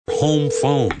home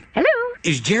phone. Hello?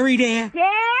 Is Jerry there? Jerry!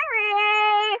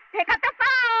 Pick up the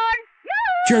phone! Yoo!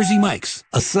 Jersey Mike's,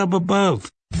 a sub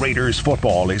above. Raiders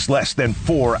football is less than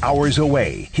 4 hours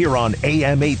away here on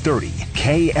AM 830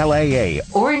 KLAA.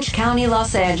 Orange County,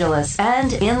 Los Angeles,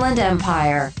 and Inland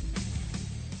Empire.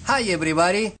 Hi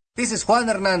everybody, this is Juan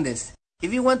Hernandez.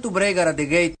 If you want to break out of the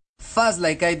gate fast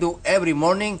like I do every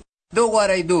morning, do what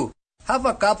I do. Have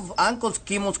a cup of Uncle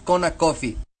Skimmel's Kona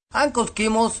coffee. Uncle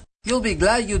Skimmel's, you'll be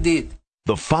glad you did.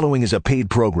 The following is a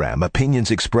paid program. Opinions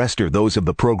expressed are those of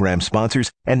the program sponsors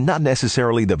and not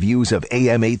necessarily the views of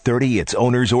AM 830, its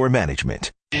owners, or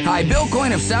management. Hi, Bill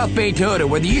Coyne of South Bay Toyota.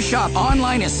 Whether you shop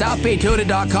online at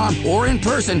southbaytoyota.com or in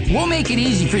person, we'll make it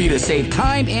easy for you to save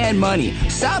time and money.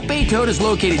 South Bay Toyota is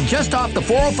located just off the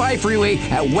 405 freeway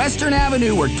at Western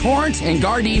Avenue where Torrance and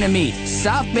Gardena meet.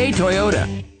 South Bay Toyota.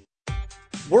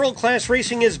 World-class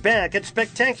racing is back at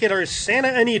spectacular Santa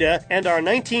Anita, and our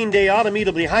 19-day autumn meet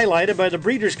will be highlighted by the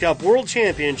Breeders' Cup World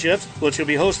Championships, which will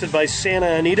be hosted by Santa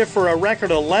Anita for a record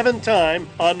 11th time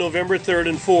on November 3rd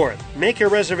and 4th. Make your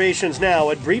reservations now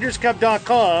at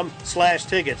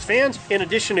breederscup.com/tickets. Fans, in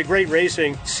addition to great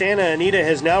racing, Santa Anita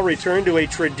has now returned to a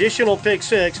traditional pick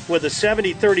six with a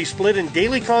 70-30 split in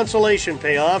daily consolation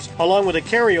payoffs, along with a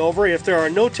carryover if there are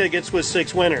no tickets with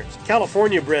 6 winners.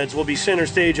 California breds will be center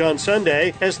stage on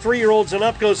Sunday, as 3-year-olds and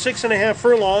up go 6.5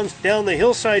 furlongs down the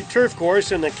hillside turf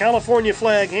course in the California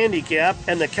Flag Handicap,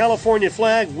 and the California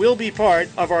Flag will be part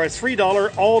of our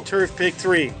 $3 all-turf pick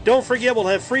 3. Don't forget we'll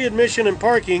have free admission and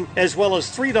parking, as well as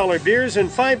 $3 beers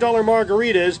and $5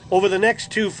 margaritas over the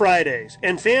next 2 Fridays.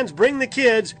 And fans, bring the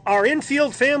kids. Our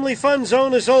infield family fun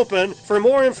zone is open. For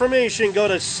more information, go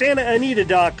to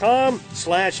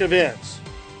santaanita.com/events.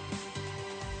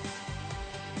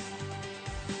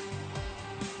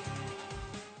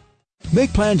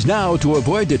 Make plans now to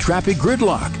avoid the traffic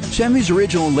gridlock. Sammy's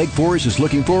Original in Lake Forest is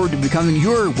looking forward to becoming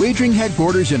your wagering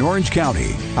headquarters in Orange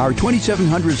County. Our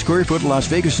 2,700 square foot Las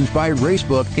Vegas-inspired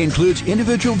racebook includes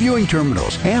individual viewing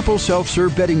terminals, ample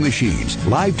self-serve betting machines,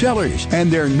 live tellers,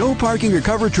 and there are no parking or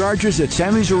cover charges at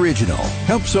Sammy's Original.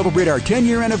 Help celebrate our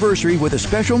 10-year anniversary with a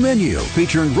special menu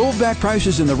featuring rollback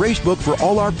prices in the racebook for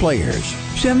all our players.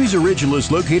 Sammy's Original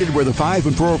is located where the 5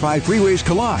 and 405 freeways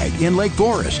collide in Lake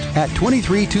Forest at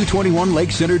 23221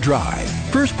 Lake Center Drive.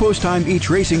 First post time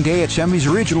each racing day at Sammy's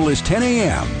Original is 10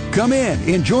 a.m. Come in,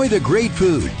 enjoy the great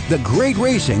food, the great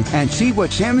racing, and see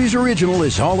what Sammy's Original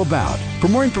is all about. For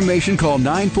more information, call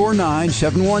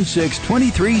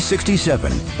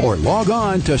 949-716-2367 or log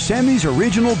on to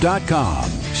sammysoriginal.com.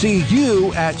 See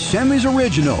you at Sammy's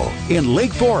Original in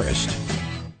Lake Forest.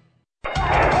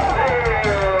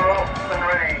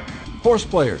 Horse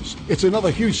players, it's another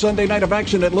huge Sunday night of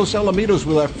action at Los Alamitos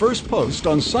with our first post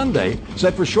on Sunday,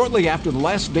 set for shortly after the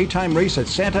last daytime race at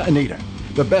Santa Anita.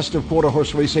 The best of quarter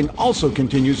horse racing also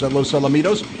continues at Los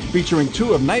Alamitos, featuring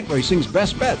 2 of night racing's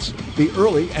best bets, the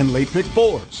early and late pick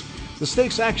 4s. The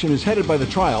stakes action is headed by the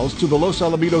trials to the Los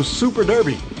Alamitos Super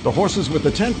Derby. The horses with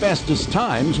the 10 fastest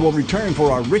times will return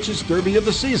for our richest derby of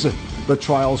the season. The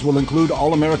trials will include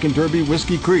All-American Derby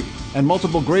Whiskey Creek and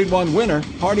multiple Grade 1 winner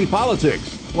Party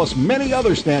Politics, plus many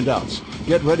other standouts.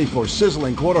 Get ready for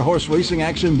sizzling quarter horse racing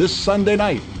action this Sunday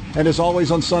night. And as always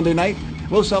on Sunday night,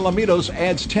 Los Alamitos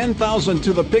adds $10,000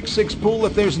 to the Pick 6 pool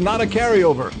if there's not a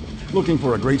carryover. Looking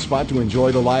for a great spot to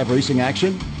enjoy the live racing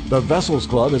action? The Vessels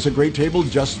Club is a great table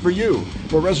just for you.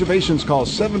 For reservations, call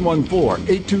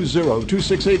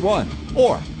 714-820-2681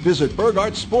 or visit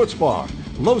Burghardt Sports Bar,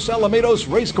 Los Alamitos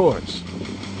Racecourse.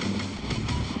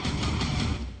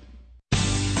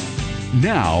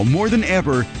 Now, more than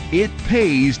ever, it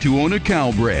pays to own a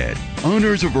Calbred.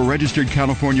 Owners of a registered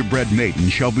California bred maiden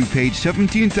shall be paid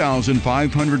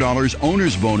 $17,500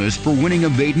 owner's bonus for winning a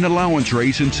maiden allowance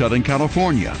race in Southern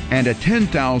California and a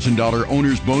 $10,000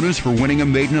 owner's bonus for winning a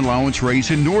maiden allowance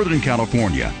race in Northern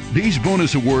California. These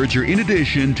bonus awards are in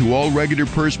addition to all regular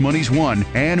purse monies won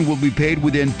and will be paid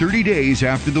within 30 days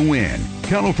after the win.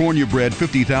 California bred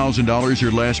 $50,000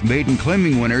 or less maiden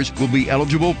claiming winners will be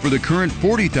eligible for the current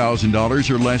 $40,000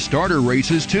 or less starter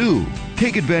races too.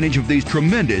 Take advantage of these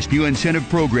tremendous new incentive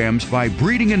programs by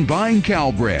breeding and buying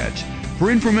Calbreds.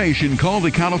 For information, call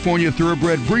the California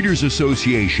Thoroughbred Breeders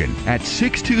Association at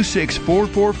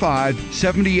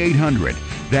 626-445-7800.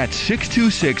 That's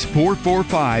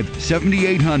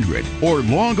 626-445-7800. Or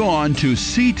log on to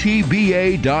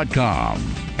ctba.com.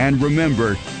 And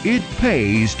remember, it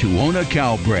pays to own a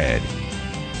Calbred.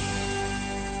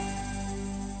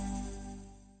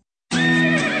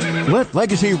 Let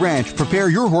Legacy Ranch prepare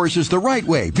your horses the right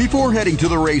way before heading to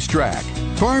the racetrack.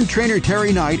 Farm trainer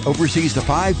Terry Knight oversees the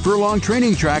 5-furlong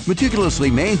training track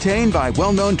meticulously maintained by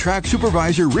well-known track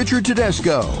supervisor Richard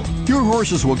Tedesco. Your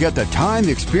horses will get the time,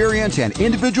 experience, and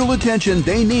individual attention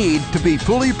they need to be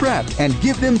fully prepped and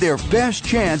give them their best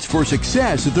chance for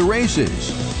success at the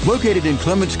races. Located in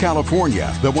Clements,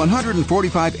 California, the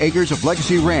 145 acres of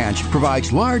Legacy Ranch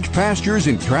provides large pastures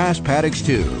and grass paddocks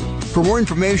too. For more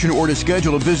information or to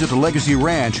schedule a visit to Legacy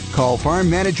Ranch, call Farm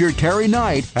Manager Terry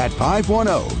Knight at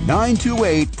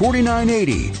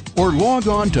 510-928-4980 or log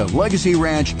on to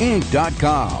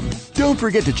LegacyRanchInc.com. Don't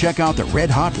forget to check out the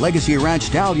red-hot Legacy Ranch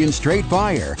Stallion Straight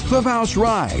Fire, Clubhouse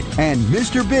Ride, and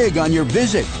Mr. Big on your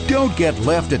visit. Don't get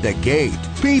left at the gate.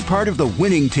 Be part of the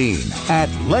winning team at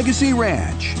Legacy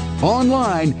Ranch.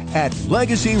 Online at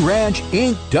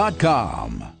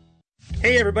LegacyRanchInc.com.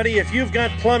 Hey everybody, if you've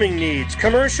got plumbing needs,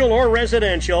 commercial or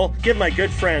residential, give my good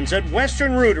friends at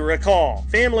Western Rooter a call.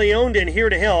 Family owned and here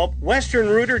to help, Western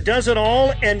Rooter does it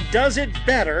all and does it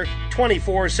better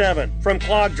 24/7. From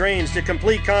clogged drains to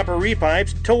complete copper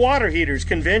repipes to water heaters,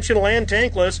 conventional and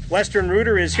tankless, Western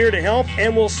Rooter is here to help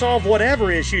and will solve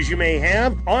whatever issues you may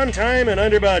have on time and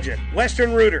under budget.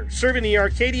 Western Rooter, serving the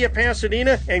Arcadia,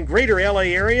 Pasadena, and greater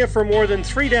LA area for more than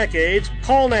 3 decades.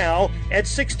 Call now at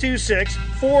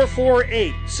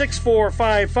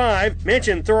 626-448-6455.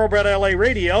 Mention Thoroughbred LA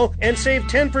Radio and save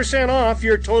 10% off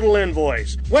your total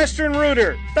invoice. Western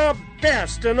Rooter, the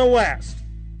best in the West.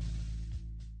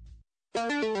 There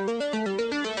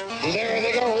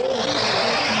they go.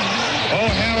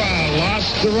 O'Hara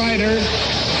lost the rider.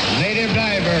 Native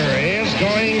Diver is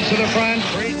going to the front.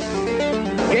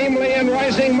 Gamely and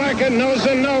Rising Market nose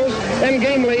and nose, and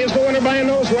Gamely is the winner by a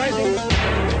nose. Rising.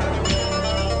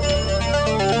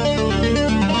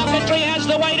 Marketry has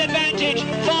the weight advantage.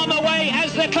 Farm Away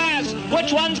has the class.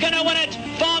 Which one's going to win it?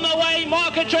 Farm Away,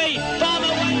 Marketry, Farm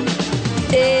Away.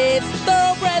 It's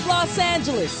Thoroughbred Los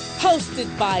Angeles, hosted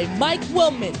by Mike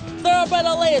Willman. Thoroughbred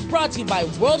LA is brought to you by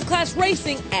World Class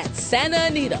Racing at Santa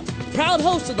Anita, proud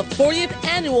host of the 40th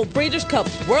Annual Breeders' Cup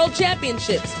World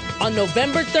Championships on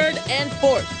November 3rd and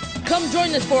 4th. Come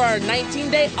join us for our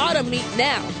 19-day autumn meet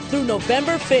now through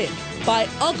November 5th by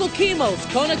Uncle Chemo's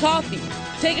Kona Coffee.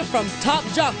 Take it from top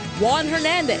jock Juan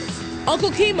Hernandez.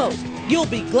 Uncle Chemo's, you'll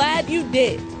be glad you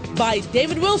did. By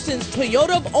David Wilson's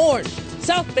Toyota of Orange,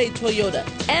 South Bay Toyota,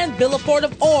 and Villafort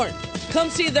of Orange. Come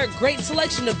see their great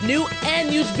selection of new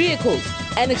and used vehicles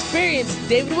and experience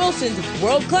David Wilson's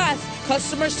world-class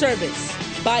customer service.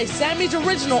 By Sammy's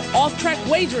Original Off-Track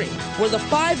Wagering, where the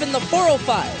 5 and the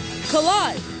 405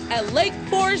 collide at Lake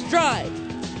Forest Drive.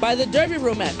 By the Derby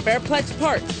Room at Fairplex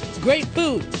Park. Great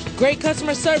food, great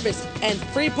customer service, and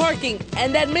free parking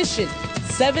and admission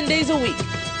 7 days a week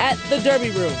at the Derby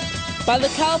Room. By the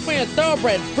California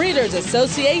Thoroughbred Breeders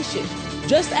Association.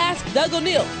 Just ask Doug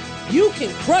O'Neill. You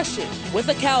can crush it with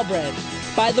a Calbred.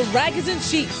 By the Rags and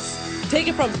Sheets. Take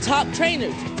it from top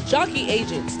trainers, jockey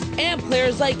agents, and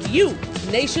players like you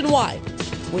nationwide.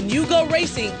 When you go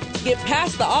racing, get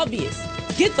past the obvious.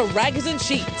 Get the Rags and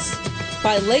Sheets.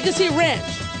 By Legacy Ranch,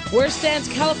 where stands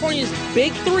California's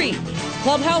Big Three,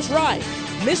 Clubhouse Ride,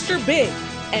 Mr. Big,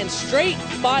 and Straight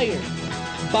Fire.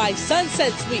 By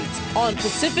Sunset Suites on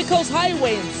Pacific Coast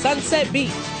Highway in Sunset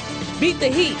Beach. Beat the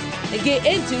heat and get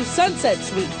into Sunset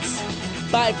Suites.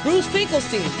 By Bruce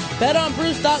Finkelstein,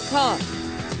 betonbruce.com.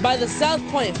 By the South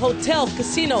Point Hotel,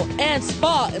 Casino, and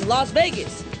Spa in Las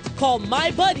Vegas. Call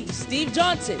my buddy Steve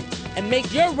Johnson and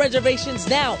make your reservations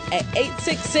now at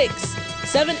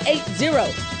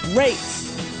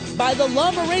 866-780-RACE. By the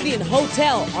La Meridian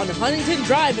Hotel on Huntington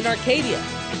Drive in Arcadia,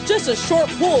 just a short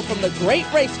pull from the great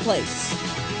race place.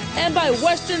 And by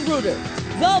Western Rooter,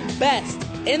 the best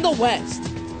in the West.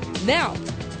 Now,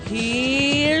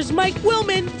 here's Mike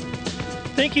Willman.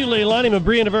 Thank you, Leilani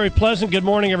Mabry, and a very pleasant good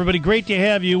morning, everybody. Great to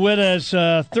have you with us.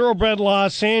 Thoroughbred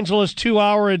Los Angeles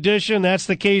 2-hour edition. That's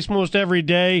the case most every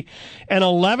day. An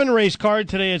 11-race card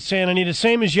today at Santa Anita,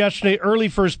 same as yesterday, early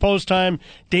first post time.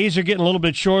 Days are getting a little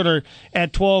bit shorter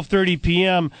at 12:30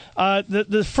 p.m.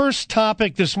 The first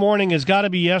topic this morning has got to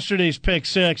be yesterday's Pick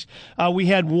 6. We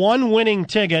had one winning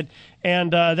ticket.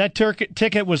 And that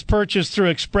ticket was purchased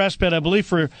through ExpressBet, I believe,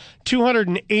 for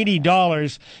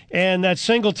 $280. And that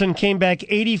singleton came back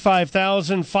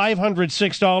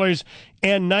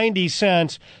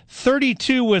 $85,506.90.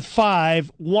 32 with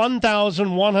 5,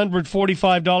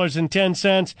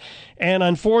 $1,145.10. And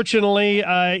unfortunately,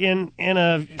 in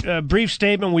a brief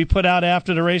statement we put out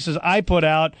after the races, I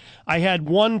had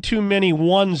one too many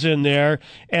ones in there,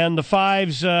 and the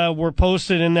 5s were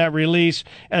posted in that release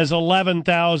as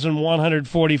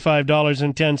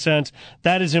 $11,145.10.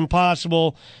 That is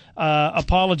impossible.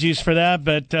 apologies for that,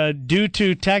 but due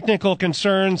to technical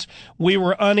concerns, we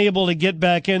were unable to get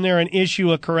back in there and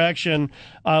issue a correction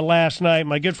last night.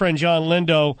 My good friend John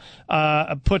Lindo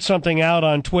put something out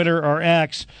on Twitter or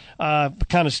X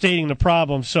kind of stating the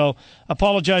problem. So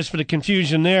apologize for the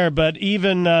confusion there. But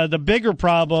even the bigger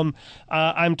problem,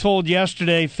 I'm told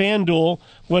yesterday, FanDuel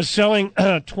was selling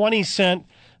 20-cent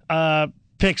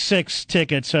pick six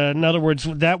tickets. In other words,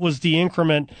 that was the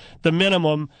increment, the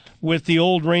minimum with the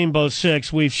old Rainbow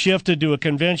Six. We've shifted to a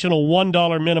conventional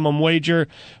 $1 minimum wager.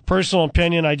 Personal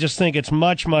opinion, I just think it's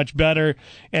much, much better.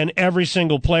 And every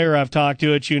single player I've talked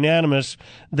to, it's unanimous.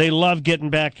 They love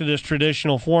getting back to this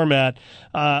traditional format.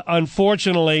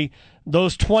 Unfortunately,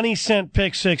 those 20-cent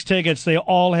pick six tickets, they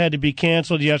all had to be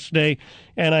canceled yesterday,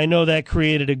 and I know that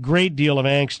created a great deal of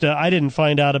angst. I didn't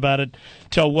find out about it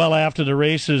till well after the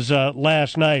races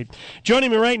last night. Joining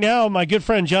me right now, my good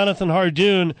friend Jonathan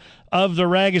Hardoon of the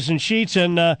Ragas and Sheets.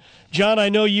 And, John, I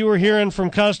know you were hearing from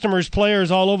customers,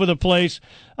 players all over the place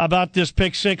about this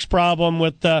pick six problem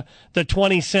with the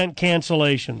 20-cent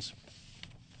cancellations.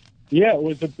 Yeah, it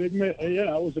was a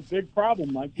big problem.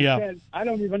 Like you said, I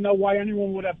don't even know why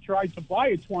anyone would have tried to buy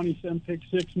a 20-cent pick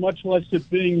six, much less it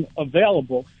being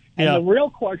available. And the real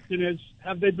question is,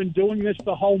 have they been doing this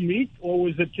the whole meet, or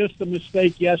was it just a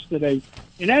mistake yesterday?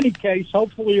 In any case,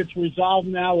 hopefully it's resolved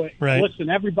now. Right. Listen,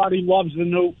 everybody loves the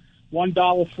new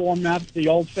 $1 format, the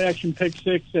old-fashioned pick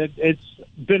six. It's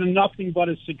been a nothing but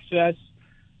a success.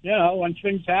 You know, and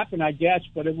things happen, I guess,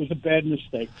 but it was a bad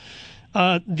mistake.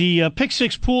 The pick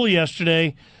six pool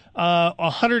yesterday,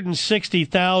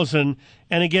 160,000,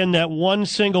 and again that one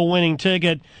single winning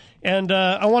ticket. And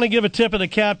I want to give a tip of the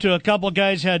cap to a couple of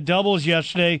guys who had doubles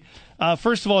yesterday.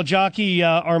 First of all, jockey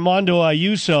Armando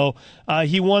Ayuso,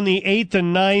 he won the 8th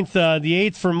and 9th. The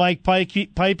 8th for Mike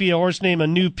Pipey, a horse named A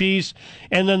New Piece,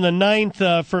 and then the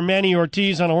 9th for Manny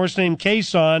Ortiz on a horse named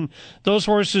Quezon. Those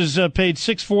horses paid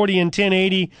 $640 and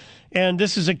 $1080. And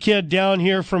this is a kid down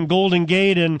here from Golden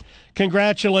Gate, and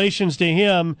congratulations to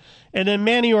him. And then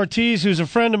Manny Ortiz, who's a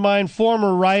friend of mine,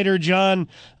 former rider, John,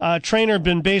 trainer,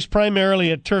 been based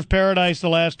primarily at Turf Paradise the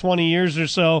last 20 years or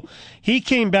so. He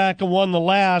came back and won the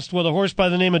last with a horse by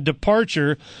the name of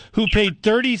Departure, who paid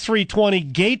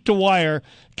 $33.20 gate to wire,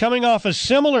 coming off a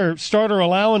similar starter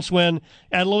allowance win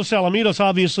at Los Alamitos,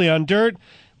 obviously on dirt,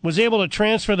 was able to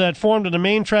transfer that form to the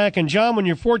main track. And John, when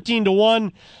you're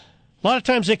 14-1, a lot of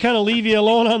times they kind of leave you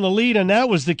alone on the lead, and that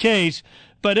was the case.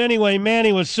 But anyway,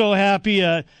 Manny was so happy.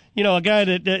 A guy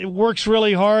that works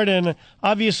really hard, and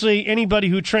obviously anybody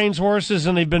who trains horses,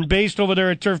 and they've been based over there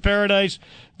at Turf Paradise,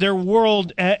 their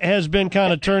world has been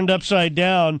kind of turned upside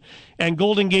down. And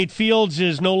Golden Gate Fields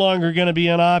is no longer going to be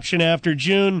an option after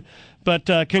June. But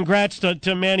congrats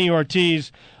to Manny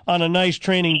Ortiz on a nice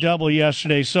training double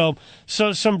yesterday. So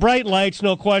some bright lights,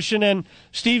 no question. And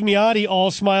Steve Miotti,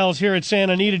 all smiles here at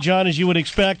Santa Anita, John, as you would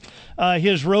expect.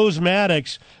 His Rose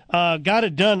Maddox got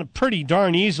it done pretty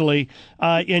darn easily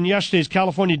in yesterday's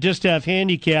California Distaff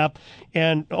Handicap.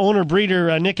 And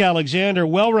owner-breeder Nick Alexander,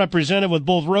 well represented with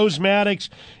both Rose Maddox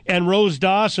and Rose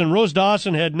Dawson. Rose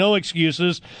Dawson had no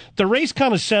excuses. The race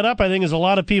kind of set up, I think, as a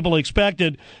lot of people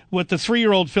expected, with the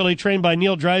 3-year-old filly trained by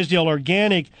Neil Drysdale,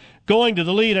 Organic, going to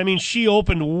the lead. I mean, she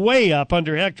opened way up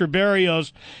under Hector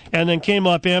Barrios and then came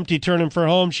up empty, turning for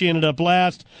home. She ended up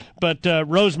last. But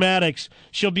Rose Maddox,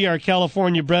 she'll be our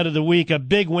California Bred of the Week. A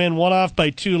big win, one off by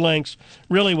 2 lengths,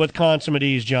 really with consummate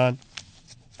ease, John.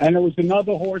 And there was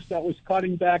another horse that was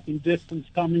cutting back in distance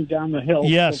coming down the hill.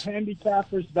 Yes. So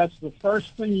handicappers, that's the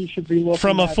first thing you should be looking at.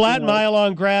 From a flat mile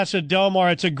on grass at Del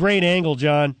Mar, it's a great angle,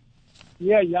 John.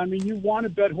 Yeah, I mean, you want to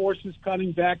bet horses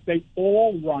cutting back. They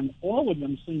all run. All of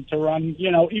them seem to run. You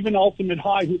know, even Ultimate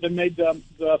High, who they made the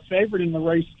favorite in the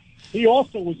race, he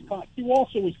also was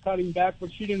cutting back,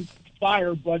 but she didn't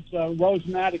fire. But Rose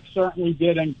Maddox certainly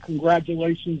did, and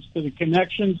congratulations to the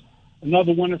connections.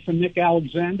 Another winner for Nick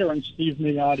Alexander and Steve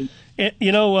Miotti.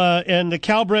 And the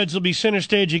Cowbreds will be center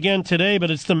stage again today,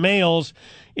 but it's the males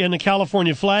in the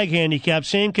California Flag Handicap.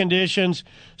 Same conditions,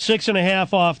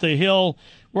 6.5 off the hill.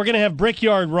 We're going to have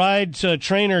Brickyard Rides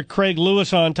trainer Craig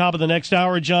Lewis on top of the next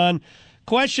hour, John.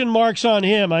 Question marks on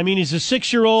him. I mean, he's a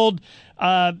 6-year-old.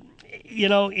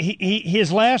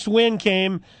 His last win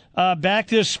came back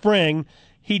this spring.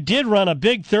 He did run a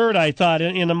big third, I thought,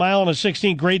 in the mile and a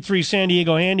 16 Grade 3 San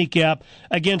Diego Handicap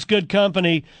against good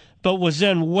company, but was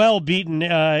then well beaten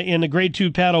in the Grade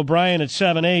 2 Pat O'Brien at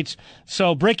 7/8.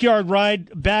 So Brickyard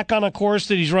Ride back on a course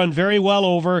that he's run very well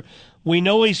over. We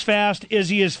know he's fast. Is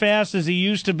he as fast as he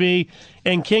used to be?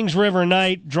 And Kings River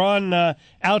Knight, drawn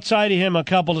outside of him a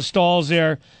couple of stalls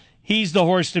there. he's the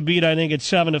horse to beat, I think, at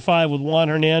 7-5 with Juan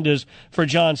Hernandez for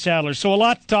John Sadler. So a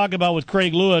lot to talk about with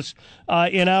Craig Lewis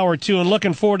in hour 2, and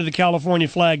looking forward to the California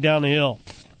flag down the hill.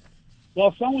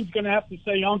 Well, someone's going to have to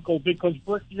say uncle, because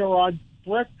Brick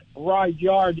Ride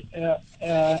Yard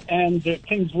and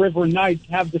Kings River Knight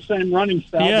have the same running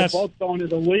style. Yes. They're both going to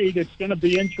the lead. It's going to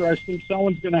be interesting.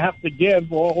 Someone's going to have to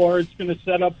give, or it's going to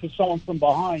set up for someone from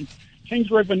behind.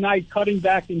 Kings River Knight cutting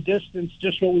back in distance,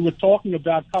 just what we were talking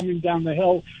about, coming down the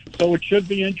hill. So it should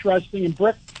be interesting. And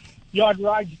Brick Yard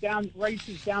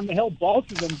races down the hill, both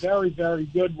of them very, very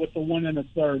good with the win and a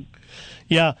third.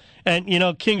 Yeah,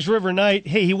 and, Kings River Knight,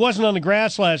 hey, he wasn't on the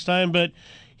grass last time, but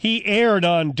he aired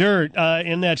on dirt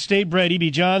in that state-bred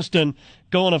E.B. Johnston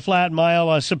going a flat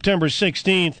mile September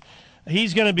 16th.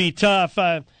 He's going to be tough.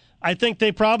 I think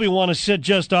they probably want to sit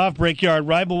just off Brickyard,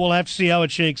 right? But we'll have to see how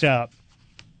it shakes out.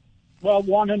 Well,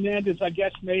 Juan Hernandez, I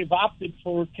guess, may have opted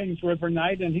for Kings River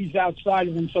Knight, and he's outside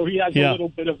of him, so he has a little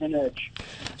bit of an edge.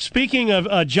 Speaking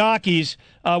of jockeys,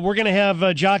 we're going to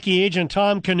have jockey agent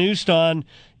Tom Knust on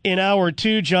in hour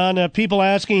 2, John. People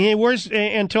asking, hey, where's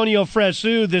Antonio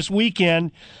Fresu this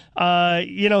weekend?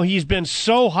 He's been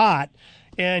so hot,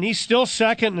 and he's still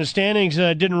second in the standings.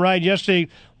 Didn't ride yesterday.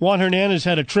 Juan Hernandez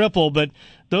had a triple, but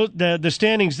the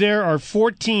standings there are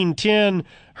 14-10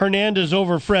 Hernandez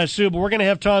over Fresu. But we're going to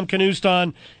have Tom Knust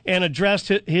on and address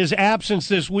his absence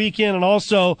this weekend, and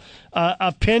also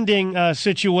a pending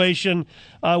situation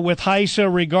with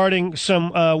Heisa regarding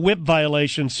some whip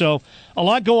violations. So a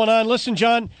lot going on. Listen,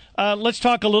 John, let's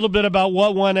talk a little bit about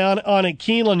what went on at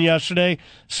Keeneland yesterday.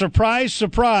 Surprise,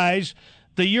 surprise.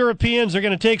 The Europeans are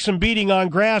going to take some beating on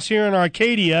grass here in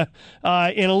Arcadia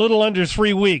in a little under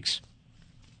 3 weeks.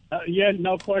 Yeah,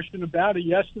 no question about it.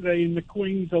 Yesterday in the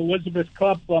Queen's Elizabeth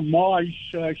Cup, Maj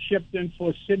shipped in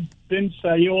for Sid Bin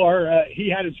Sayor. He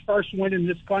had his first win in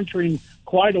this country in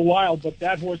quite a while, but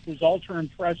that horse was ultra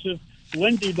impressive.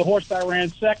 Lindy, the horse that ran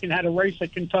second, had a race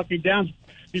at Kentucky Downs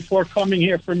before coming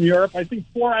here from Europe. I think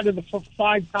 4 out of the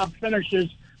 5 top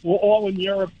finishers were all in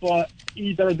Europe,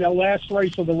 either their last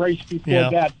race or the race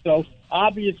before that. So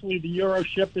obviously the Euro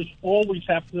shippers always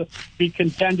have to be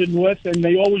contended with, and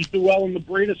they always do well in the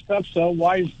Breeders' Cup, so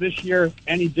why is this year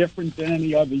any different than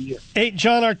any other year? Hey,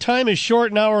 John, our time is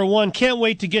short in hour 1. Can't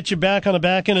wait to get you back on the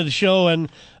back end of the show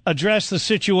and address the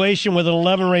situation with an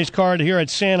 11-race card here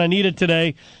at Santa Anita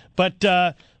today. But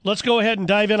let's go ahead and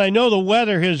dive in. I know the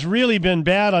weather has really been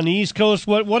bad on the East Coast.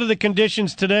 What are the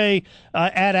conditions today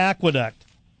at Aqueduct?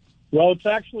 Well, it's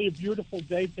actually a beautiful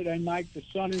day today, Mike. The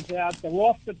sun is out. They're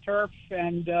off the turf,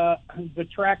 and the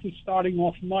track is starting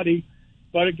off muddy.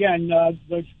 But again,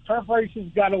 the turf races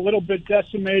got a little bit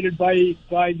decimated by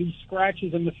these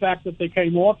scratches and the fact that they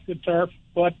came off the turf.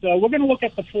 But we're going to look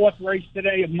at the 4th race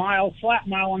today, a flat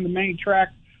mile on the main track,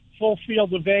 full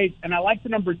field of 8. And I like the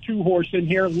number 2 horse in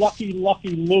here, Lucky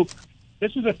Luke.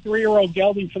 This is a 3-year-old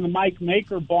gelding from the Mike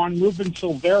Maker barn, Ruben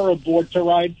Silvera aboard to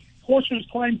ride. Horse was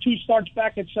claimed 2 starts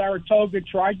back at Saratoga,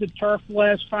 tried the turf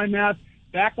last time out,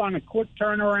 back on a quick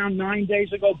turnaround 9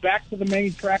 days ago, back to the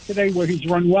main track today where he's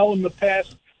run well in the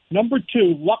past. Number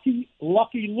 2, Lucky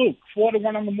Luke,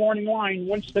 4-1 on the morning line,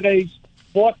 wins today's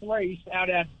 4th race out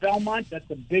at Belmont at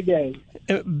the Big A.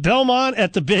 Belmont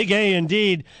at the Big A,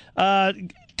 indeed.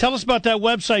 Tell us about that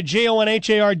website,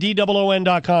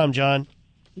 JONHARDOON.com, John.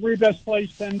 3 best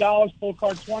plays, $10. Full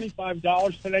card,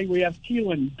 $25. Today we have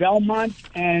Keeneland, Belmont,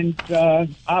 and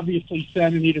obviously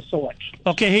Santa Anita Selection.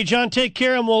 Okay, hey, John, take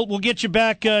care, and we'll get you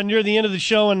back near the end of the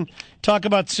show and talk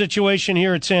about the situation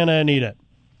here at Santa Anita.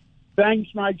 Thanks,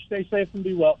 Mike. Stay safe and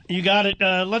be well. You got it.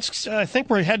 I think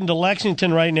we're heading to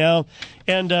Lexington right now,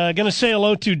 and going to say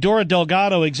hello to Dora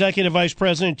Delgado, Executive Vice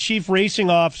President, Chief Racing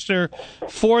Officer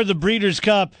for the Breeders'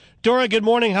 Cup. Dora, good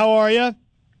morning. How are you?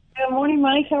 Good morning,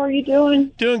 Mike. How are you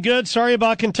doing? Doing good. Sorry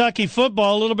about Kentucky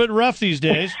football. A little bit rough these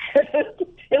days. It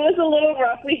was a little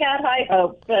rough. We had high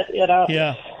hopes, but,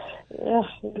 Yeah.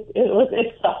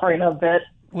 It's suffering a bit.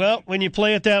 Well, when you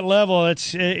play at that level,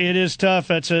 it is tough.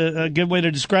 That's a good way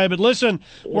to describe it. Listen,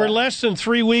 we're less than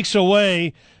 3 weeks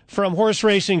away from Horse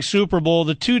Racing Super Bowl,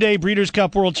 the 2-day Breeders'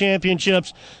 Cup World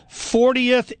Championships,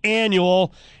 40th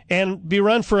annual, and be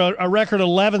run for a record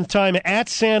 11th time at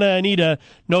Santa Anita,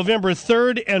 November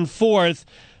 3rd and 4th.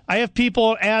 I have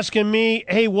people asking me,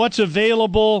 hey, what's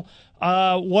available?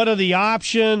 What are the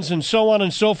options, and so on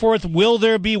and so forth? Will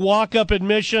there be walk-up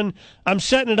admission? I'm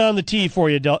setting it on the tee for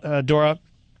you, Dora.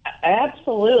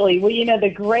 Absolutely. Well, the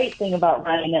great thing about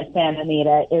running at Santa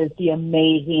Anita is the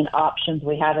amazing options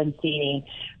we have in seating.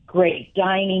 Great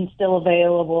dining still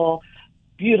available,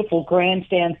 beautiful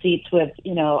grandstand seats with,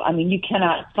 you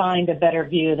cannot find a better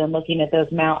view than looking at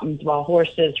those mountains while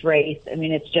horses race. I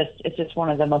mean, it's just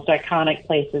one of the most iconic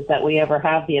places that we ever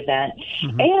have the event.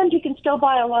 Mm-hmm. And you can still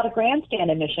buy a lot of grandstand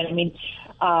admission. I mean,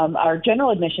 our general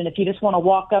admission, if you just want to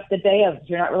walk up the day of, if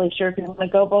you're not really sure if you want to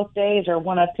go both days or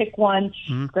want to pick one,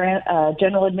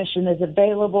 general admission is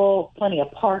available, plenty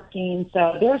of parking.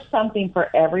 So there's something for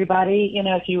everybody.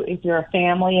 If you're a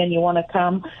family and you want to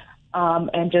come,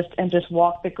 and just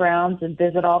walk the grounds and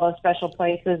visit all those special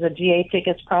places, a GA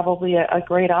ticket's probably a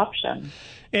great option.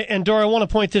 And Dora, I want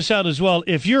to point this out as well.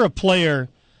 If you're a player,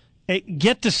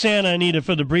 get to Santa Anita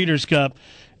for the Breeders' Cup.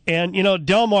 And,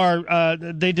 Del Mar,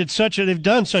 they've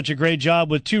done such a great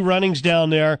job with 2 runnings down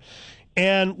there.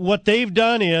 And what they've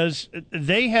done is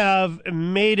they have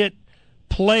made it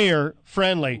player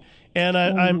friendly. And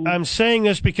I'm saying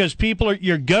this because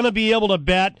you're going to be able to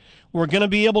bet. We're going to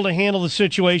be able to handle the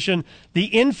situation. The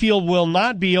infield will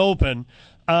not be open.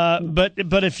 But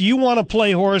if you want to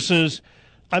play horses,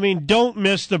 don't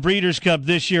miss the Breeders' Cup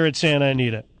this year at Santa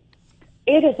Anita.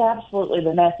 It is absolutely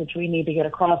the message we need to get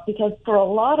across, because for a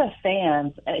lot of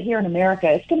fans here in America,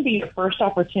 it's going to be your first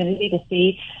opportunity to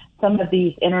see some of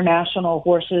these international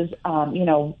horses,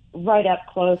 right up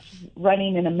close,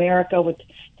 running in America with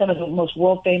some of the most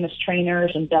world-famous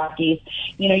trainers and jockeys.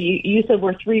 You said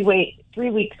we're 3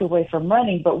 weeks away from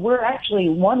running, but we're actually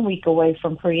 1 week away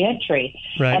from pre-entry.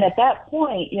 Right. And at that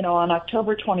point, on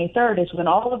October 23rd is when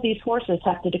all of these horses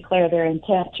have to declare their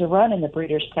intent to run in the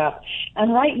Breeders' Cup.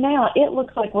 And right now, it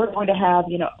looks like we're going to have,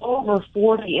 over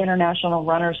 40 international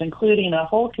runners, including a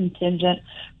whole contingent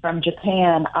from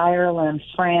Japan, Ireland,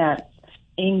 France,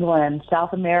 England,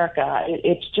 South America.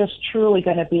 It's just truly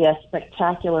going to be a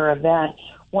spectacular event.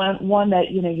 One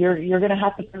that, you're going to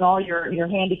have to bring all your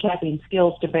handicapping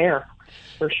skills to bear,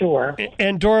 for sure.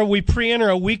 And Dora, we pre-enter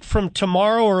a week from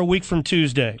tomorrow or a week from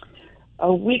Tuesday?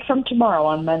 A week from tomorrow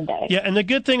on Monday. Yeah, and the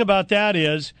good thing about that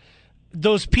is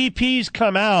those PPs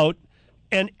come out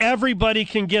and everybody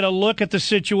can get a look at the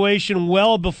situation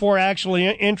well before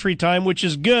actually entry time, which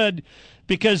is good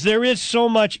because there is so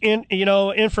much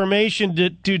information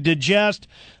to digest.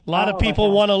 A lot of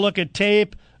people want to look at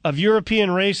tape of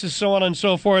European races, so on and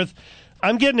so forth.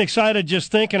 I'm getting excited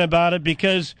just thinking about it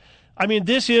because,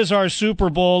 this is our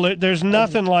Super Bowl. There's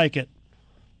nothing like it.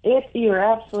 You're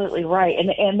absolutely right.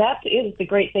 And that is the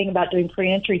great thing about doing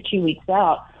pre-entry 2 weeks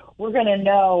out. We're going to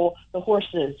know the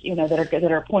horses,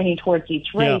 that are pointing towards each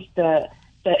race. Yeah.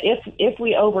 If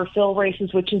we overfill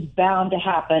races, which is bound to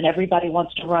happen, everybody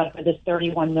wants to run for this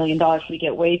 $31 million. We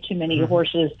get way too many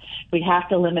horses. We have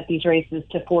to limit these races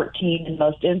to 14 in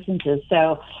most instances.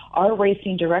 So our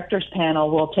racing directors panel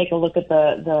will take a look at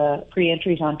the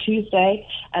pre-entries on Tuesday.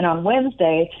 And on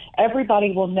Wednesday,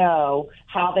 everybody will know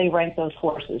how they rank those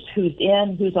horses, who's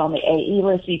in, who's on the AE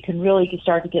list. So you can really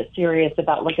start to get serious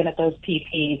about looking at those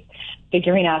PPs,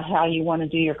 figuring out how you want to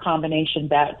do your combination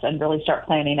bets, and really start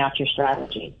planning out your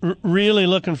strategy. Really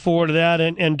looking forward to that.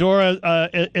 And Dora,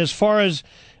 as far as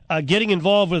getting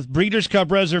involved with Breeders' Cup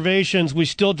reservations, we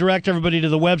still direct everybody to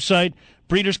the website,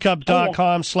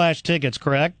 breederscup.com/tickets,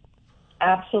 correct?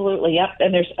 Absolutely, yep.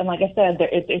 And like I said,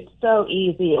 it's so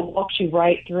easy. It walks you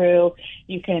right through.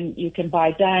 You can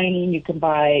buy dining, you can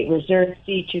buy reserved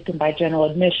seats, you can buy general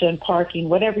admission, parking,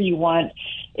 whatever you want.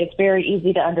 It's very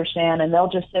easy to understand, and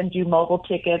they'll just send you mobile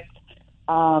tickets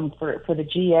for the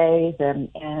GAs.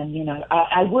 And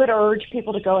I would urge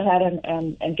people to go ahead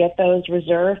and get those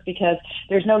reserved, because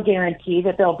there's no guarantee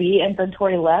that there'll be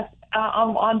inventory left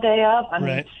on day of. I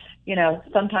mean,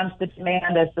 sometimes the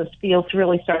demand as the fields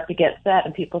really start to get set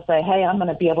and people say, hey, I'm going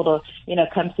to be able to,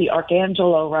 come see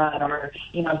Arcangelo run, or,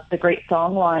 the great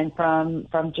song line from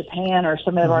Japan, or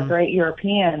some of our great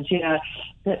Europeans.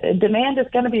 The demand is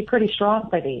going to be pretty strong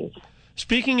for these.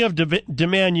 Speaking of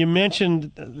demand, you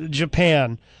mentioned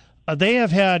Japan. They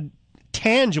have had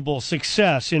tangible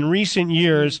success in recent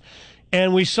years.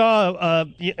 And we saw,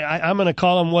 I'm going to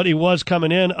call him what he was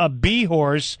coming in, a B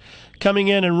horse coming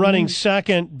in and running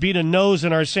second, beat a nose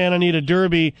in our Santa Anita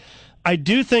Derby. I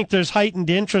do think there's heightened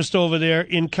interest over there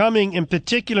in coming, in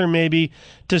particular, maybe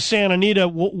to Santa Anita.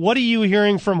 What are you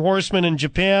hearing from horsemen in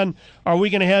Japan? Are we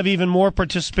going to have even more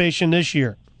participation this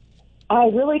year? I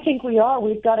really think we are.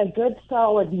 We've got a good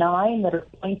solid 9 that are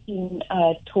pointing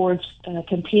towards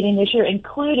competing this year,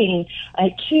 including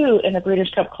 2 in the Breeders'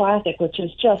 Cup Classic, which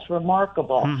is just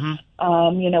remarkable.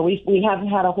 We haven't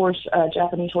had a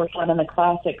Japanese horse run in the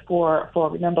Classic for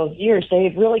a number of years.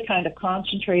 They've really kind of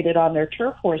concentrated on their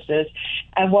turf horses.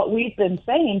 And what we've been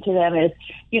saying to them is,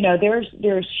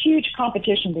 there's huge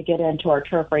competition to get into our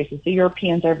turf races. The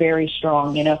Europeans are very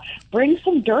strong. Bring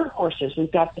some dirt horses.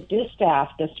 We've got the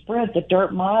distaff, the sprint, the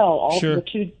dirt mile, all Sure. the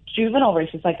two juvenile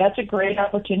races. That's a great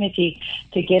opportunity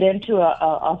to get into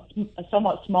a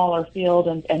somewhat smaller field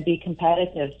and be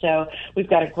competitive. So we've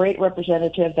got a great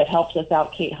representative that helps us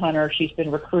out, Kate Hunter. She's been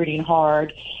recruiting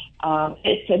hard.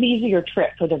 It's an easier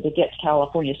trip for them to get to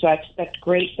California. So I expect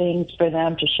great things for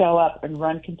them to show up and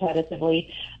run competitively.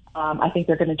 I think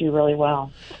they're going to do really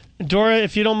well. Dora,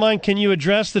 if you don't mind, can you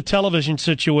address the television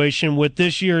situation with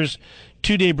this year's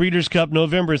two-day Breeders' Cup,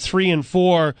 November 3 and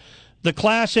 4? The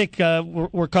Classic,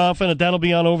 we're confident that'll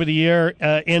be on over-the-air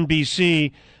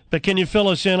NBC, but can you fill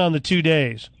us in on the 2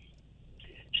 days?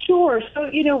 Sure. So,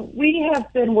 we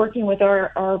have been working with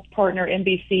our partner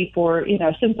NBC for,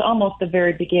 since almost the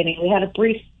very beginning. We had a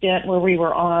brief stint where we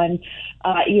were on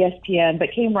ESPN,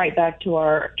 but came right back to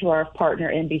our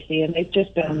partner NBC, and they've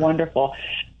just been wonderful.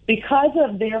 Because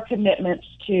of their commitments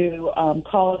to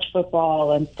college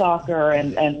football and soccer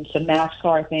and some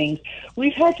NASCAR things,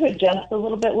 we've had to adjust a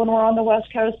little bit when we're on the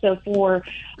West Coast. So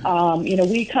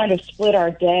we kind of split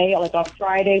our day. Like on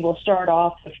Friday, we'll start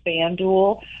off with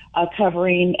FanDuel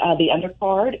covering the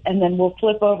undercard, and then we'll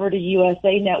flip over to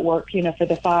USA Network, for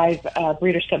the 5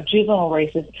 Breeders' Cup juvenile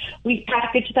races. We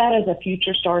package that as a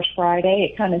Future Stars Friday.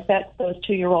 It kind of sets those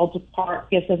 2-year-olds apart,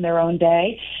 gives them their own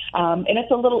day. And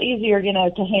it's a little easier,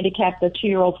 to handicap the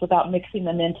 2-year-olds without mixing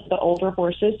them into the older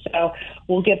horses. So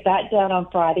we'll get that done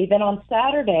on Friday. Then on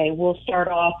Saturday, we'll start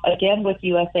off again with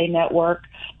USA Network.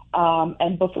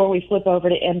 And before we flip over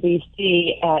to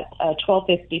NBC at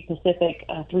 12:50 Pacific,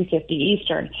 3:50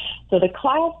 Eastern. So the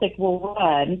Classic will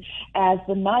run as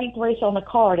the 9th race on the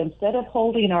card. Instead of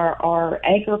holding our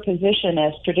anchor position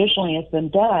as traditionally has been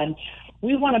done,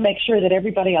 we want to make sure that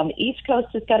everybody on the East Coast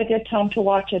has got a good time to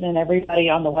watch it and everybody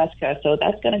on the West Coast. So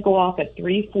that's going to go off at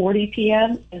 3:40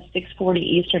 p.m. and 6:40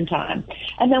 Eastern time.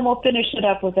 And then we'll finish it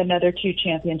up with another 2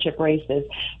 championship races.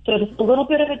 So it's a little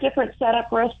bit of a different setup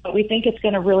for us, but we think it's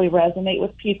going to really resonate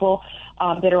with people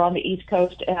that are on the East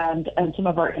Coast and some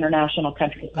of our international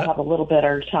countries will have a little bit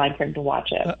of time frame to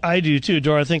watch it. I do too,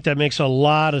 Dora. I think that makes a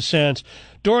lot of sense.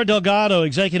 Dora Delgado,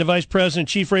 Executive Vice President,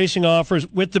 Chief Racing Officer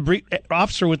with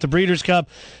the Breeders' Cup.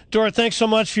 Dora, thanks so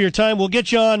much for your time. We'll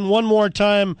get you on one more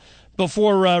time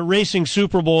before Racing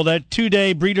Super Bowl, that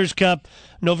 2-day Breeders' Cup,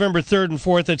 November 3rd and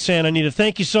 4th at Santa Anita.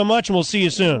 Thank you so much, and we'll see you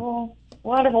soon. Well,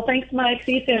 wonderful. Thanks, Mike.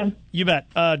 See you soon. You bet.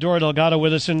 Dora Delgado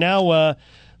with us. And now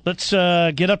let's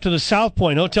get up to the South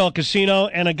Point Hotel Casino,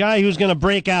 and a guy who's going to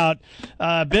break out.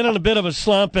 Been in a bit of a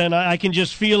slump, and I can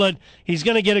just feel it. He's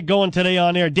going to get it going today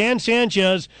on air. Dan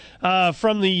Sanchez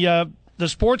from the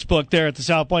sports book there at the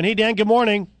South Point. Hey, Dan, good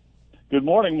morning. Good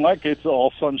morning, Mike. It's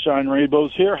all sunshine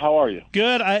rainbows here. How are you?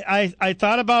 Good. I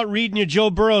thought about reading you Joe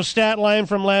Burrow's stat line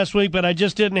from last week, but I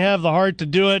just didn't have the heart to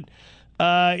do it.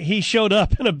 He showed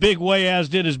up in a big way, as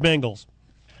did his Bengals.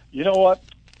 You know what?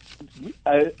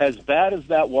 As bad as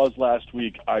that was last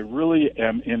week, I really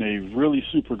am in a really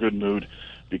super good mood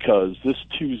because this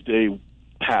Tuesday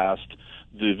past,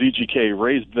 the VGK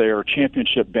raised their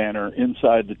championship banner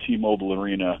inside the T-Mobile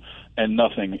Arena, and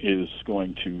nothing is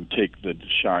going to take the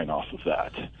shine off of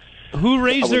that. Who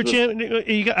raised their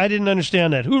I didn't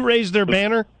understand that. Who raised their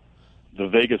banner? The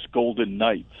Vegas Golden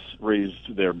Knights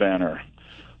raised their banner.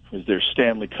 It was their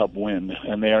Stanley Cup win,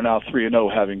 and they are now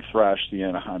 3-0, having thrashed the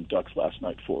Anaheim Ducks last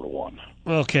night 4-1.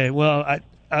 Okay, well,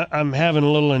 I'm having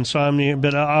a little insomnia,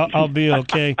 but I'll be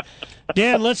okay.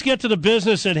 Dan, let's get to the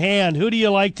business at hand. Who do you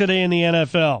like today in the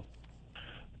NFL?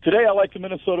 Today I like the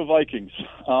Minnesota Vikings.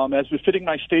 As befitting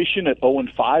my station at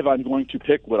 0-5, I'm going to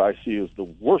pick what I see as the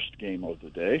worst game of the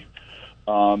day.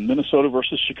 Minnesota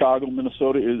versus Chicago.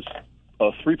 Minnesota is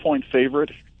a 3-point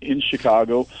favorite in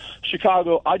Chicago.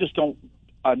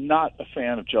 I'm not a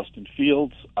fan of Justin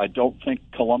Fields. I don't think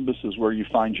Columbus is where you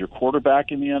find your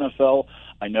quarterback in the NFL.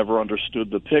 I never understood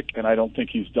the pick, and I don't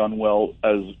think he's done well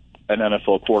as an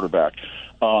NFL quarterback.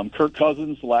 Kirk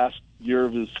Cousins, last year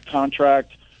of his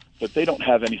contract, but they don't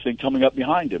have anything coming up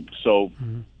behind him. So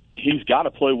he's got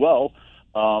to play well.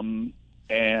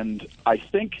 And I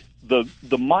think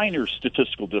the minor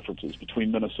statistical differences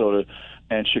between Minnesota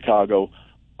and Chicago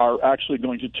are actually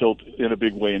going to tilt in a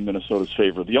big way in Minnesota's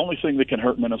favor. The only thing that can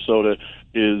hurt Minnesota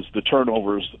is the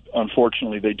turnovers.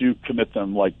 Unfortunately, they do commit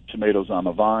them like tomatoes on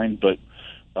a vine, but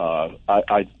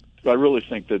I really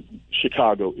think that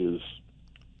Chicago is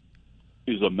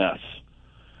a mess,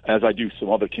 as I do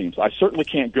some other teams. I certainly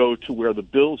can't go to where the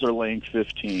Bills are laying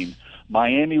 15,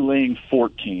 Miami laying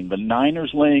 14, the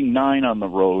Niners laying 9 on the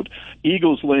road,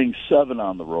 Eagles laying 7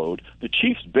 on the road. The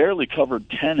Chiefs barely covered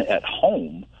 10 at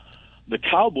home. The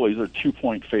Cowboys are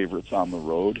 2-point favorites on the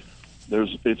road.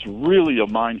 It's really a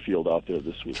minefield out there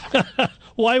this week.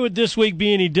 Why would this week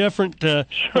be any different?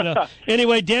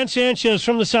 Anyway, Dan Sanchez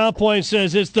from the South Point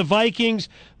says it's the Vikings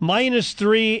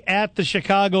 -3 at the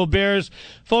Chicago Bears.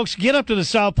 Folks, get up to the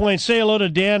South Point, say hello to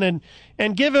Dan,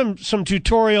 and give him some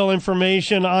tutorial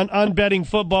information on betting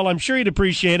football. I'm sure he'd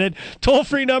appreciate it.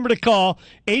 Toll-free number to call,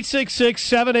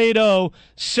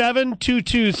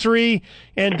 866-780-7223.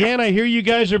 And Dan, I hear you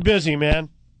guys are busy, man.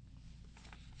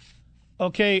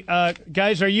 Okay,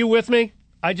 guys, are you with me?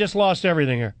 I just lost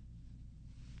everything here.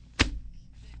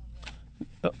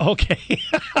 Okay.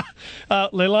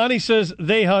 Leilani says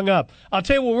they hung up. I'll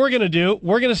tell you what we're going to do.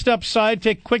 We're going to step aside,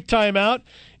 take a quick time out,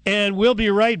 and we'll be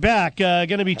right back.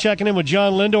 Going to be checking in with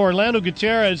John Lindo, Orlando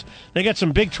Gutierrez. They got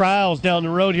some big trials down the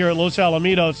road here at Los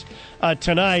Alamitos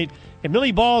tonight. And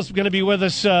Millie Ball's going to be with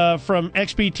us from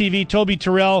XBTV. Toby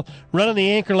Terrell running the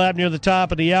anchor lab near the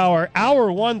top of the hour.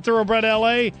 Hour 1, Thoroughbred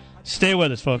LA. Stay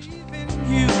with us, folks.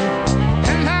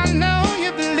 And I know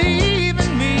you believe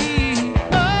in me.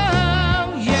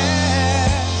 Oh, yeah.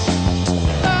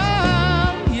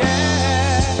 Oh,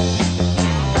 yeah.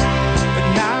 But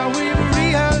now we've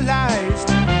realized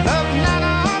love's not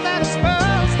all that it's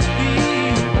supposed to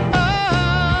be.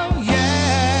 Oh,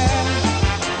 yeah.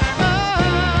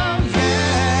 Oh,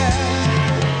 yeah.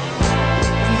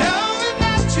 Knowing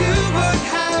that you would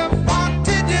have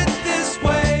wanted it this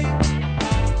way.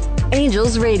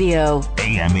 Angels Radio.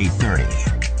 AM 830.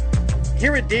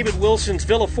 Here at David Wilson's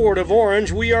Villa Ford of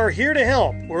Orange, we are here to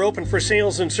help. We're open for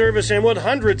sales and service, and with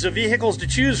hundreds of vehicles to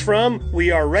choose from,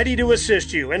 we are ready to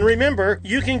assist you. And remember,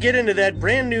 you can get into that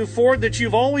brand new Ford that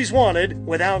you've always wanted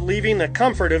without leaving the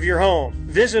comfort of your home.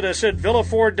 Visit us at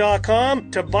villaford.com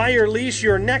to buy or lease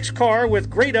your next car with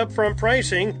great upfront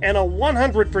pricing and a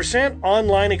 100%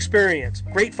 online experience.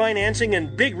 Great financing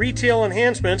and big retail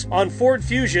enhancements on Ford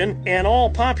Fusion and all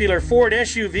popular Ford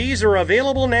SUVs are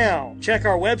available now. Check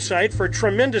our website for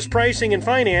tremendous pricing and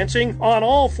financing on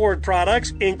all Ford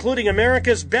products, including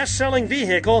America's best-selling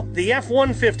vehicle, the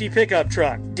F-150 pickup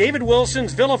truck. David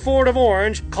Wilson's Villa Ford of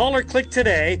Orange. Call or click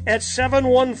today at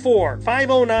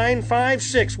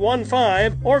 714-509-5615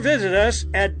 or visit us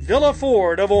at Villa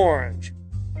Ford of Orange.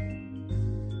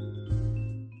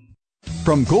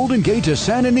 From Golden Gate to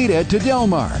Santa Anita to Del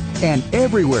Mar, and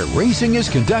everywhere racing is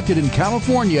conducted in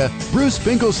California, Bruce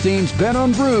Finkelstein's Bet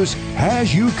on Bruce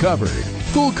has you covered.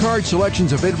 Full card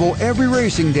selections available every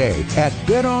racing day at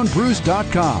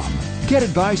betonbruce.com. Get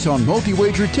advice on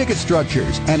multi-wager ticket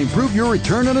structures and improve your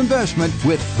return on investment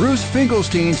with Bruce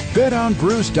Finkelstein's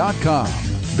betonbruce.com.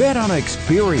 Bet on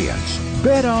experience.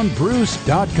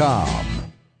 betonbruce.com.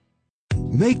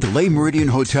 Make the Le Meridian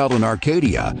Hotel in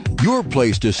Arcadia your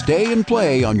place to stay and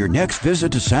play on your next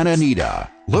visit to Santa Anita.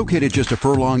 Located just a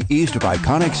furlong east of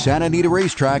iconic Santa Anita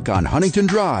Racetrack on Huntington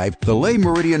Drive, the Le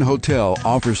Meridian Hotel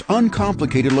offers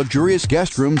uncomplicated luxurious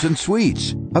guest rooms and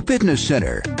suites, a fitness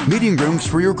center, meeting rooms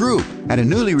for your group, and a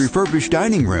newly refurbished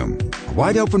dining room. A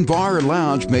wide open bar or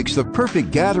lounge makes the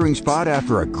perfect gathering spot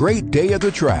after a great day at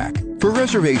the track. For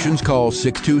reservations, call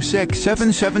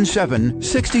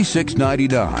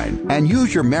 626-777-6699 and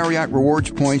use your Marriott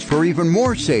Rewards points for even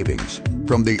more savings.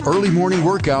 From the early morning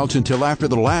workouts until after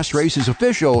the last race is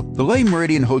official, the Le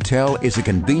Meridian Hotel is a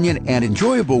convenient and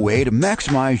enjoyable way to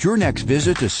maximize your next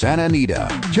visit to Santa Anita.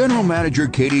 General Manager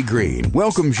Katie Green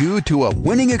welcomes you to a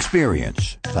winning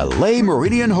experience. The Le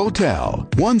Meridian Hotel,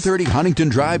 130 Huntington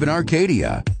Drive in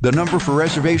Arcadia. The number for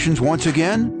reservations once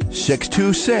again,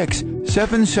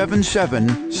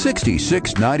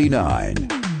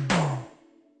 626-777-6699.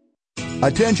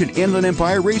 Attention Inland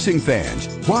Empire racing fans.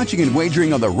 Watching and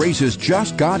wagering on the races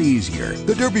just got easier.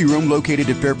 The Derby Room located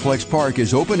at Fairplex Park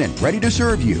is open and ready to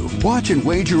serve you. Watch and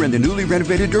wager in the newly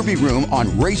renovated Derby Room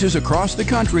on races across the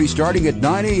country starting at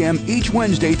 9 a.m. each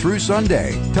Wednesday through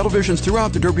Sunday. Televisions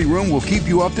throughout the Derby Room will keep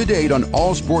you up to date on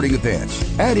all sporting events.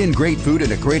 Add in great food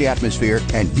and a great atmosphere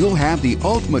and you'll have the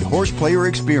ultimate horse player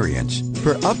experience.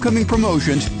 For upcoming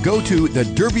promotions, go to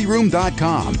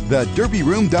thederbyroom.com.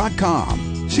 Thederbyroom.com.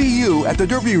 See you at the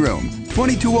Derby Room,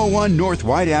 2201 North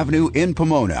White Avenue in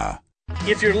Pomona.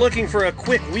 If you're looking for a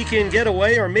quick weekend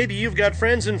getaway, or maybe you've got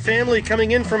friends and family coming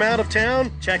in from out of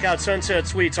town, check out Sunset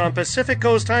Suites on Pacific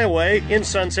Coast Highway in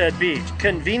Sunset Beach.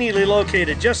 Conveniently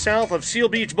located just south of Seal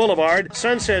Beach Boulevard,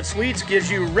 Sunset Suites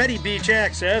gives you ready beach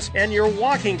access and your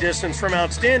walking distance from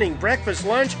outstanding breakfast,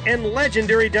 lunch, and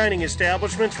legendary dining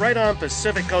establishments right on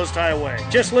Pacific Coast Highway.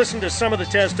 Just listen to some of the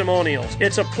testimonials.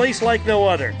 It's a place like no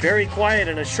other. Very quiet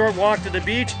and a short walk to the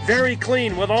beach. Very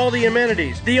clean with all the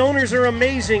amenities. The owners are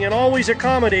amazing and always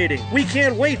accommodating. We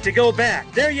can't wait to go back.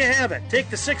 There you have it. Take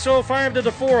the 605 to the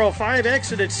 405,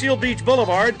 exit at Seal Beach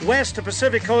Boulevard, west to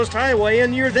Pacific Coast Highway,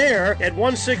 and you're there at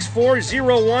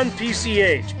 16401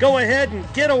 PCH. Go ahead and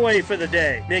get away for the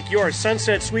day. Make your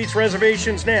Sunset Suites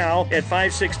reservations now at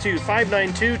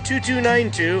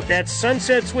 562-592-2292. That's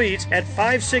Sunset Suites at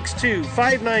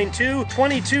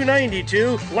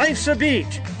 562-592-2292. Life's a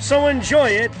beach, so enjoy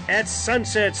it at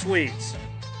Sunset Suites.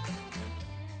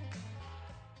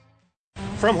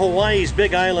 From Hawaii's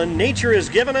Big Island, nature has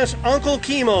given us Uncle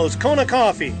Kimo's Kona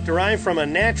coffee, derived from a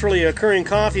naturally occurring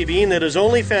coffee bean that is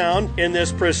only found in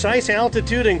this precise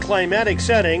altitude and climatic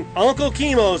setting. Uncle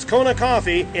Kimo's Kona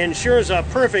coffee ensures a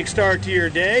perfect start to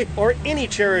your day or any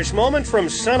cherished moment from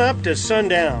sunup to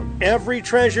sundown. Every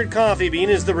treasured coffee bean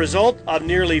is the result of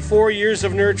nearly 4 years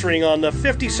of nurturing on the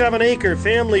 57-acre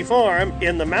family farm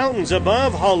in the mountains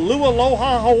above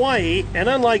Holualoha, Hawaii, and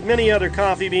unlike many other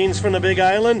coffee beans from the Big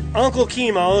Island, Uncle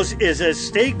Kimo's is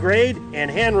estate grade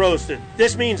and hand roasted.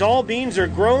 This means all beans are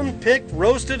grown, picked,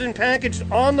 roasted, and packaged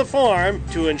on the farm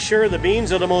to ensure the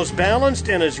beans are the most balanced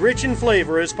and as rich in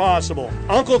flavor as possible.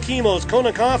 Uncle Kimo's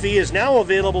Kona coffee is now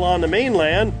available on the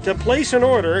mainland. To place an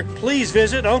order, please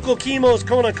visit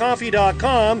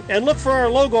UncleKimosKonaCoffee.com and look for our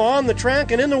logo on the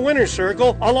track and in the winner's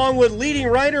circle, along with leading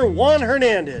writer Juan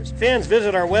Hernandez. Fans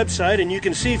visit our website and you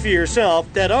can see for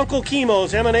yourself that Uncle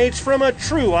Kimo's emanates from a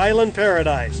true island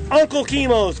paradise. Uncle Kimo's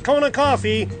Kona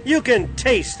Coffee, you can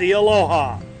taste the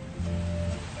aloha.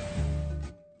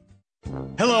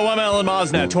 Hello, I'm Alan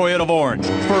Mosna, Toyota of Orange.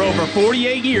 For over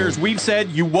 48 years, we've said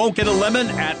you won't get a lemon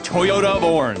at Toyota of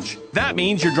Orange. That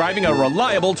means you're driving a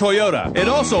reliable Toyota. It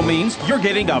also means you're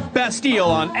getting a best deal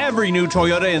on every new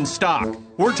Toyota in stock.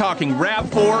 We're talking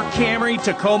RAV4, Camry,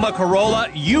 Tacoma, Corolla,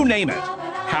 you name it.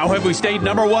 How have we stayed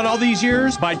number one all these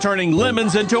years? By turning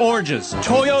lemons into oranges.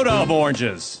 Toyota of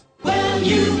Oranges. Well,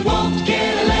 you won't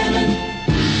get a lemon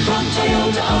from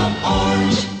Toyota of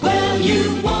Orange. Well,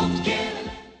 you won't get a lemon.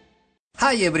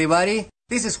 Hi everybody,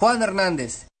 this is Juan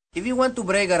Hernandez. If you want to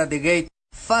break out of the gate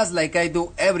fast like I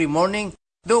do every morning,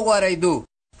 do what I do.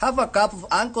 Have a cup of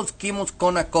Uncle Kimo's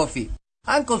Kona coffee.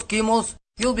 Uncle Kimo's,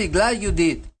 you'll be glad you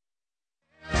did.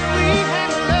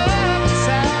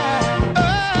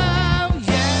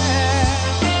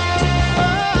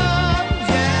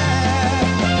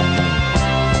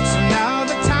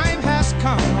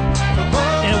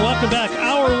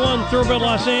 Thoroughbred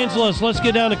Los Angeles. Let's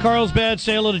get down to Carlsbad.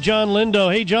 Say hello to John Lindo.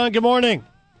 Hey, John, good morning.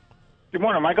 Good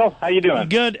morning, Michael. How you doing?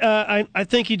 Good. I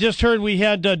think you just heard we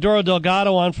had Doro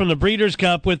Delgado on from the Breeders'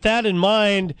 Cup. With that in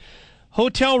mind,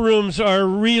 hotel rooms are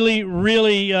really,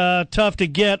 really tough to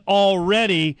get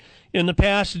already in the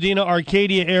Pasadena,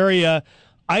 Arcadia area.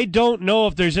 I don't know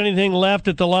if there's anything left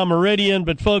at the La Meridian,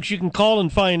 but, folks, you can call and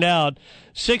find out.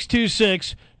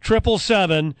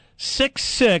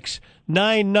 626-777-6699.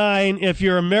 If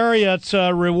you're a Marriott's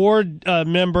reward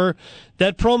member,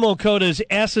 that promo code is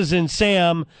S as in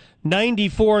Sam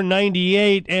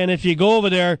 9498. And if you go over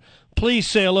there, please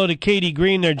say hello to Katie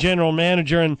Green, their general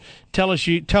manager, and tell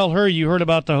her you heard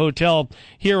about the hotel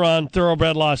here on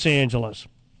Thoroughbred Los Angeles.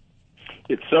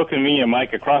 It's so convenient,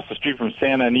 Mike, across the street from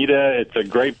Santa Anita. It's a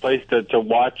great place to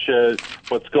watch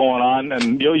what's going on,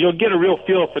 and you'll get a real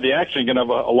feel for the action. You're going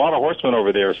to have a lot of horsemen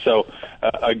over there, so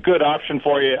a good option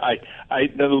for you.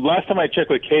 The last time I checked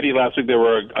with Katie last week, there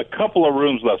were a couple of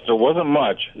rooms left. There wasn't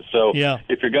much, so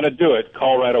if you're going to do it,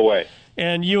 call right away.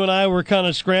 And you and I were kind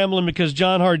of scrambling because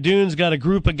John Hardoon's got a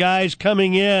group of guys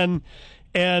coming in,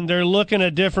 and they're looking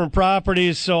at different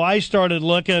properties, so I started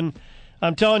looking.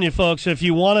 I'm telling you, folks, if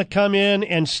you want to come in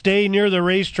and stay near the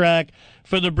racetrack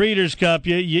for the Breeders' Cup,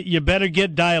 you better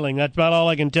get dialing. That's about all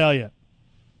I can tell you.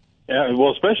 Yeah,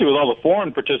 well, especially with all the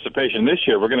foreign participation this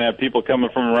year, we're going to have people coming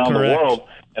from around the world,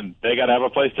 and they got to have a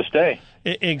place to stay.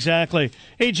 Exactly.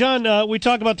 Hey, John, we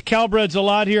talk about the Cowbreds a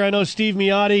lot here. I know Steve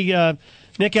Miotti,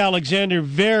 Nick Alexander,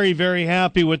 very, very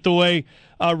happy with the way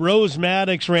Rose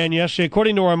Maddox ran yesterday.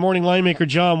 According to our morning line maker,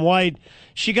 John White,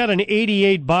 she got an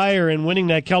 88 buyer in winning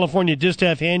that California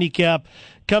Distaff handicap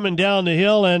coming down the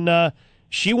hill, and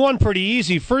she won pretty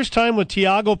easy. First time with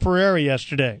Tiago Pereira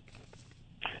yesterday.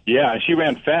 Yeah, she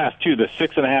ran fast too. The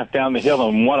 6.5 down the hill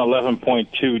and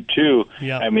 1:11.22.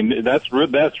 Yeah. I mean that's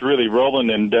really rolling.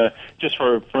 And just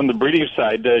from the breeding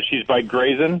side, she's by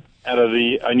Grayson out of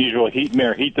the unusual heat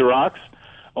mare Heat the Rocks,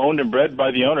 owned and bred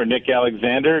by the owner Nick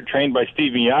Alexander, trained by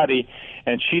Steve Miotti,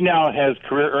 and she now has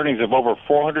career earnings of over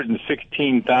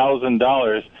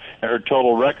 $416,000. Her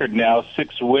total record now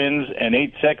 6 wins and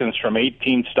 8 seconds from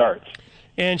 18 starts.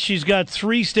 And she's got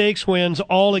 3 stakes wins,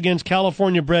 all against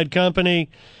California Bred Company.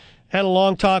 Had a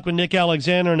long talk with Nick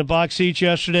Alexander in the box seats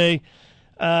yesterday.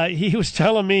 He was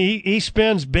telling me he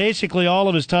spends basically all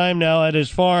of his time now at his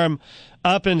farm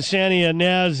up in Santa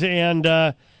Ynez,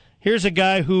 and here's a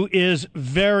guy who is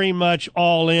very much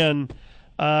all in.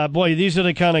 Boy, these are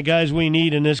the kind of guys we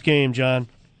need in this game, John.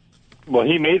 Well,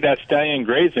 he made that stallion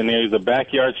Grayson. He was a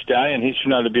backyard stallion. He's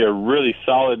turned out to be a really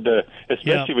solid,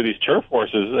 especially with these turf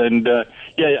horses. And,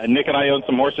 Nick and I owned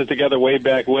some horses together way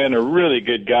back when. A really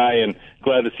good guy, and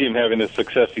glad to see him having the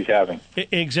success he's having.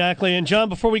 Exactly. And, John,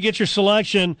 before we get your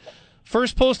selection,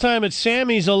 first post time at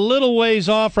Sammy's a little ways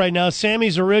off right now.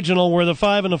 Sammy's Original, where the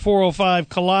 5 and the 405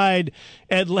 collide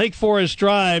at Lake Forest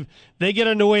Drive. They get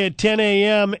underway at 10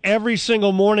 a.m. every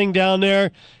single morning down there.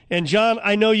 And, John,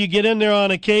 I know you get in there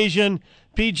on occasion.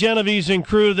 Pete Genovese and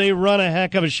crew, they run a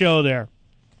heck of a show there.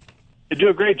 They do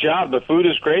a great job. The food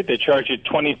is great. They charge you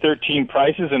 2013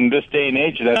 prices in this day and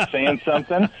age. That's saying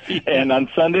something. And on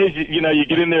Sundays, you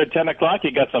get in there at 10 o'clock.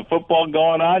 You got some football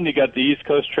going on. You got the East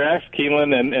Coast tracks,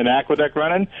 Keeneland and Aqueduct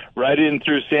running right in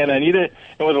through Santa Anita.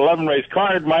 And with 11 race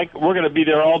card, Mike, we're going to be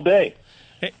there all day.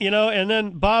 And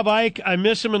then Bob Ike, I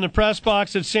miss him in the press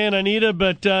box at Santa Anita,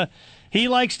 but he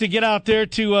likes to get out there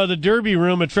to the Derby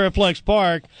Room at Fairplex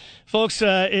Park. Folks,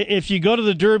 if you go to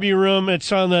the Derby Room,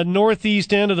 it's on the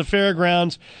northeast end of the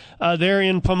fairgrounds there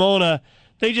in Pomona.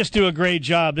 They just do a great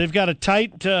job. They've got a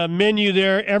tight menu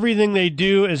there. Everything they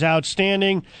do is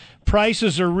outstanding.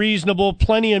 Prices are reasonable,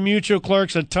 plenty of mutual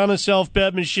clerks, a ton of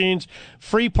self-bet machines,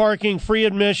 free parking, free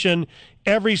admission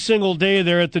every single day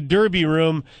there at the Derby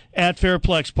Room at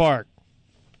Fairplex Park.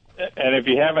 And if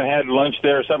you haven't had lunch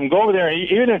there or something, go over there.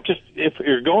 Even if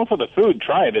you're going for the food,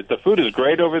 try it. The food is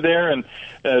great over there, and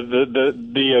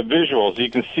the visuals, you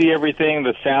can see everything.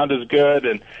 The sound is good,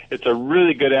 and it's a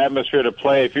really good atmosphere to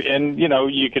play.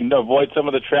 You can avoid some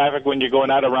of the traffic when you're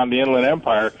going out around the Inland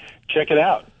Empire. Check it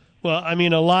out. Well, I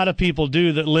mean, a lot of people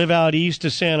do that live out east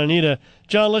of Santa Anita.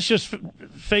 John, let's just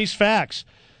face facts.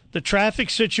 The traffic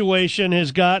situation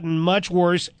has gotten much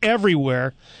worse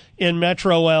everywhere in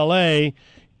Metro L.A.,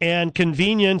 and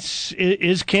convenience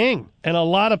is king. And a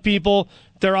lot of people,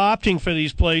 they're opting for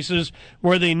these places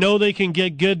where they know they can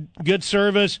get good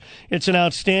service. It's an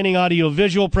outstanding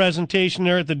audiovisual presentation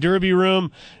there at the Derby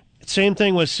Room. Same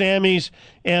thing with Sammy's,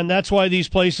 and that's why these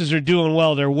places are doing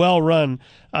well. They're well run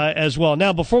as well.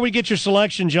 Now, before we get your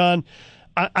selection, John,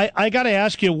 I got to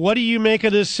ask you, what do you make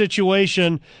of this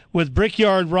situation with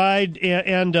Brickyard Ride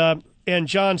and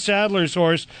John Sadler's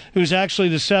horse, who's actually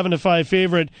the 7-5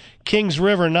 favorite, Kings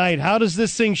River Knight? How does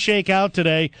this thing shake out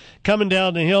today, coming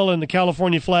down the hill in the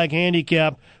California Flag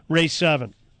Handicap, race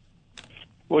 7?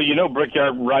 Well,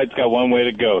 Brickyard Ride's got one way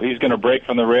to go. He's going to break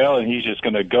from the rail, and he's just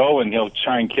going to go, and he'll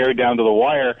try and carry down to the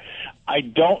wire. I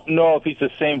don't know if he's the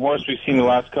same horse we've seen the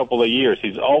last couple of years.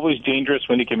 He's always dangerous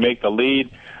when he can make the lead.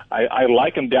 I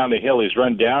like him down the hill. He's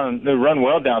run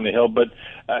well down the hill, but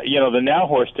the now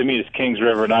horse to me is Kings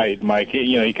River Knight, Mike.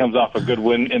 He comes off a good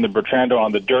win in the Bertrando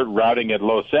on the dirt routing at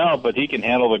Los Al, but he can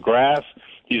handle the grass.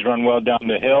 He's run well down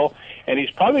the hill, and he's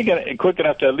probably quick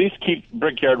enough to at least keep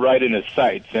Brickyard right in his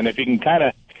sights. And if you can kind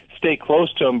of stay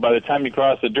close to him by the time you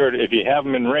cross the dirt, if you have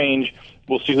him in range,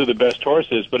 we'll see who the best horse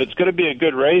is. But it's going to be a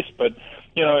good race, but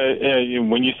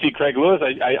when you see Craig Lewis,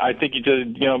 I think you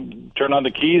just, turn on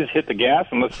the keys, hit the gas,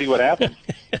 and let's see what happens.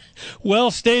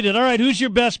 Well stated. All right, who's your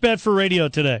best bet for radio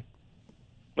today?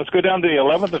 Let's go down to the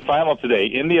 11th and final today.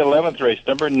 In the 11th race,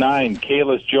 number 9,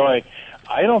 Kayla's Joy.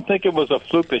 I don't think it was a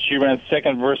fluke that she ran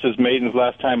second versus Maidens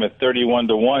last time at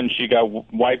 31-1. She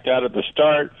got wiped out at the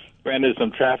start, ran into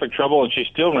some traffic trouble, and she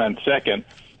still ran second.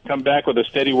 Come back with a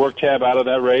steady work tab out of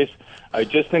that race. I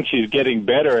just think she's getting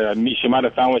better. I mean, she might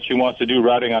have found what she wants to do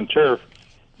routing on turf.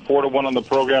 4-1 on the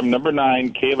program. Number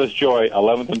 9, Kayla's Joy,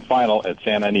 11th and final at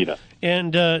Santa Anita.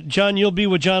 And, John, you'll be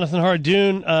with Jonathan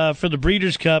Hardoon for the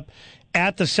Breeders' Cup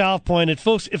at the South Point. If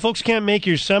folks can't make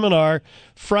your seminar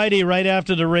Friday right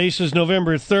after the races,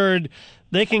 November 3rd,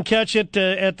 they can catch it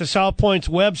at the South Point's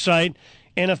website.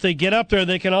 And if they get up there,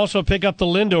 they can also pick up the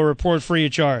Lindo report free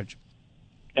of charge.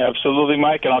 Absolutely,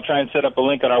 Mike, and I'll try and set up a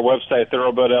link on our website,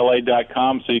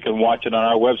 thoroughbredla.com, so you can watch it on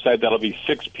our website. That'll be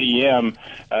 6 p.m.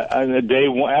 On the day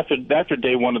after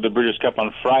day one of the Breeders' Cup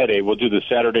on Friday. We'll do the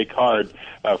Saturday card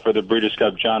for the Breeders'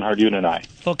 Cup, John Hardune and I.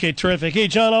 Okay, terrific. Hey,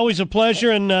 John, always a pleasure,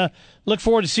 and look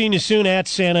forward to seeing you soon at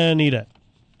Santa Anita.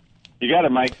 You got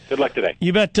it, Mike. Good luck today.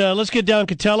 You bet. Let's get down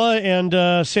Catella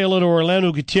and say hello to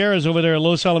Orlando Gutierrez over there at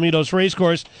Los Alamitos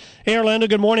Racecourse. Hey, Orlando,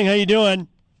 good morning. How you doing?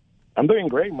 I'm doing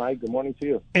great, Mike. Good morning to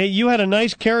you. Hey, you had a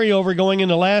nice carryover going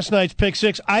into last night's Pick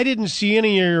Six. I didn't see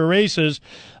any of your races.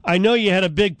 I know you had a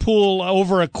big pool,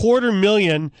 over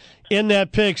 $250,000 in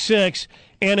that Pick Six,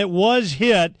 and it was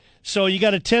hit. So you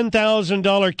got a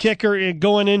 $10,000 kicker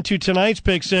going into tonight's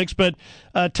Pick Six. But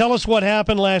tell us what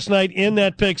happened last night in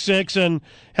that Pick Six and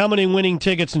how many winning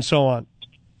tickets and so on.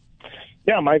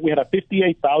 Yeah, Mike, we had a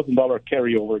 $58,000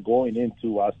 carryover going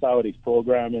into Saturday's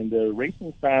program, and the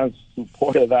racing fans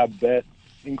supported that bet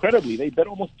incredibly. They bet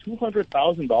almost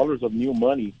 $200,000 of new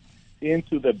money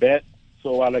into the bet.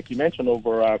 So, like you mentioned,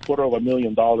 over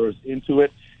 $250,000 into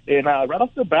it. And right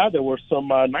off the bat, there were some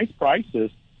nice prices.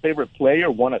 Favorite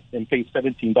player won and paid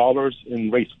 $17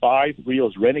 in race 5.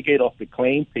 Rio's Renegade off the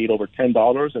claim paid over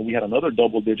 $10, and we had another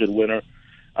double-digit winner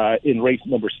in race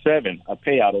number 7, a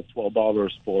payout of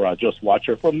 $12 for Just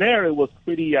Watcher. From there, it was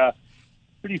pretty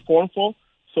formful.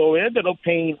 So it ended up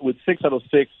paying with 6 out of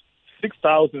 6,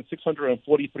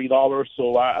 $6,643.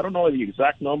 So I don't know the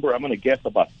exact number. I'm going to guess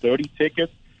about 30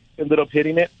 tickets ended up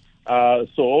hitting it.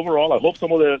 So overall, I hope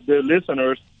some of the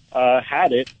listeners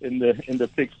had it in the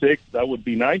Pick Six. That would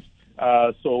be nice.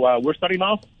 So we're starting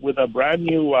off with a brand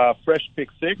new fresh Pick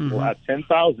Six at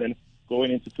 $10,000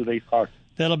 going into today's card.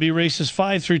 That'll be races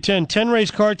 5 through 10.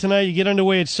 10-race card tonight. You get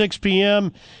underway at 6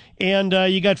 p.m. And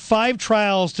you got 5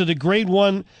 trials to the Grade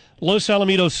 1 Los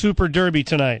Alamitos Super Derby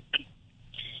tonight.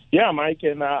 Yeah, Mike,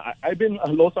 and I've been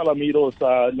at Los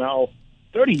Alamitos now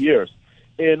 30 years.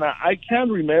 And I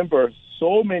can't remember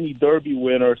so many Derby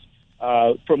winners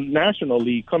from National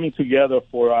League coming together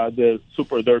for the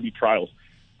Super Derby trials.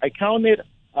 I counted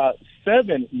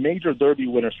 7 major Derby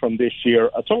winners from this year,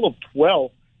 a total of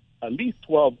 12. At least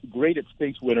 12 graded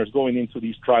stakes winners going into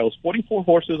these trials. 44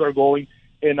 horses are going,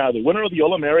 and the winner of the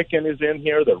All-American is in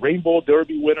here. The Rainbow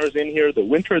Derby winners in here. The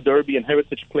Winter Derby and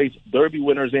Heritage Place Derby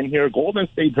winners in here. Golden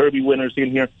State Derby winners in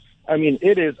here. I mean,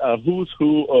 it is a who's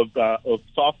who of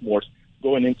sophomores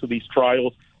going into these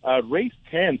trials. Race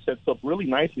 10 sets up really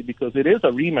nicely because it is a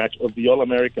rematch of the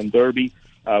All-American Derby.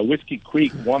 Whiskey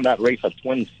Creek won that race at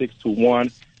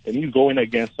 26-1. And he's going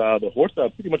against the horse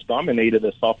that pretty much dominated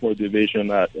the sophomore division in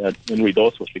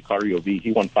Ruidoso with Sicario V.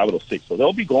 He won 5 out of 6. So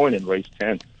they'll be going in race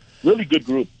 10. Really good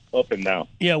group up and down.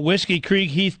 Yeah, Whiskey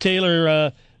Creek, Heath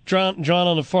Taylor, John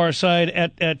on the far side,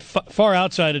 at far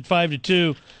outside at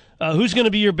 5-2. Who's going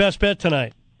to be your best bet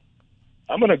tonight?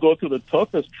 I'm going to go to the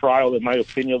toughest trial, in my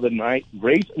opinion, of the night.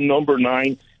 Race number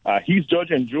 9. He's judge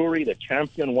and jury. The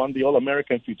champion won the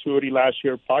All-American Futurity last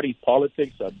year. Party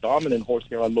Politics, a dominant horse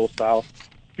here at Los Al.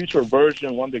 Future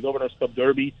Version won the Governor's Cup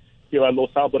Derby here at Los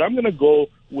Al. But I'm going to go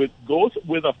with Goes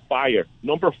With a Fire,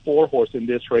 number 4 horse in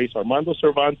this race. Armando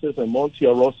Cervantes and Monte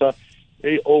Rosa,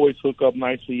 they always hook up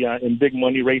nicely in big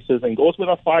money races. And Goes With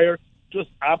a Fire, just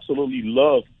absolutely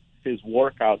love his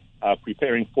workout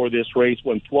preparing for this race.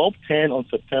 Went 12-10 on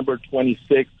September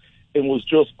 26th and was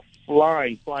just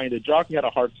flying. The jockey had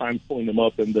a hard time pulling him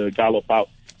up in the gallop out.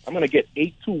 I'm going to get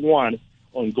 8-1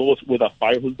 on Goes With a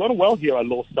Fire, who's done well here at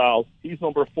Los Al. He's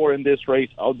number 4 in this race.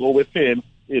 I'll go with him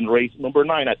in race number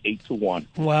 9 at 8-1.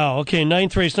 Wow. Okay,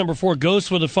 9th race, number 4, Ghost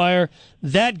with a Fire.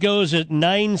 That goes at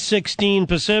 9:16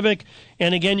 Pacific.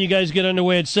 And again, you guys get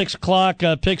underway at 6 o'clock,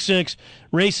 Pick 6,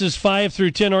 races 5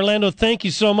 through 10. Orlando, thank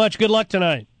you so much. Good luck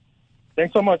tonight.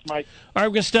 Thanks so much, Mike. All right,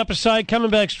 we're going to step aside. Coming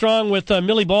back strong with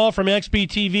Millie Ball from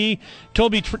XBTV.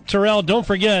 Toby Terrell, don't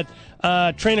forget,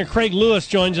 trainer Craig Lewis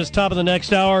joins us top of the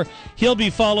next hour. He'll be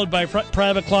followed by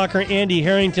private clocker Andy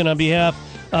Harrington on behalf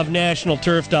of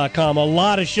NationalTurf.com. A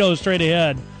lot of shows straight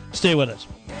ahead. Stay with us.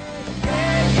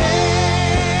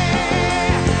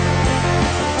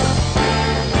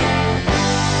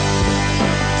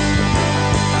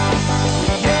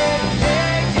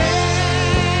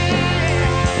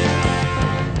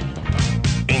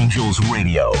 Angels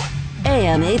Radio.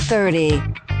 AM 830.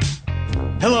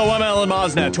 Hello, I'm Alan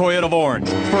Mosnett, Toyota of Orange.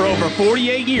 For over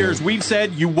 48 years, we've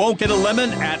said you won't get a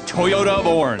lemon at Toyota of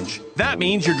Orange. That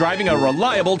means you're driving a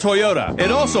reliable Toyota.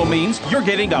 It also means you're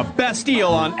getting the best deal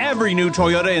on every new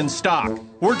Toyota in stock.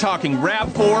 We're talking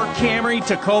RAV4, Camry,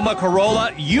 Tacoma,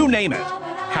 Corolla, you name it.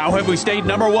 How have we stayed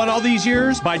number 1 all these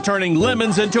years? By turning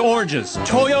lemons into oranges.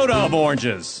 Toyota of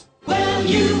Oranges. Well,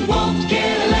 you won't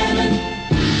get a lemon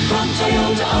from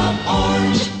Toyota of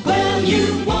Orange.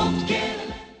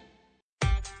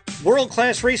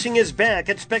 World-class racing is back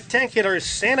at spectacular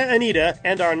Santa Anita,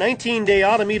 and our 19-day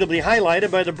autumn meet will be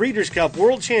highlighted by the Breeders' Cup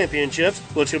World Championships,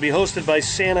 which will be hosted by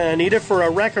Santa Anita for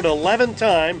a record 11th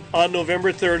time on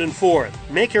November 3rd and 4th.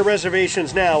 Make your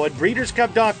reservations now at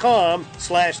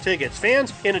breederscup.com/tickets.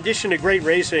 Fans, in addition to great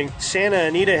racing, Santa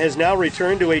Anita has now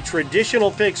returned to a traditional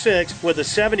pick six with a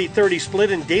 70-30 split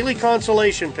in daily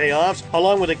consolation payoffs,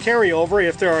 along with a carryover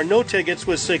if there are no tickets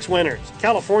with 6 winners.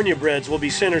 California breds will be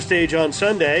center stage on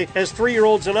Sunday as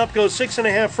 3-year-olds and up go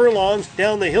 6.5 furlongs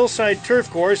down the hillside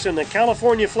turf course in the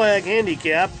California Flag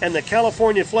Handicap, and the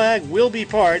California Flag will be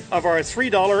part of our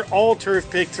 $3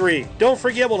 all-turf pick 3. Don't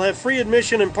forget we'll have free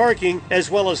admission and parking, as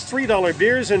well as $3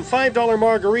 beers and $5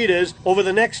 margaritas over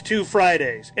the next 2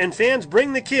 Fridays. And fans,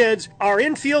 bring the kids. Our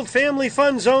infield family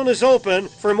fun zone is open.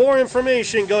 For more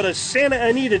information, go to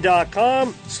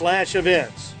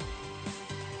santaanita.com/events.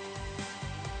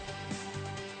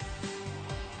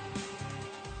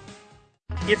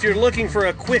 If you're looking for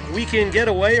a quick weekend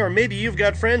getaway, or maybe you've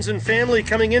got friends and family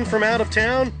coming in from out of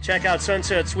town, check out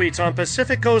Sunset Suites on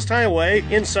Pacific Coast Highway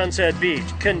in Sunset Beach.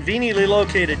 Conveniently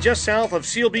located just south of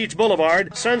Seal Beach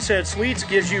Boulevard, Sunset Suites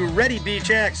gives you ready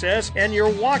beach access and your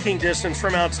walking distance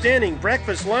from outstanding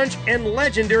breakfast, lunch, and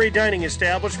legendary dining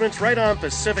establishments right on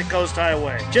Pacific Coast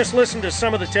Highway. Just listen to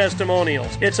some of the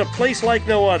testimonials. It's a place like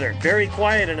no other. Very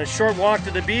quiet and a short walk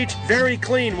to the beach. Very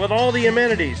clean with all the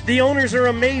amenities. The owners are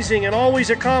amazing and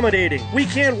always accommodating. We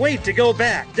can't wait to go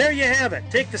back. There you have it.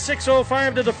 Take the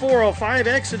 605 to the 405,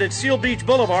 exit at Seal Beach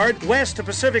Boulevard, west to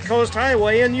Pacific Coast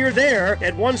Highway, and you're there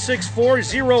at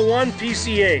 16401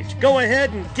 PCH. Go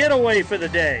ahead and get away for the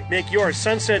day. Make your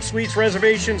Sunset Suites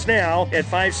reservations now at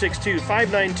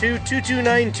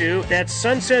 562-592-2292. That's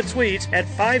Sunset Suites at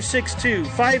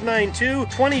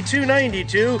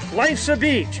 562-592-2292. Life's a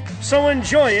beach, so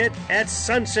enjoy it at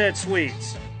Sunset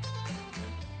Suites.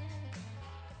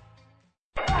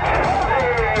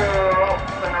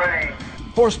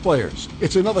 Horse players,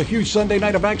 it's another huge Sunday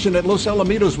night of action at Los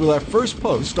Alamitos with our first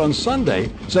post on Sunday,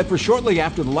 set for shortly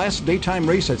after the last daytime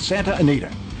race at Santa Anita.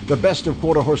 The best of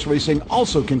quarter horse racing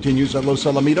also continues at Los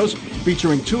Alamitos,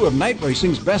 featuring 2 of night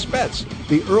racing's best bets,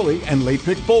 the early and late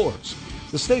pick 4s.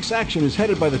 The stakes action is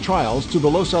headed by the trials to the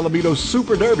Los Alamitos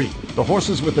Super Derby. The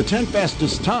horses with the 10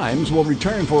 fastest times will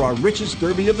return for our richest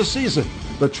derby of the season.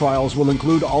 The trials will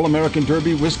include All-American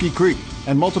Derby Whiskey Creek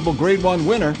and multiple Grade 1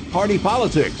 winner Party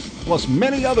Politics, plus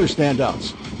many other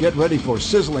standouts. Get ready for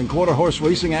sizzling quarter horse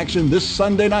racing action this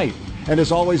Sunday night. And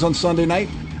as always on Sunday night,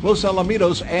 Los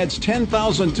Alamitos adds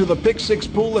 $10,000 to the Pick 6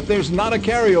 pool if there's not a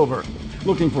carryover.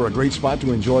 Looking for a great spot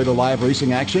to enjoy the live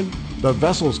racing action? The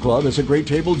Vessels Club is a great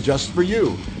table just for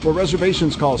you. For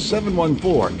reservations, call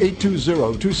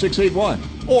 714-820-2681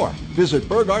 or visit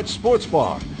Burghardt Sports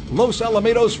Bar, Los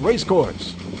Alamitos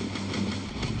Racecourse.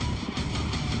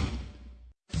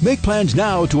 Make plans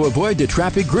now to avoid the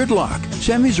traffic gridlock.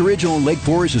 Sammy's Original Lake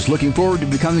Forest is looking forward to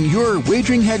becoming your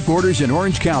wagering headquarters in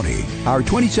Orange County. Our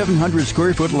 2,700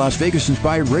 square foot Las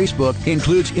Vegas-inspired racebook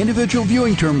includes individual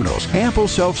viewing terminals, ample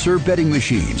self-serve betting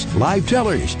machines, live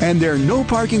tellers, and there are no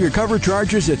parking or cover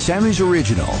charges at Sammy's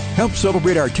Original. Help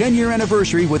celebrate our 10-year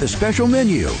anniversary with a special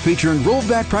menu featuring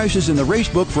rollback prices in the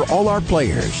racebook for all our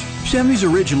players. Sammy's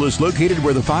Original is located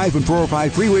where the 5 and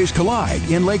 405 freeways collide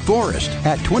in Lake Forest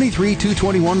at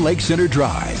 23221 Lake Center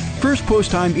Drive. First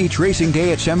post time each racing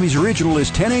day at Sammy's Original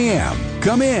is 10 a.m.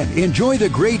 Come in, enjoy the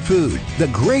great food, the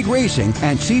great racing,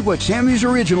 and see what Sammy's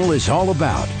Original is all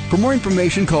about. For more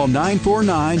information, call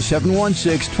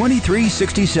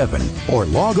 949-716-2367 or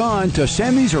log on to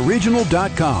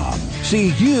sammysoriginal.com.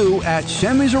 See you at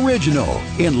Sammy's Original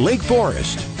in Lake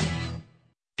Forest.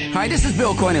 Hi, this is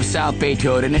Bill Coyne of South Bay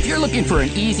Toyota, and if you're looking for an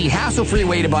easy, hassle-free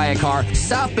way to buy a car,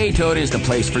 South Bay Toyota is the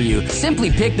place for you.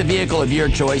 Simply pick the vehicle of your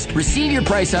choice, receive your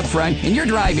price up front, and you're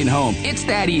driving home. It's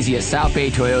that easy at South Bay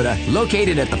Toyota,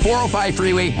 located at the 405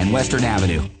 freeway and Western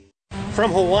Avenue.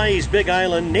 From Hawaii's Big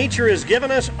Island, nature has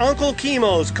given us Uncle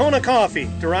Kimo's Kona coffee,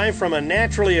 derived from a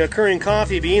naturally occurring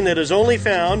coffee bean that is only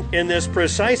found in this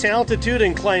precise altitude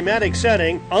and climatic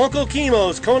setting. Uncle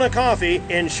Kimo's Kona coffee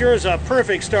ensures a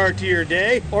perfect start to your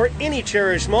day or any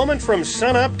cherished moment from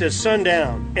sunup to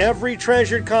sundown. Every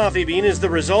treasured coffee bean is the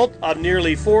result of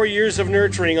nearly 4 years of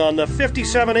nurturing on the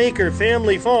 57-acre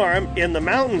family farm in the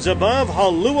mountains above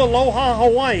Holualoha,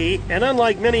 Hawaii. And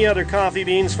unlike many other coffee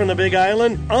beans from the Big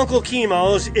Island, Uncle Kimo's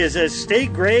Chemo's is as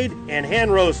steak grade and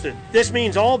hand roasted. This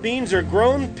means all beans are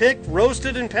grown, picked,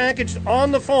 roasted, and packaged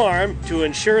on the farm to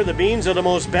ensure the beans are the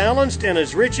most balanced and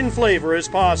as rich in flavor as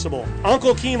possible.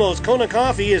 Uncle Chemo's Kona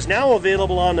Coffee is now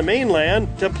available on the mainland.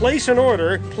 To place an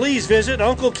order, please visit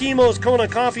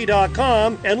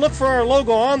UncleChemosKonaCoffee.com and look for our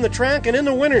logo on the track and in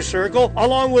the winner's circle,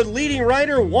 along with leading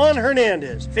rider Juan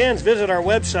Hernandez. Fans, visit our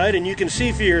website and you can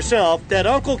see for yourself that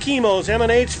Uncle Chemo's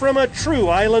emanates from a true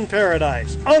island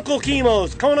paradise. Uncle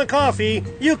Chemo's Kona Coffee,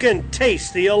 you can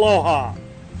taste the aloha.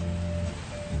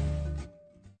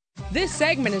 This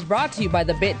segment is brought to you by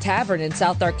the Bit Tavern in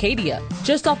South Arcadia,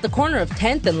 just off the corner of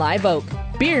 10th and Live Oak.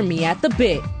 Beer me at the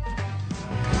Bit.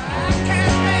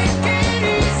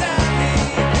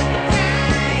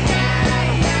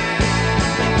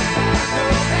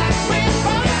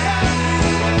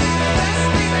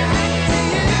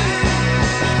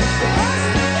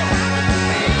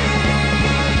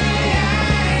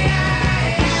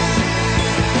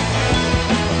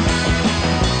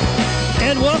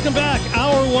 And welcome back.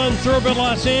 Hour one, Thoroughbred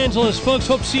Los Angeles. Folks,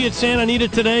 hope to see you at Santa Anita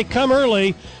today. Come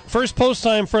early. First post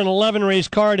time for an 11-race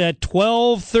card at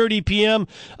 12:30 p.m.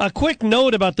 A quick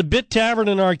note about the Bit Tavern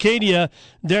in Arcadia.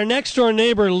 Their next-door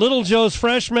neighbor, Little Joe's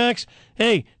Fresh Max.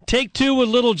 Hey, take two with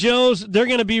Little Joe's. They're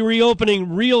going to be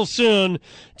reopening real soon.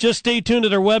 Just stay tuned to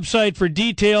their website for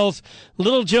details.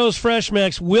 Little Joe's Fresh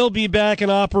Max will be back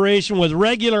in operation with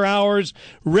regular hours,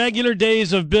 regular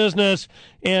days of business,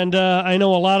 and I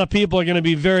know a lot of people are going to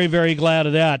be very, very glad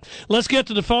of that. Let's get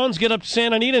to the phones, get up to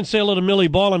Santa Anita, and say hello to Millie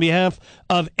Ball on behalf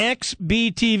of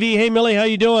XBTV. Hey, Millie, how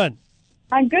you doing?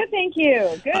 I'm good, thank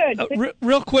you. Good.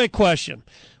 Real quick question.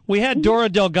 We had Dora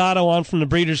Delgado on from the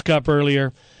Breeders' Cup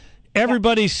earlier.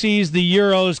 Everybody sees the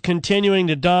Euros continuing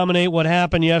to dominate what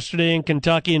happened yesterday in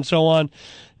Kentucky and so on.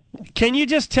 Can you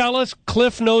just tell us,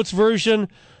 Cliff Notes version,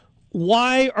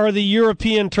 why are the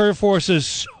European turf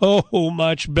horses so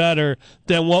much better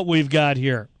than what we've got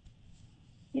here?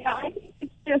 Yeah, I think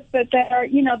it's just that they're,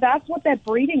 that's what they're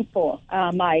breeding for,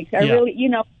 Mike. I really,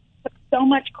 put so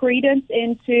much credence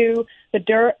into the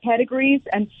dirt pedigrees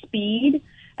and speed.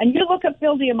 And you look at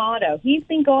Phil D'Amato. He's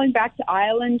been going back to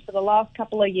Ireland for the last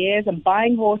couple of years and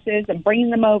buying horses and bringing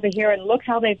them over here, and look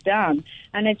how they've done.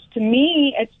 And to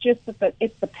me, it's just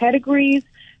it's the pedigrees.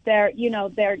 They are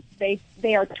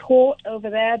taught over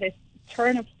there this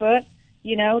turn of foot,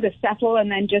 to settle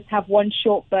and then just have one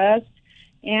short burst.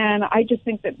 And I just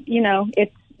think that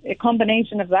it's a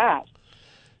combination of that.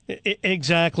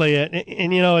 Exactly, and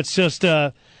it's just.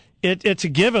 It's a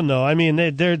given, though. I mean,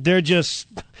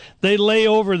 they lay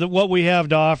over what we have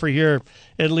to offer here,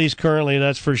 at least currently,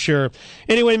 that's for sure.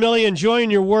 Anyway, Millie, enjoying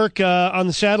your work on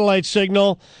the satellite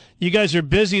signal. You guys are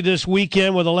busy this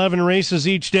weekend with 11 races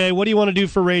each day. What do you want to do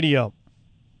for radio?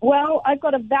 Well, I've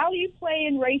got a value play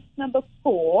in race number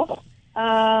 4.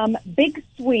 Big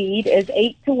Swede is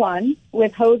 8-1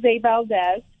 with Jose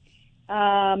Valdez.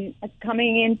 It's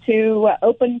coming into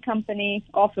open company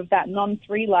off of that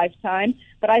non-3 lifetime.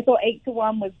 But I thought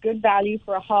 8-1 was good value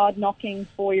for a hard-knocking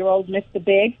 4-year-old Mr.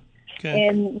 Big. Okay.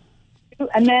 And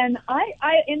then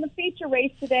I in the feature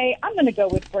race today, I'm going to go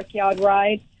with Brickyard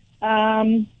Ride.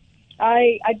 I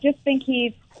just think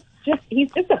he's just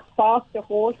a faster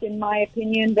horse, in my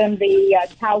opinion, than the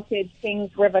touted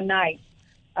Kings River Knight.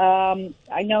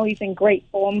 I know he's in great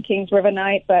form, Kings River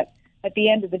Knight, but at the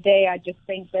end of the day, I just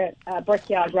think that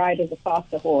Brickyard Ride is a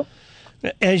faster horse.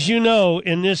 As you know,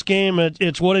 in this game,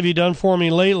 it's what have you done for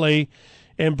me lately?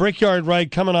 And Brickyard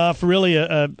Ride coming off really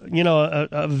a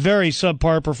very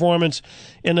subpar performance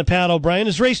in the Pat O'Brien.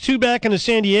 His race 2 back in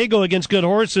San Diego against good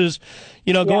horses,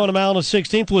 going a mile and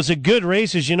 16th was a good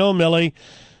race, as you know, Millie.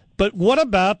 But what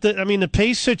about the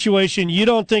pace situation? You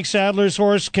don't think Sadler's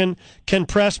horse can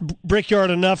press Brickyard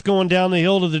enough going down the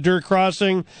hill to the dirt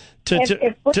crossing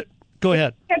to go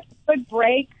ahead. If he gets a good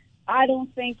break, I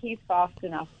don't think he's fast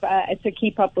enough to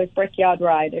keep up with Brickyard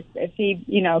Ride. If he,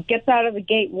 gets out of the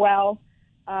gate well,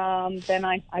 then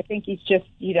I think he's just,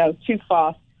 too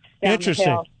fast down the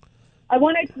hill. I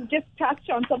wanted to just touch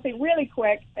on something really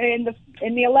quick. In the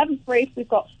 11th race, we've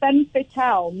got Femme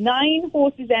Fatale. 9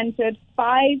 horses entered,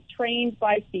 5 trained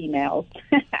by females.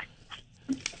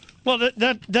 Well,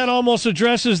 that almost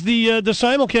addresses the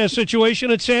simulcast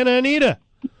situation at Santa Anita.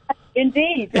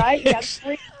 Indeed, right? You got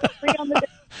 3 on the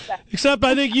Except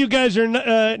I think you guys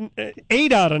are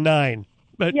 8 out of 9.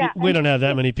 But yeah, we don't have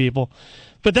that many people.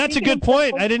 But that's a good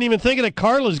point. I didn't even think of it.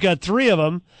 Carla's got 3 of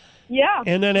them. Yeah.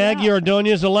 And then Aggie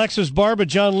Ordonez, Alexis Barba,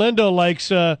 John Lindo likes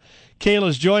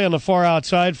Kayla's Joy on the far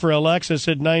outside for Alexis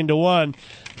at 9-1.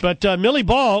 But Millie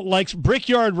Ball likes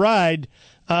Brickyard Ride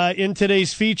in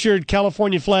today's featured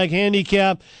California Flag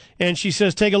Handicap. And she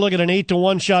says, take a look at an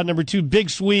 8-1 shot, number 2, Big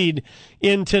Swede,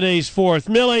 in today's fourth.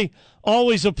 Millie,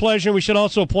 always a pleasure. We should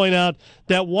also point out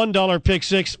that $1 pick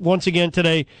six, once again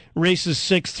today, races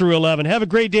 6 through 11. Have a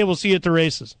great day. We'll see you at the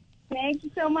races. Thank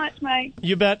you so much, Mike.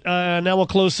 You bet. Now we'll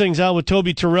close things out with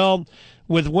Toby Terrell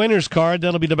with winner's card.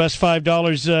 That'll be the best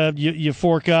 $5 you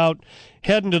fork out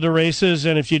heading to the races.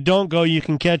 And if you don't go, you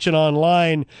can catch it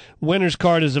online. Winner's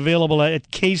card is available at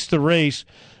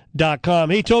CaseTheRace.com.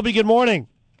 Hey, Toby, good morning.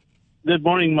 Good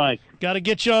morning, Mike. Got to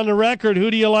get you on the record.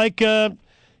 Who do you like in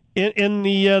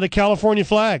the California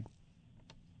Flag?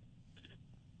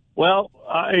 Well,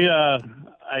 I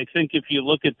think if you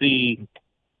look at the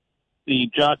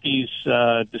jockey's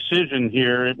decision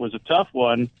here, it was a tough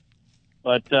one.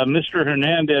 But Mr.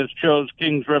 Hernandez chose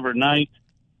Kings River Knight,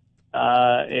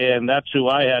 and that's who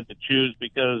I had to choose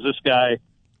because this guy,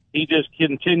 he just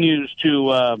continues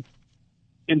to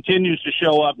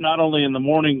show up not only in the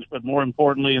mornings but more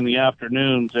importantly in the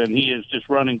afternoons, and he is just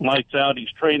running lights out.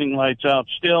 He's training lights out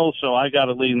still, so I got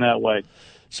to lean that way.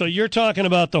 So you're talking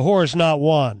about the horse, not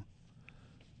Juan.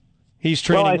 He's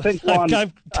training. Well, I think Juan,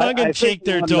 I'm tongue-in-cheek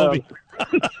there, Toby.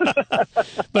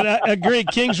 But I agree.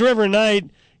 Kings River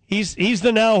Knight, he's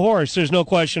the now horse. There's no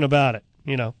question about it.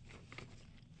 You know.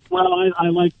 Well, I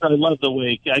love the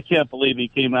way I can't believe he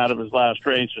came out of his last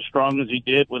race as strong as he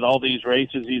did with all these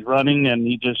races he's running, and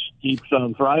he just keeps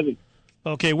on thriving.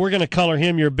 Okay, we're going to color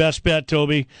him your best bet,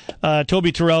 Toby.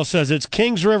 Toby Terrell says it's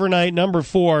Kings River Knight, number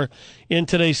 4, in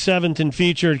today's 7th and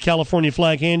featured California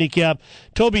Flag Handicap.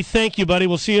 Toby, thank you, buddy.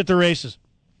 We'll see you at the races.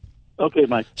 Okay,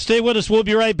 Mike. Stay with us. We'll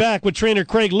be right back with trainer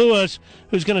Craig Lewis,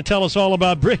 who's going to tell us all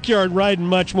about Brickyard Ride and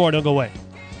much more. Don't go away.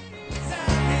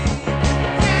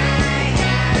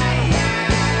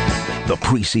 The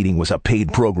preceding was a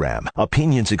paid program.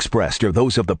 Opinions expressed are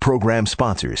those of the program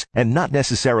sponsors and not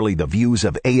necessarily the views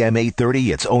of AM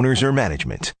 830, its owners, or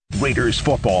management. Raiders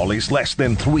football is less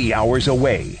than 3 hours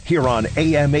away here on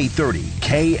AM 830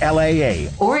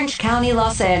 KLAA. Orange County,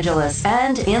 Los Angeles,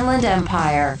 and Inland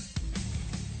Empire.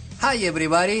 Hi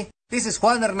everybody, this is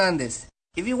Juan Hernandez.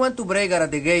 If you want to break out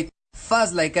of the gate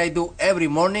fast like I do every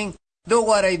morning, do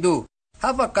what I do.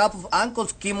 Have a cup of Uncle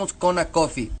Skimmel's Kona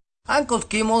coffee. Uncle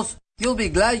Skimmel's, you'll be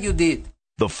glad you did.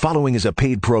 The following is a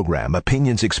paid program.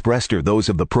 Opinions expressed are those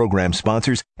of the program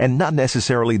sponsors and not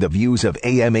necessarily the views of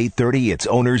AM 830, its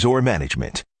owners, or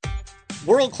management.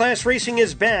 World-class racing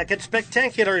is back at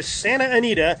spectacular Santa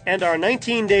Anita, and our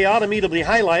 19-day autumn meet will be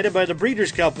highlighted by the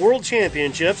Breeders' Cup World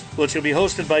Championships, which will be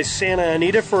hosted by Santa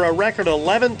Anita for a record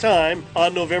 11th time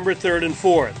on November 3rd and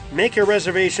 4th. Make your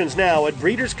reservations now at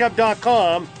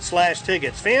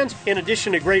breederscup.com/tickets. Fans, in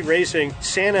addition to great racing,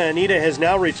 Santa Anita has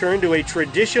now returned to a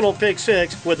traditional pick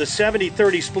six with a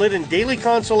 70-30 split in daily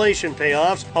consolation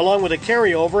payoffs, along with a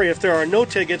carryover if there are no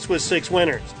tickets with 6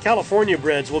 winners. California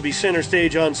breds will be center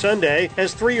stage on Sunday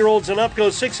as 3-year-olds and up go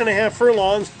 6.5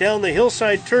 furlongs down the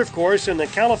hillside turf course in the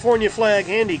California Flag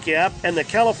Handicap, and the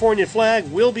California Flag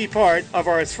will be part of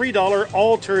our $3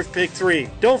 all-turf pick 3.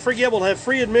 Don't forget we'll have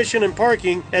free admission and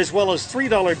parking, as well as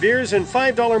 $3 beers and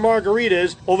 $5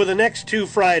 margaritas over the next 2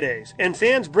 Fridays. And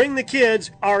fans, bring the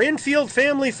kids. Our infield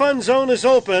family fun zone is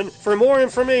open. For more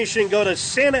information, go to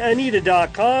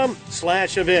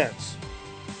santaanita.com/events.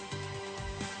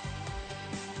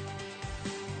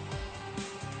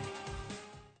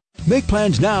 Make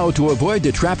plans now to avoid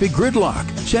the traffic gridlock.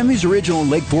 Sammy's Original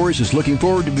in Lake Forest is looking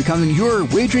forward to becoming your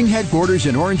wagering headquarters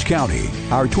in Orange County.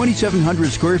 Our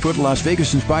 2,700 square foot Las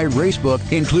Vegas-inspired racebook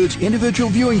includes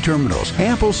individual viewing terminals,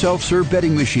 ample self-serve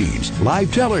betting machines,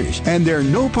 live tellers, and there are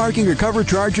no parking or cover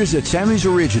charges at Sammy's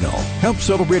Original. Help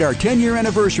celebrate our 10-year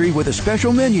anniversary with a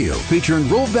special menu featuring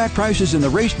rollback prices in the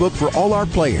racebook for all our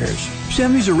players.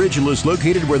 Sammy's Original is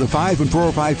located where the 5 and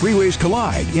 405 freeways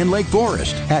collide in Lake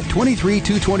Forest at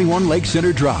 23221 Lake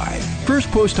Center Drive.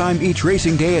 First post time each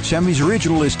racing day at Sammy's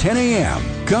Original is 10 a.m.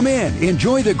 Come in,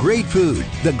 enjoy the great food,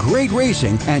 the great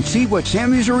racing, and see what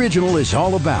Sammy's Original is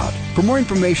all about. For more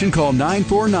information, call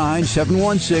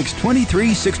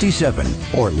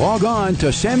 949-716-2367 or log on to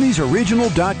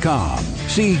sammysoriginal.com.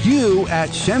 See you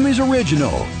at Sammy's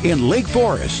Original in Lake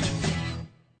Forest.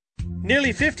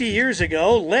 Nearly 50 years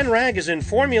ago, Len Ragozin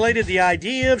formulated the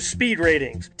idea of speed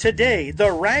ratings. Today, the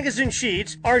Ragozin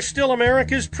sheets are still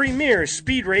America's premier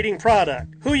speed rating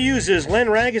product. Who uses Len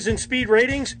Ragozin speed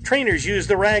ratings? Trainers use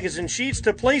the Ragozin sheets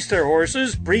to place their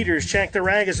horses. Breeders check the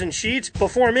Ragozin sheets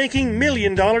before making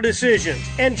million-dollar decisions.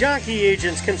 And jockey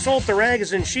agents consult the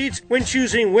Ragozin sheets when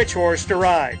choosing which horse to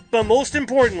ride. But most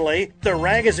importantly, the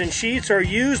Ragozin sheets are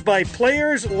used by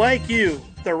players like you.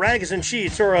 The Ragozin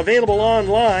sheets are available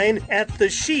online at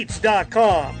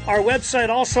thesheets.com. Our website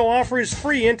also offers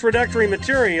free introductory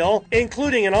material,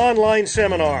 including an online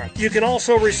seminar. You can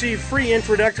also receive free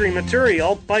introductory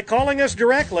material by calling us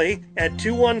directly at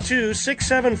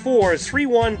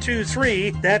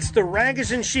 212-674-3123. That's the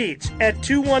Ragozin sheets at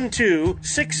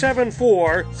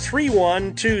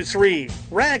 212-674-3123.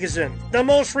 Ragozin, the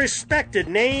most respected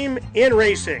name in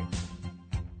racing.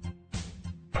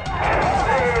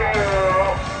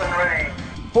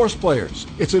 Horse players,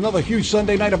 it's another huge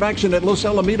Sunday night of action at Los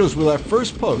Alamitos with our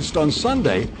first post on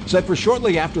Sunday, set for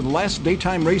shortly after the last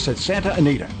daytime race at Santa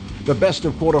Anita. The best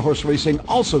of quarter horse racing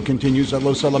also continues at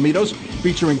Los Alamitos,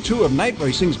 featuring two of night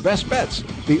racing's best bets,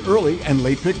 the early and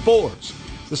late pick fours.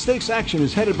 The stakes action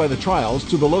is headed by the trials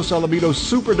to the Los Alamitos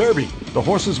Super Derby. The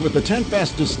horses with the 10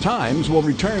 fastest times will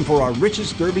return for our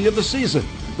richest derby of the season.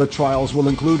 The trials will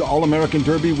include All-American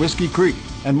Derby Whiskey Creek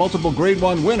and multiple Grade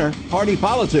 1 winner Party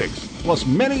Politics, plus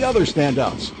many other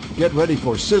standouts. Get ready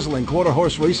for sizzling quarter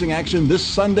horse racing action this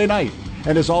Sunday night.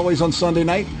 And as always on Sunday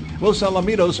night, Los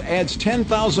Alamitos adds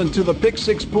 $10,000 to the Pick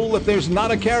 6 pool if there's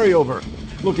not a carryover.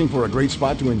 Looking for a great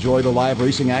spot to enjoy the live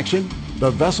racing action?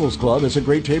 The Vessels Club is a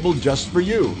great table just for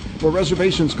you. For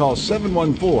reservations, call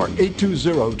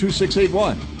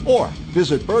 714-820-2681 or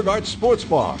visit Burghardt Sports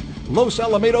Bar, Los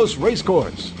Alamitos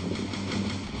Racecourse.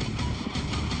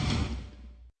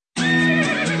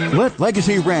 Let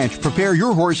Legacy Ranch prepare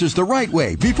your horses the right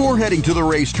way before heading to the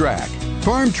racetrack.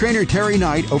 Farm trainer Terry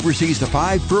Knight oversees the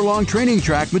 5-furlong training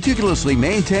track meticulously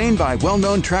maintained by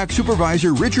well-known track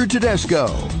supervisor Richard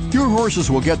Tedesco. Your horses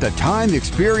will get the time,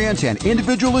 experience, and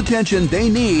individual attention they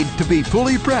need to be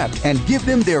fully prepped and give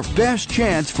them their best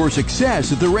chance for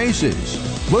success at the races.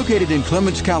 Located in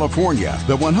Clements, California,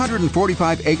 the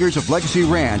 145 acres of Legacy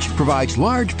Ranch provides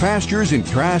large pastures and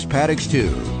grass paddocks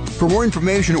too. For more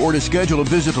information or to schedule a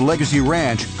visit to Legacy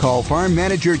Ranch, call Farm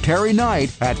Manager Terry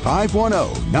Knight at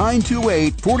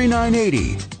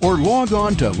 510-928-4980 or log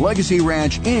on to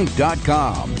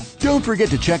LegacyRanchInc.com. Don't forget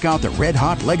to check out the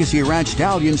red-hot Legacy Ranch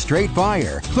Stallion Straight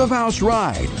Fire, Clubhouse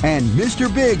Ride, and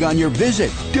Mr. Big on your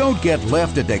visit. Don't get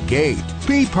left at the gate.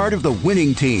 Be part of the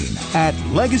winning team at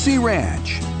Legacy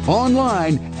Ranch.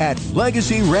 Online at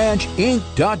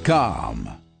LegacyRanchInc.com.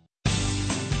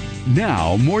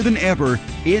 Now, more than ever,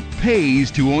 it pays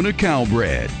to own a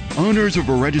Calbred. Owners of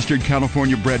a registered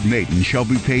California bred maiden shall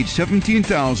be paid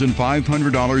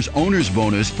 $17,500 owner's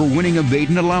bonus for winning a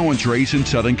maiden allowance race in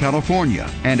Southern California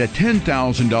and a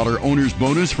 $10,000 owner's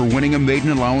bonus for winning a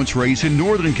maiden allowance race in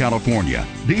Northern California.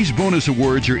 These bonus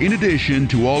awards are in addition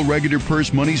to all regular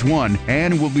purse monies won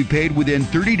and will be paid within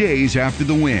 30 days after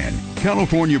the win.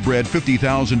 California bred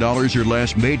 $50,000 or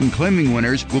less maiden claiming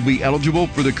winners will be eligible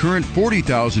for the current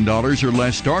 $40,000 or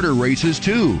less starter races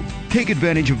too. Take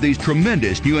advantage of these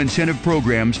tremendous new incentive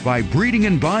programs by breeding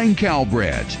and buying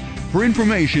Calbreds. For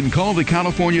information, call the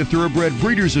California Thoroughbred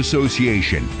Breeders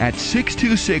Association at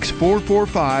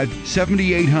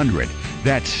 626-445-7800.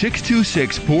 That's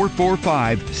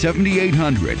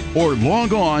 626-445-7800 or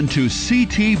log on to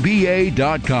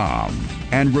ctba.com.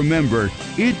 And remember,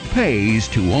 it pays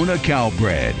to own a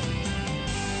Calbred.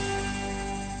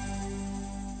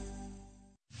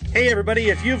 Hey everybody,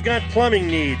 if you've got plumbing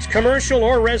needs, commercial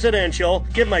or residential,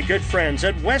 give my good friends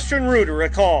at Western Rooter a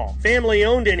call. Family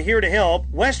owned and here to help,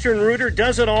 Western Rooter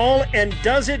does it all and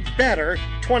does it better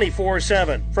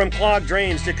 24/7. From clogged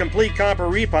drains to complete copper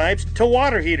repipes to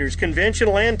water heaters,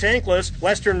 conventional and tankless,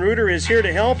 Western Rooter is here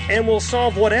to help and will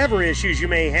solve whatever issues you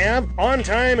may have on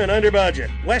time and under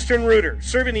budget. Western Rooter,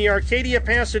 serving the Arcadia,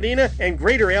 Pasadena, and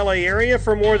greater LA area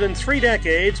for more than 3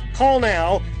 decades. Call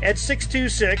now at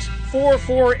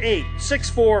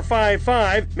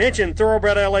 626-448-6455. Mention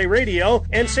Thoroughbred LA Radio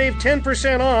and save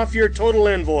 10% off your total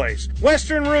invoice.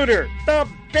 Western Rooter, the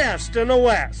best in the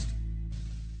West.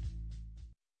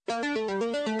 There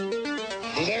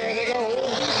they go.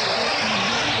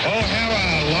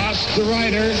 O'Hara lost the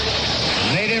rider.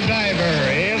 Native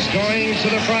Diver is going to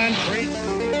the front.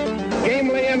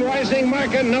 Gamely and Rising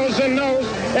Market nose and nose,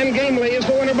 and Gamely is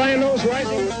the winner by a nose.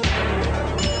 Rising.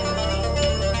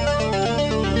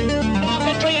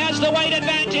 Marketry has the weight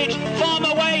advantage. Farm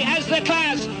Away has the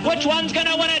class. Which one's going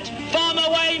to win it? Farm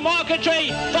Away,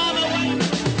 Marketry, Farm Away.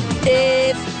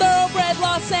 It's Thoroughbred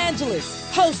Los Angeles,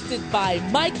 hosted by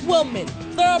Mike Willman.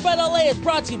 Thoroughbred LA is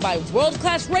brought to you by World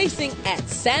Class Racing at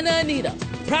Santa Anita,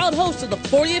 proud host of the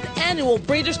 40th Annual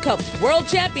Breeders' Cup World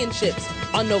Championships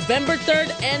on November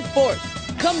 3rd and 4th.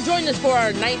 Come join us for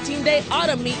our 19-day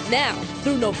autumn meet now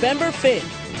through November 5th.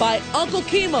 Buy Uncle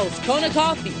Chemo's Kona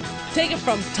Coffee. Take it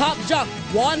from top jock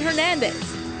Juan Hernandez.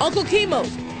 Uncle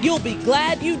Chemo's, you'll be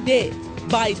glad you did.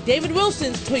 by David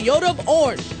Wilson's Toyota of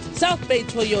Orange, South Bay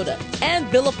Toyota, and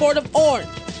Villafort of Orange.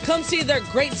 Come see their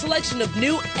great selection of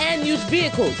new and used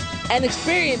vehicles and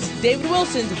experience David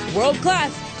Wilson's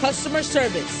world-class customer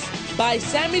service. By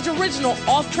Sammy's Original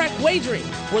Off-Track Wagering,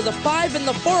 where the 5 and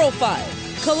the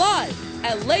 405 collide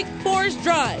at Lake Forest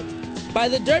Drive. By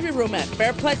the Derby Room at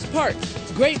Fairplex Park.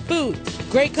 Great food,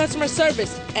 great customer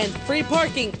service, and free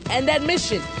parking and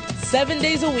admission 7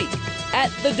 days a week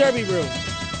at the Derby Room.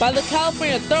 By the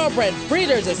California Thoroughbred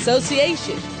Breeders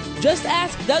Association. Just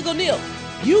ask Doug O'Neill.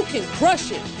 You can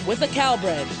crush it with a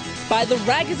Calbred. By the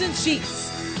Rags and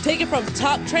Sheets. Take it from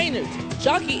top trainers,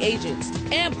 jockey agents,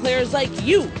 and players like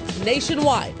you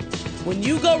nationwide. When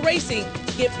you go racing,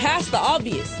 get past the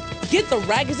obvious. Get the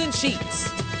Rags and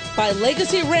Sheets. By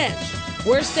Legacy Ranch,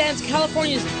 where stands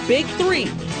California's Big Three,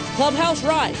 Clubhouse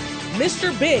Ride,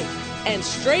 Mr. Big, and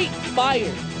Straight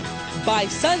Fire. By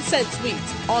Sunset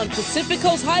Suites on Pacific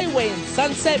Coast Highway in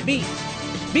Sunset Beach.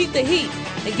 Beat the heat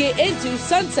and get into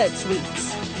Sunset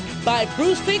Suites. By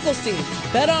Bruce Finkelstein,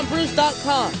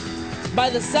 betonbruce.com. By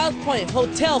the South Point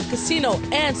Hotel, Casino,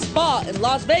 and Spa in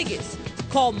Las Vegas.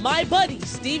 Call my buddy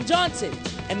Steve Johnson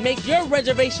and make your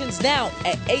reservations now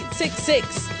at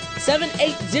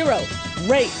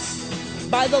 866-780-RACE.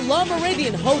 By the La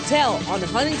Meridian Hotel on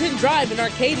Huntington Drive in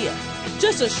Arcadia,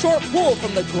 just a short pull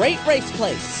from the great race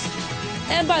place.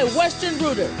 And by Western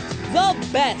Rooter, the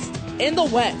best in the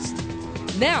West.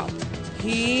 Now,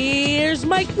 here's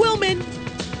Mike Willman.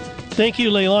 Thank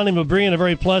you, Leilani Mabry, and a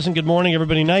very pleasant good morning,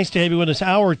 everybody. Nice to have you with us.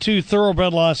 Hour 2,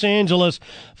 Thoroughbred Los Angeles.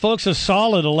 Folks, a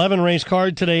solid 11-race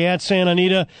card today at Santa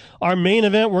Anita. Our main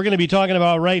event we're going to be talking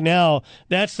about right now,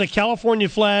 that's the California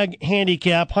Flag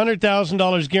Handicap,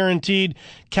 $100,000 guaranteed.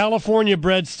 California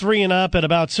breds 3 and up at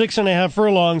about 6.5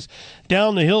 furlongs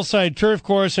down the Hillside Turf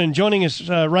Course. And joining us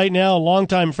right now, a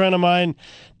longtime friend of mine,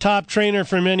 top trainer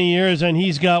for many years, and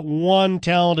he's got one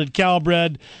talented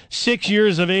Calbred, 6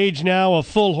 years of age now, a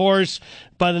full horse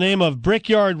by the name of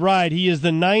Brickyard Ride. He is the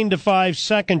 9-5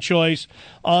 second choice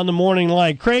on the morning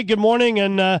light. Craig, good morning,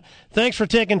 and thanks for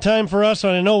taking time for us.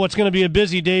 I know it's going to be a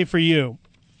busy day for you.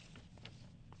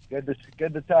 Good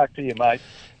to talk to you, Mike.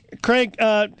 Craig,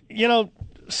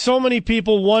 so many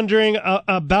people wondering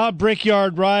about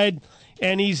Brickyard Ride,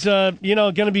 and he's going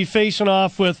to be facing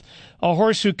off with a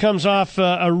horse who comes off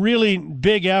a really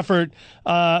big effort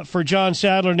for John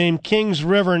Sadler named Kings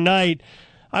River Knight.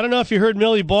 I don't know if you heard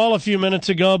Millie Ball a few minutes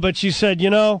ago, but she said,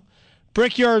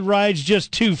 Brickyard Ride's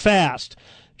just too fast.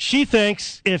 She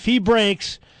thinks if he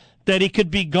breaks that he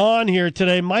could be gone here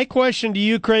today. My question to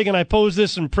you, Craig, and I posed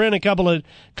this in print a couple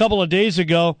of days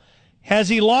ago, has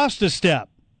he lost a step?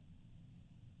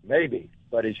 Maybe,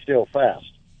 but he's still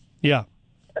fast. Yeah.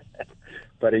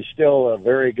 But he's still a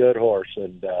very good horse,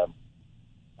 and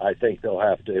I think they'll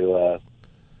have to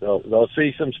they'll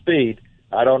see some speed.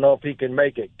 I don't know if he can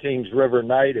make it. Kings River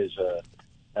Knight is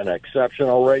an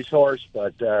exceptional racehorse,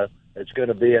 but it's going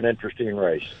to be an interesting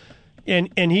race.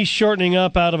 And he's shortening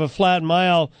up out of a flat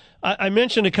mile. I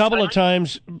mentioned a couple of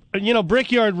times,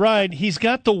 Brickyard Ride, he's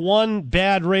got the one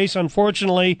bad race.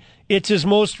 Unfortunately, it's his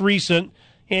most recent.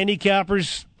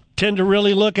 Handicappers tend to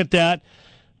really look at that.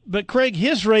 But, Craig,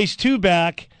 his race two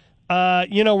back,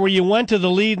 where you went to the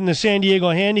lead in the San Diego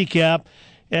Handicap,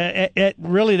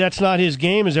 really that's not his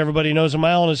game, as everybody knows, a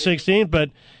mile and a 16th. But,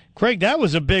 Craig, that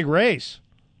was a big race.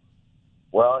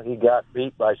 Well, he got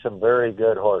beat by some very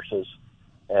good horses.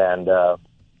 And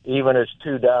even his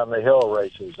 2 down the hill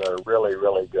races are really,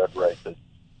 really good races.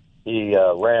 He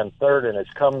ran third in his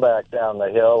comeback down the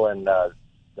hill, and the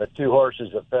 2 horses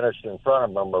that finished in front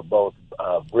of him are both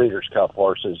Breeders' Cup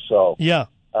horses. So, yeah.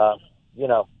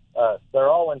 They're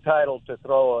all entitled to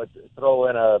throw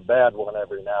in a bad one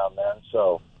every now and then.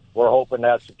 So we're hoping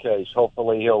that's the case.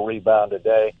 Hopefully he'll rebound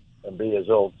today and be his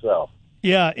old self.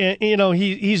 Yeah, and,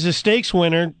 he's a stakes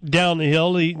winner down the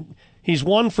hill. He's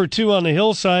 1 for 2 on the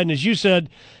hillside, and as you said,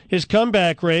 his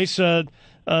comeback race, that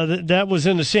was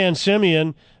in the San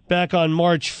Simeon back on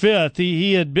March 5th.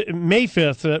 He had been,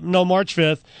 March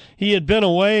 5th. He had been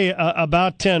away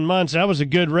about 10 months. That was a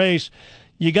good race.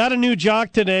 You got a new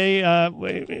jock today.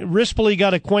 Rispoli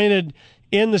got acquainted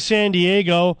in the San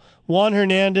Diego. Juan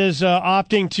Hernandez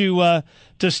opting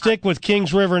to stick with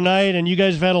Kings River Knight, and you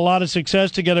guys have had a lot of success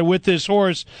together with this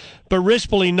horse. But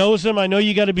Rispoli knows him. I know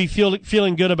you got to be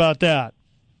feeling good about that.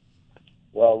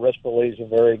 Well, Rispoli's a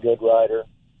very good rider,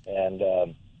 and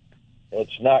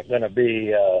it's not going to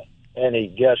be any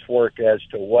guesswork as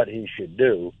to what he should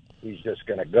do. He's just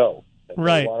going to go. If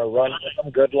right. you want to run with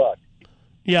him, good luck.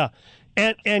 Yeah.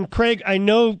 And Craig, I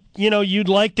know, you'd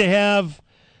like to have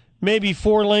maybe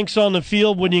 4 lengths on the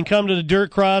field when you come to the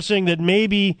dirt crossing, that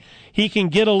maybe he can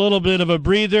get a little bit of a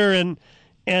breather and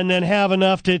then have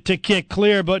enough to kick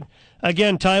clear. But,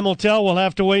 again, time will tell. We'll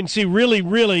have to wait and see. Really,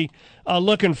 really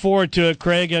looking forward to it,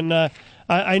 Craig. And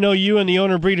I know you and the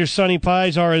owner-breeder, Sonny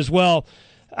Pies, are as well.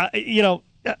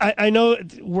 I know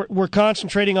we're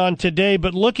concentrating on today,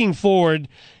 but looking forward,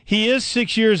 he is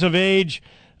 6 years of age.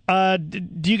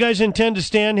 Do you guys intend to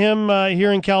stand him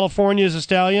here in California as a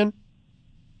stallion?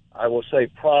 I will say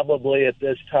probably at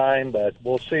this time, but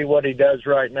we'll see what he does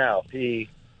right now. If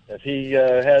he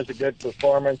has a good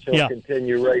performance, he'll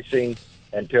continue racing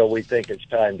until we think it's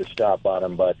time to stop on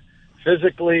him. But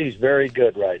physically, he's very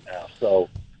good right now. So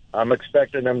I'm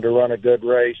expecting him to run a good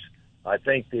race. I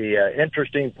think the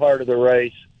interesting part of the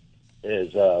race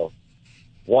is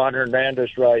Juan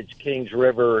Hernandez rides Kings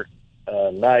River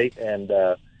night, and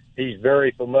he's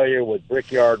very familiar with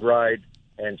Brickyard Ride,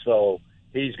 and so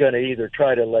he's going to either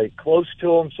try to lay close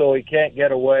to him so he can't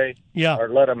get away or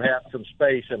let him have some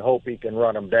space and hope he can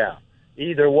run him down.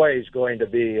 Either way is going to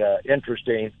be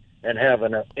interesting and have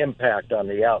an impact on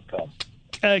the outcome.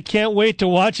 Can't wait to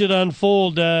watch it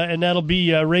unfold, and that'll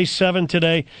be race 7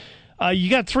 today.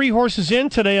 You got 3 horses in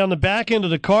today on the back end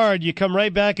of the card. You come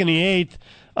right back in the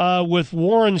 8th with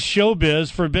Warren's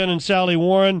Showbiz for Ben and Sally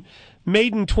Warren.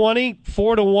 Maiden 20,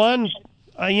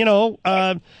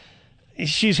 4-1.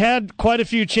 She's had quite a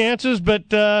few chances, but,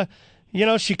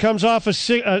 she comes off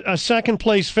a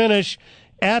second-place finish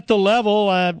at the level.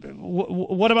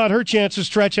 What about her chances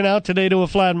stretching out today to a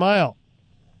flat mile?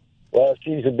 Well,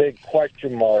 she's a big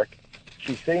question mark.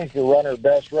 She seems to run her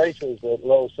best races at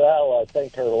Los Al. I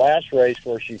think her last race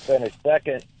where she finished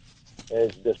second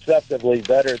is deceptively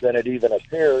better than it even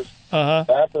appears.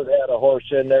 Baffert had a horse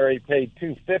in there he paid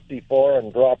 $250 for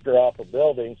and dropped her off a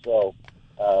building, so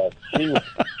she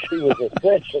was a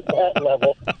cinch at that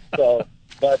level. So,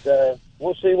 but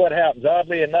we'll see what happens.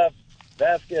 Oddly enough,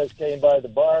 Vasquez came by the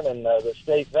barn, and the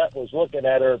state vet was looking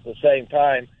at her at the same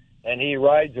time, and he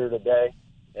rides her today.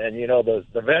 And,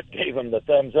 the vet gave him the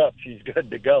thumbs up. She's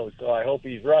good to go, so I hope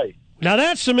he's right. Now,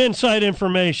 that's some inside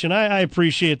information. I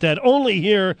appreciate that. Only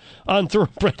here on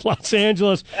Thoroughbred Los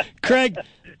Angeles. Craig,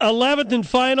 11th and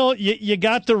final, you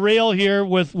got the rail here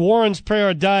with Warren's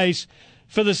Paradise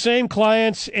for the same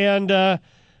clients. And,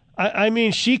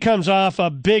 she comes off a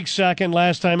big second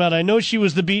last time out. I know she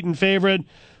was the beaten favorite,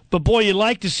 but, boy, you'd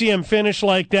like to see him finish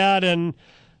like that, and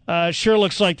sure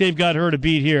looks like they've got her to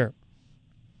beat here.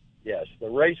 Yes, the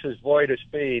race is void of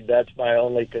speed. That's my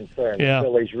only concern. Yeah. The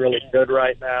filly's really good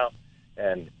right now,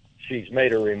 and she's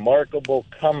made a remarkable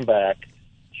comeback.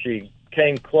 She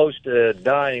came close to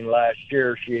dying last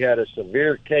year. She had a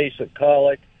severe case of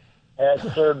colic, had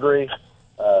surgery,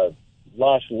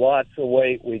 lost lots of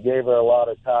weight. We gave her a lot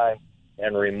of time,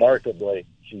 and remarkably,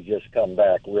 she's just come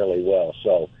back really well.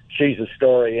 So she's a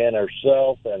story in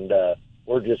herself, and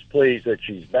we're just pleased that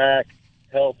she's back,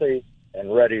 healthy,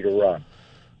 and ready to run.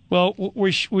 Well,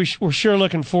 we're sure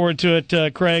looking forward to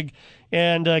it, Craig,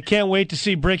 and can't wait to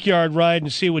see Brickyard ride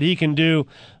and see what he can do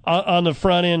on the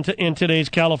front end in today's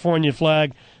California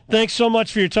flag. Thanks so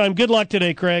much for your time. Good luck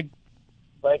today, Craig.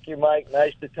 Thank you, Mike.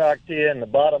 Nice to talk to you. And the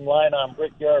bottom line on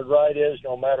Brickyard Ride is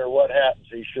no matter what happens,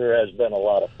 he sure has been a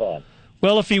lot of fun.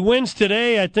 Well, if he wins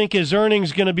today, I think his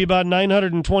earnings going to be about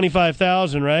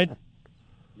 $925,000, right?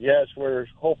 Yes, we're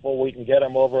hopeful we can get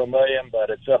him over $1 million,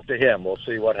 but it's up to him. We'll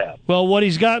see what happens. Well, what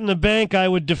he's got in the bank, I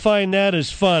would define that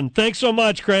as fun. Thanks so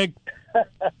much, Craig.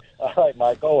 All right,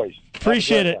 Mike, always.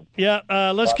 Appreciate it. Yeah,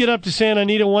 let's get up to Santa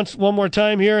Anita one more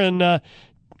time here and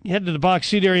head to the box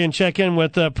seat area and check in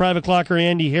with private clocker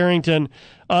Andy Harrington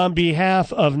on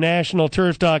behalf of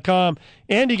NationalTurf.com.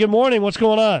 Andy, good morning. What's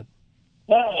going on?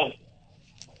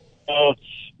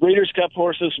 Breeders' Cup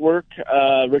horses work.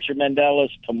 Richard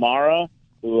Mandela's Tamara,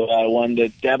 who won the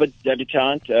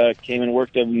debutante, came and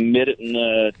worked a minute and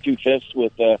 2/5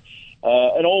 with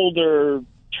an older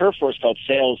turf horse called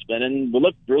Salesman, and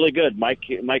looked really good. Mike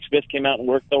Smith came out and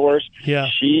worked the horse. Yeah,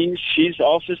 she's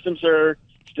all systems are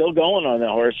still going on that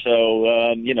horse.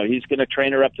 So he's going to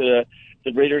train her up to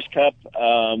the Breeders' Cup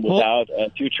without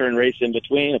a 2-turn race in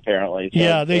between, apparently. So,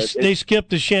 yeah, they skipped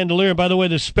the Chandelier. By the way,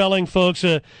 the spelling, folks,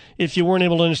 if you weren't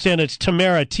able to understand, it's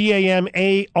Tamara,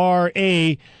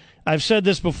 Tamara. I've said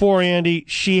this before, Andy.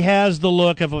 She has the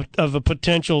look of a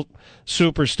potential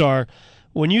superstar.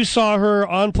 When you saw her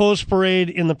on post parade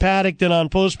in the paddock, then on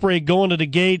post parade going to the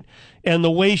gate, and the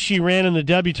way she ran in the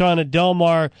debutante at Del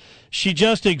Mar, she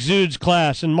just exudes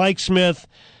class. And Mike Smith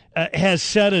has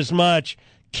said as much.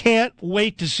 Can't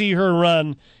wait to see her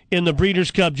run in the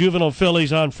Breeders' Cup Juvenile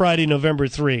Fillies on Friday, November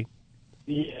 3.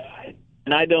 Yeah,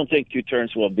 And I don't think 2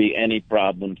 turns will be any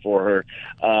problem for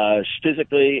her,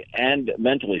 physically and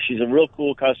mentally. She's a real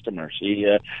cool customer. She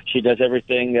does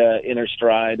everything in her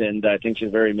stride, and I think she's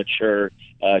a very mature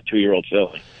 2-year-old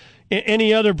filly.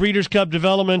 Any other Breeders' Cup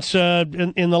developments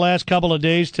in the last couple of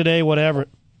days, today, whatever?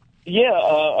 Yeah,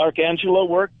 Arcangelo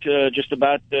worked just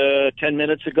about 10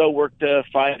 minutes ago, worked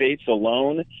 5/8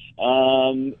 alone.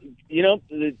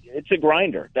 It's a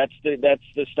grinder. That's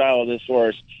the style of this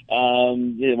horse.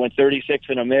 It went 36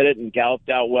 in a minute and galloped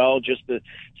out well. Just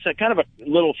kind of a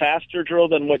little faster drill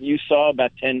than what you saw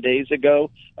about 10 days ago,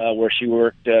 where he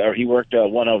worked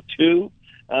 102.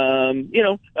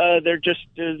 They're just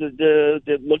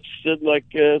it looks like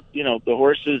the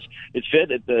horse is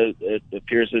fit. It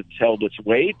appears it's held its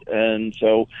weight, and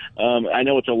so I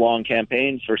know it's a long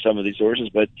campaign for some of these horses,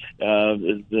 but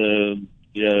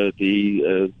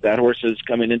that horse is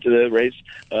coming into the race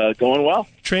going well.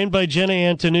 Trained by Jenna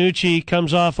Antonucci,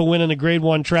 comes off a win in the Grade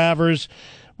 1 Travers.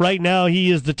 Right now,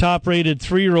 he is the top-rated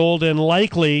 3-year-old and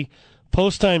likely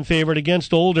post-time favorite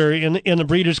against Older in the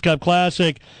Breeders' Cup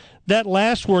Classic. That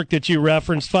last work that you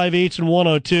referenced, 5/8 and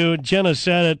 102, Jenna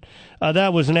said it,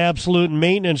 that was an absolute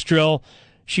maintenance drill.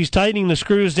 She's tightening the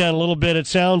screws down a little bit, it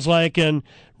sounds like, and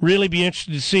really be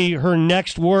interested to see her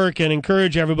next work and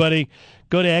encourage everybody,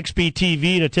 go to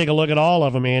XBTV to take a look at all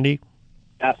of them, Andy.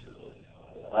 Absolutely.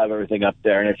 I'll have everything up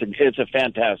there, and it's a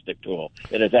fantastic tool.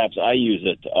 It is I use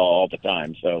it all the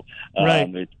time, so right.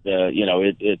 You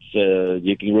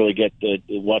can really get to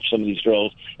watch some of these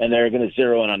drills, and they're going to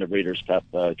zero in on the Breeders' Cup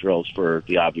drills for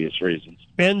the obvious reasons.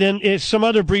 And then some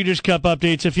other Breeders' Cup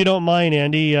updates, if you don't mind,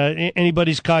 Andy.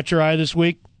 Anybody's caught your eye this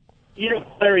week?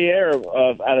 Clariere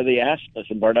out of the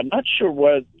Asmussen barn. I'm not sure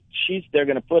what they're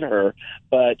going to put her,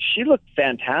 but she looked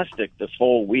fantastic this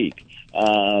whole week.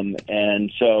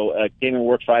 And so came and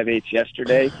worked 5/8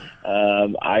 yesterday.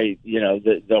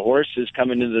 The horse is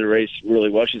coming into the race really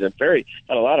well. She's had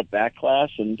a lot of back class,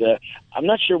 and I'm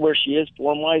not sure where she is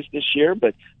form wise this year,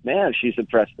 but man, she's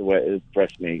impressed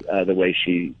me the way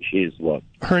she's looked.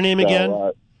 Her name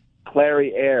again?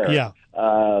 Clariere. Yeah.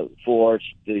 For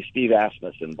the Steve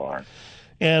Asmussen barn.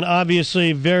 And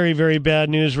obviously, very, very bad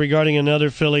news regarding another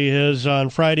filly of his. On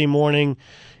Friday morning,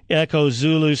 Echo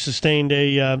Zulu sustained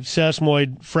a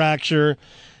sesamoid fracture,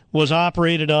 was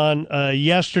operated on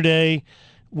yesterday.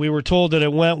 We were told that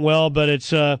it went well, but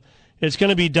it's going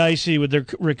to be dicey with the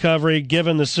recovery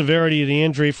given the severity of the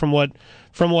injury. From what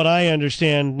I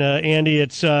understand, Andy,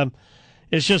 it's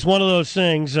just one of those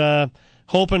things.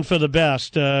 Hoping for the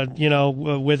best,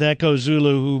 with Echo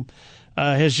Zulu, who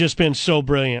has just been so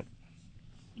brilliant.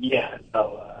 Yeah,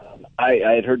 I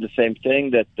had heard the same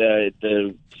thing, that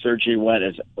the surgery went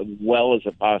as well as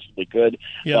it possibly could,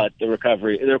 but the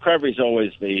recovery is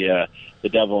always the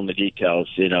devil in the details,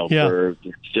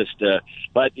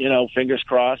 but fingers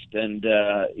crossed, and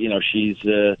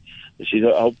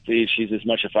hopefully she's as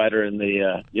much a fighter in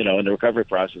the in the recovery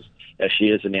process as she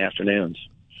is in the afternoons.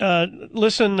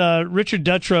 Listen, Richard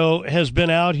Dutrow has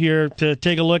been out here to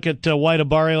take a look at White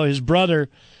Abarrio. His brother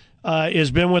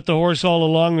has been with the horse all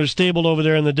along. They're stabled over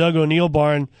there in the Doug O'Neill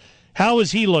barn. How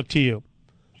has he looked to you?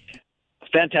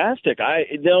 Fantastic.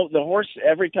 The horse,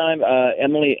 every time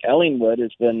Emily Ellingwood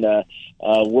has been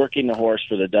working the horse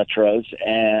for the Dutrows,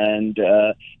 and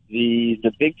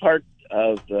the big part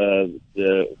of the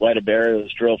White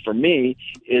Abarrio's drill for me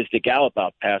is to gallop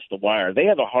out past the wire. They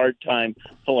have a hard time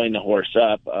pulling the horse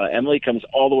up. Emily comes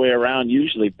all the way around,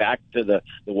 usually back to the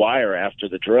wire after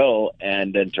the drill,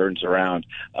 and then turns around.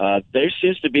 There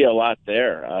seems to be a lot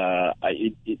there.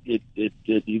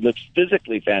 He looks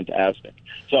physically fantastic.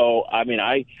 So, I mean,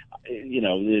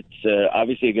 it's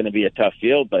obviously going to be a tough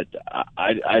field, but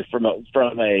I from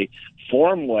a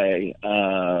form way,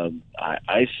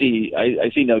 I see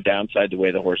no downside to the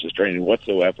way the horse is training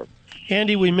whatsoever.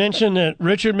 Andy, we mentioned that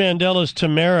Richard Mandella's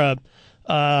Tamara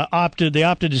opted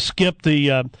to skip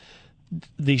the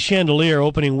Chandelier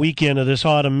opening weekend of this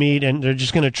autumn meet, and they're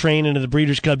just going to train into the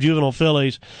Breeders' Cup Juvenile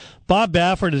Fillies. Bob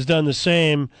Baffert has done the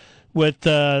same with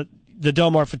the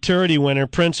Del Mar Futurity winner,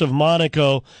 Prince of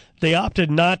Monaco. They opted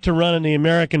not to run in the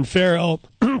American Pharaoh.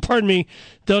 Pardon me.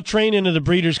 They'll train into the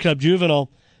Breeders' Cup Juvenile.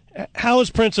 How has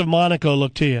Prince of Monaco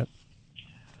looked to you?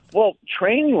 Well,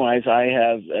 training-wise,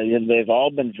 they've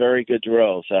all been very good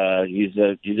drills. He's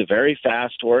a very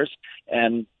fast horse,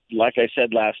 and like I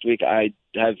said last week, I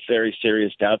have very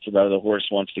serious doubts about whether the horse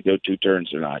wants to go 2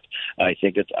 turns or not. I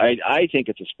think it's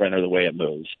a sprinter the way it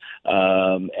moves.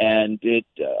 And it,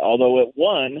 although it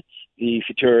won the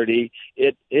futurity,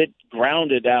 it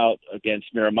grounded out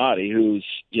against Miramati, who's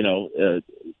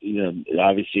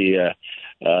obviously a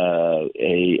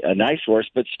nice horse,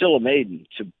 but still a maiden.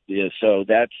 So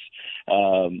that's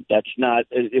not.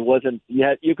 It wasn't.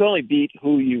 You can only beat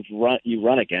who you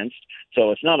run against.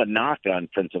 So it's not a knock on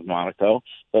Prince of Monaco,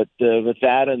 but with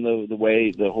that and the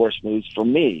way the horse moves, for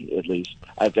me at least,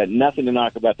 I've got nothing to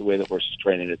knock about the way the horse is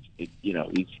training.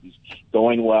 He's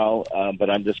going well, but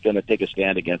I'm just going to take a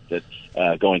stand against it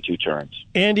going 2 turns.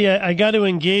 Andy, I got to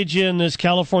engage you in this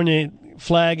California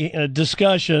flag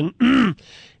discussion.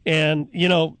 And,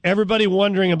 everybody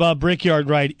wondering about Brickyard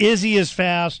Ride. Is he as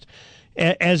fast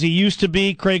as he used to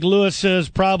be? Craig Lewis says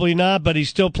probably not, but he's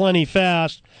still plenty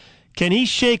fast. Can he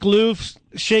shake loose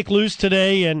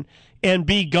today and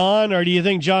be gone, or do you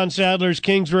think John Sadler's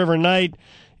Kings River Knight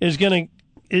is going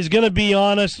to be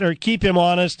honest, or keep him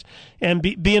honest, and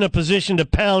be in a position to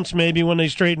pounce maybe when they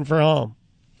straighten for home?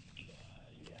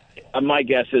 My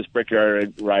guess is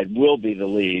Brickyard Ride will be the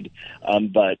lead,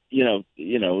 but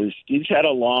he's had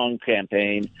a long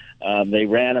campaign. They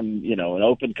ran him, an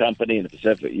open company in the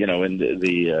Pacific, in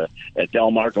the at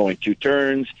Del Mar going 2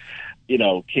 turns.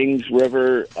 Kings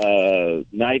River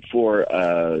Knight for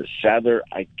Sadler,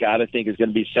 I gotta think is going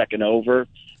to be second over,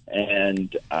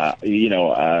 and I'm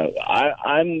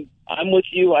with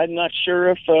you. I'm not sure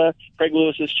if Craig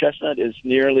Lewis's Chestnut is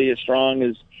nearly as strong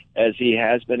as he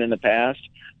has been in the past.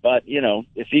 But,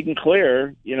 if he can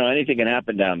clear, anything can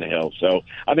happen down the hill. So,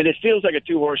 it feels like a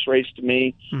 2-horse race to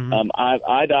me. Mm-hmm.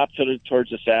 I'd opt towards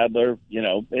the Sadler.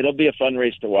 It'll be a fun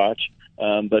race to watch.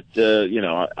 But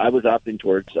I was opting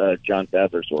towards John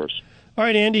Sadler's horse. All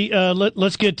right, Andy,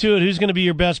 let's get to it. Who's going to be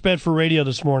your best bet for radio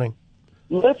this morning?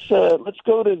 Let's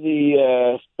go to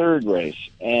the 3rd race.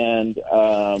 And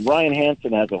Ryan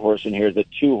Hansen has a horse in here, the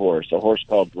 2-horse, a horse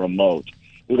called Remote,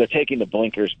 who they're taking the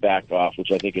blinkers back off,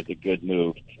 which I think is a good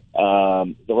move.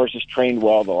 The horse has trained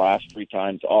well the last 3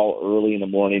 times, all early in the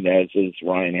morning, as is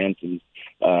Ryan Hansen's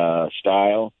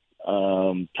style.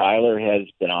 Tyler has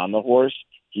been on the horse.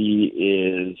 He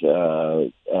is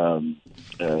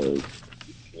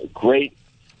great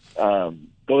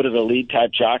go to the lead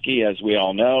type jockey, as we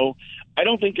all know. I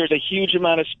don't think there's a huge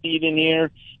amount of speed in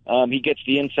here. He gets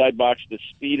the inside box. The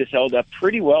speed is held up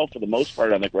pretty well for the most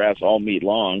part on the grass all meet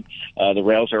long. The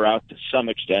rails are out to some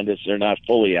extent. They're not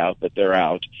fully out, but they're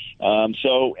out.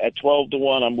 So at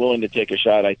 12-1, I'm willing to take a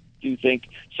shot. I do think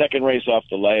second race off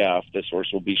the layoff, this horse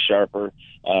will be sharper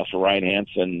for Ryan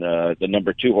Hansen, the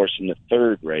number 2 horse in the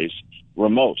 3rd race,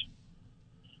 Remote.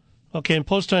 Okay, and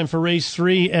post time for race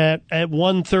 3 at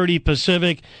 1:30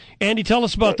 Pacific. Andy, tell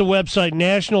us about the website,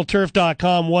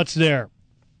 nationalturf.com. What's there?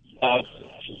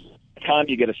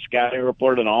 You get a scouting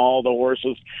report on all the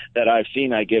horses that I've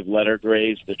seen. I give letter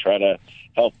grades to try to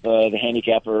help the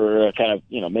handicapper kind of,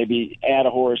 maybe add a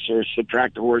horse or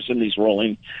subtract a horse in these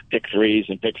rolling pick 3s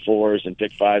and pick 4s and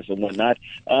pick 5s and whatnot.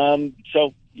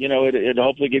 So, it'll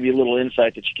hopefully give you a little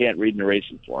insight that you can't read in a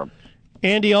racing form.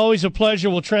 Andy, always a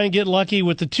pleasure. We'll try and get lucky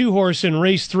with the 2-horse in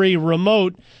race 3,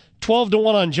 Remote,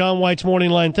 12-1 on John White's morning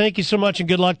line. Thank you so much and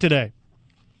good luck today.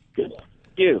 Good.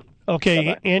 Thank you. Okay,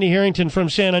 Bye-bye. Andy Harrington from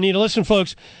Santa Anita. Listen,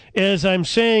 folks, as I'm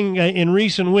saying in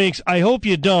recent weeks, I hope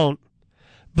you don't,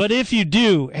 but if you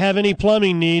do have any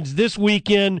plumbing needs this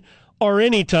weekend or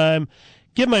anytime,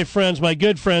 give my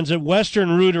good friends at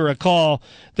Western Rooter a call.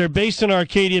 They're based in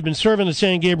Arcadia, been serving the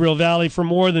San Gabriel Valley for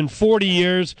more than 40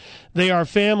 years. They are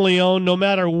family-owned. No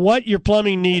matter what your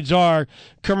plumbing needs are,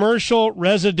 commercial,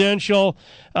 residential,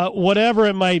 whatever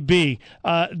it might be,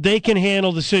 they can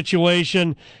handle the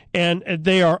situation, and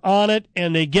they are on it,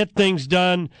 and they get things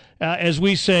done, as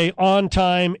we say, on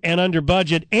time and under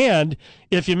budget. And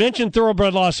if you mention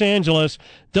Thoroughbred Los Angeles,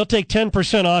 they'll take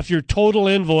 10% off your total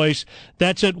invoice.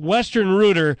 That's at Western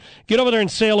Rooter. Get over there and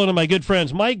say hello to my good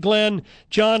friends, Mike Glenn,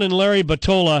 John, and Larry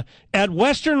Batola at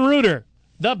Western Rooter,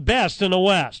 the best in the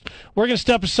West. We're going to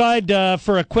step aside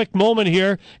for a quick moment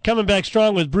here, coming back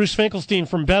strong with Bruce Finkelstein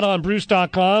from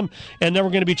betonbruce.com, and then we're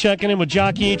going to be checking in with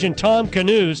jockey agent Tom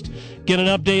Canoost, get an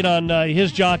update on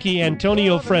his jockey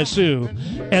Antonio Fresu,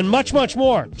 and much, much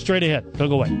more. Straight ahead. Don't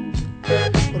go away.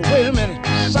 But wait a minute,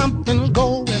 something's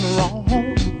going wrong.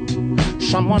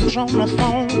 Someone's on the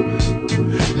phone,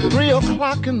 3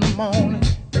 o'clock in the morning,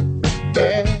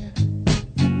 yeah,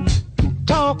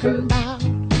 talking about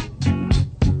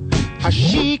how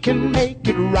she can make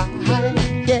it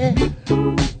right, yeah.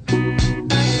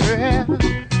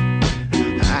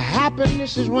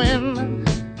 Happiness is when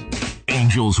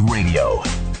Angels Radio.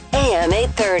 AM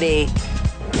 830.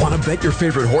 Want to bet your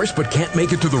favorite horse but can't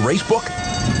make it to the racebook?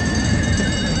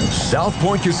 South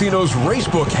Point Casino's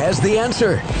Racebook has the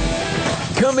answer.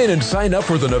 Come in and sign up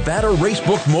for the Nevada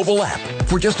Racebook mobile app.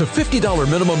 For just a $50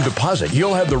 minimum deposit,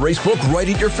 you'll have the racebook right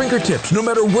at your fingertips, no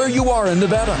matter where you are in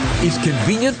Nevada. It's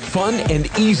convenient, fun, and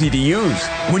easy to use.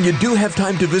 When you do have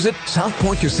time to visit, South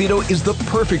Point Casino is the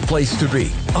perfect place to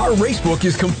be. Our racebook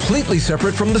is completely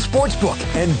separate from the sportsbook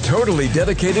and totally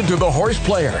dedicated to the horse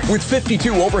player. With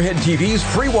 52 overhead TVs,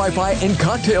 free Wi-Fi, and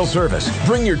cocktail service.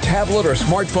 Bring your tablet or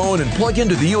smartphone and plug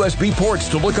into the USB ports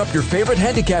to look up your favorite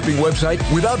handicapping website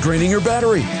without draining your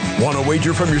battery. Want to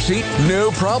wager from your seat?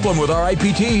 No problem with our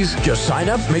IPTs. Just sign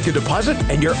up, make a deposit,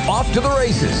 and you're off to the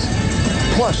races.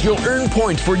 Plus, you'll earn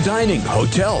points for dining,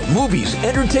 hotel, movies,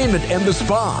 entertainment, and the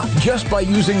spa just by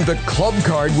using the club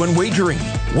card when wagering.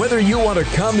 Whether you want to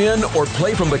come in or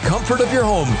play from the comfort of your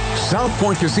home, South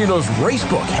Point Casino's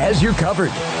Racebook has you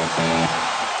covered.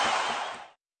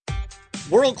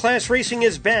 World-class racing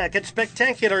is back at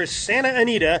spectacular Santa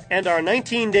Anita, and our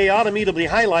 19-day autumn meet will be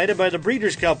highlighted by the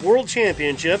Breeders' Cup World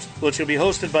Championships, which will be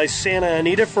hosted by Santa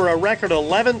Anita for a record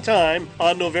 11th time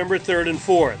on November 3rd and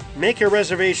 4th. Make your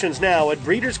reservations now at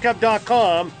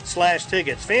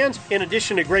breederscup.com/tickets. Fans, in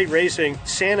addition to great racing,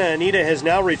 Santa Anita has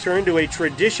now returned to a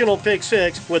traditional pick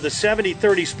six with a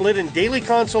 70-30 split in daily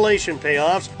consolation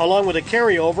payoffs, along with a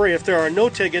carryover if there are no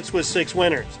tickets with 6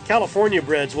 winners. California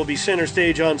breds will be center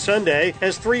stage on Sunday,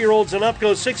 as 3-year-olds and up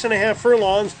go 6.5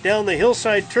 furlongs down the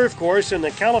hillside turf course in the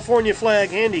California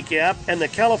Flag Handicap, and the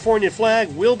California Flag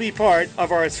will be part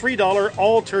of our $3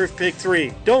 all-turf pick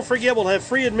 3. Don't forget we'll have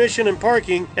free admission and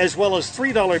parking, as well as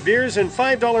 $3 beers and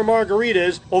 $5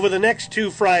 margaritas over the next 2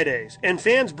 Fridays. And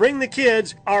fans, bring the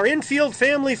kids. Our infield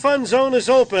family fun zone is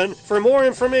open. For more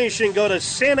information, go to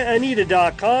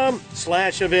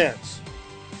santaanita.com/events.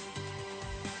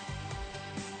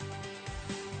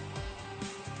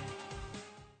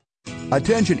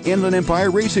 Attention Inland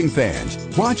Empire racing fans.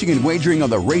 Watching and wagering on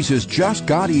the races just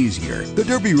got easier. The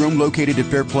Derby Room located at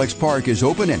Fairplex Park is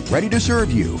open and ready to serve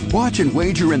you. Watch and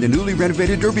wager in the newly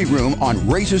renovated Derby Room on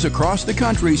races across the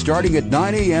country starting at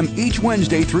 9 a.m. each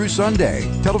Wednesday through Sunday.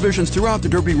 Televisions throughout the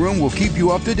Derby Room will keep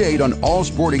you up to date on all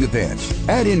sporting events.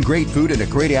 Add in great food and a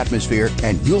great atmosphere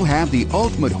and you'll have the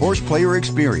ultimate horse player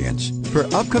experience. For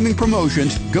upcoming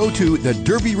promotions, go to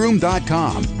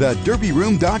thederbyroom.com.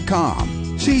 Thederbyroom.com.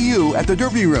 See you at the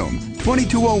Derby Room,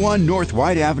 2201 North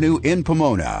White Avenue in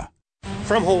Pomona.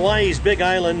 From Hawaii's Big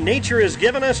Island, nature has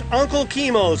given us Uncle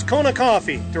Chemo's Kona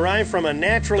coffee, derived from a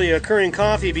naturally occurring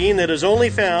coffee bean that is only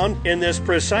found in this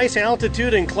precise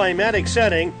altitude and climatic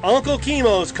setting. Uncle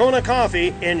Chemo's Kona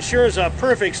coffee ensures a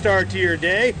perfect start to your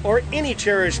day or any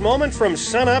cherished moment from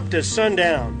sunup to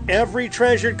sundown. Every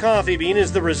treasured coffee bean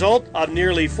is the result of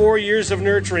nearly 4 years of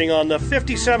nurturing on the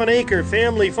 57-acre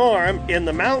family farm in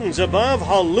the mountains above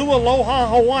Holualoha,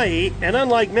 Hawaii, and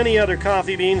unlike many other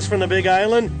coffee beans from the Big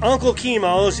Island, Uncle Chemo's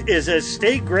is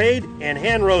estate grade and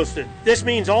hand roasted. This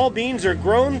means all beans are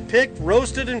grown, picked,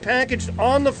 roasted, and packaged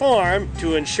on the farm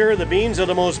to ensure the beans are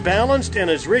the most balanced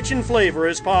and as rich in flavor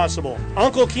as possible.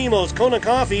 Uncle Chemo's Kona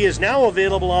coffee is now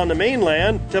available on the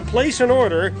mainland. To place an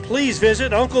order, please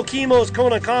visit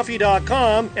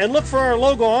UncleChemosKonaCoffee.com and look for our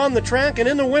logo on the track and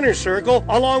in the winner's circle,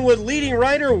 along with leading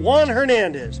writer Juan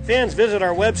Hernandez. Fans, visit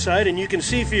our website and you can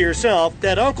see for yourself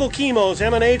that Uncle Chemo's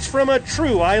emanates from a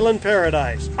true island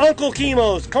paradise. Uncle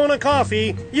Chemo's Kona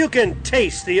Coffee, you can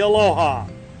taste the aloha.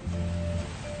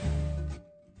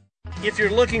 If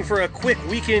you're looking for a quick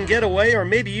weekend getaway, or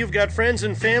maybe you've got friends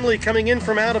and family coming in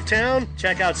from out of town,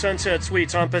 check out Sunset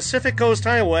Suites on Pacific Coast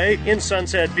Highway in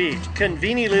Sunset Beach.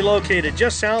 Conveniently located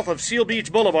just south of Seal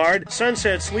Beach Boulevard,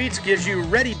 Sunset Suites gives you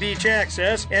ready beach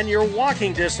access and your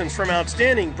walking distance from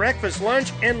outstanding breakfast,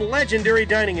 lunch, and legendary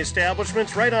dining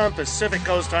establishments right on Pacific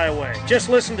Coast Highway. Just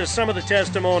listen to some of the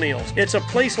testimonials. It's a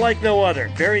place like no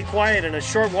other. Very quiet and a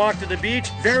short walk to the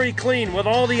beach. Very clean with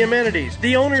all the amenities.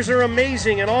 The owners are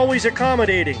amazing and always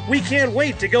accommodating. We can't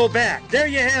wait to go back. There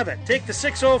you have it. Take the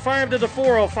 605 to the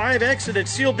 405 exit at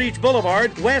Seal Beach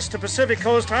Boulevard, west to Pacific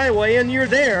Coast Highway, and you're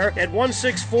there at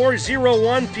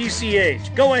 16401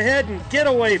 PCH. Go ahead and get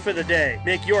away for the day.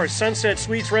 Make your Sunset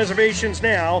Suites reservations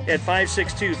now at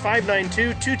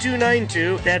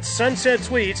 562-592-2292. That's Sunset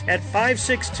Suites at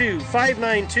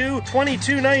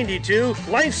 562-592-2292.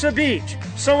 Life's a beach,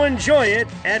 so enjoy it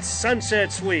at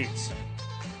Sunset Suites.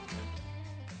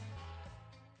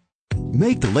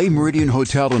 Make the Le Meridian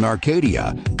Hotel in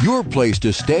Arcadia your place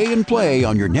to stay and play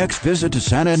on your next visit to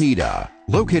Santa Anita.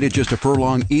 Located just a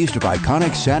furlong east of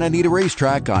iconic Santa Anita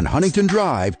Racetrack on Huntington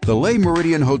Drive, the Le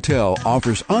Meridian Hotel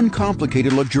offers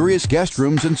uncomplicated luxurious guest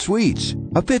rooms and suites,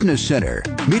 a fitness center,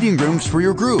 meeting rooms for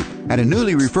your group, and a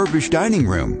newly refurbished dining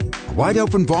room. A wide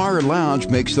open bar or lounge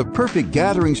makes the perfect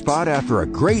gathering spot after a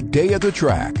great day at the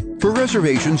track. For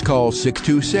reservations, call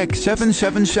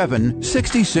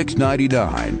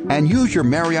 626-777-6699 and use your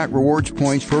Marriott Rewards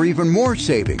points for even more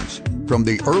savings. From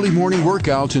the early morning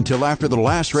workouts until after the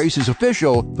last race is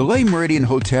official, the Le Meridian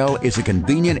Hotel is a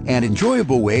convenient and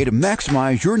enjoyable way to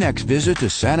maximize your next visit to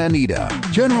Santa Anita.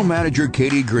 General Manager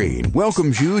Katie Green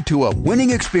welcomes you to a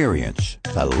winning experience.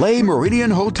 The Le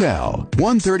Meridian Hotel,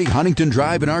 130 Huntington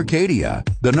Drive in Arcadia.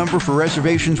 The number for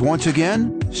reservations once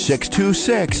again,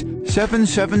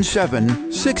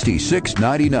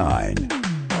 626-777-6699.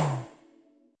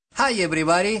 Hi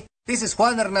everybody, this is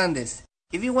Juan Hernandez.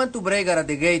 If you want to break out at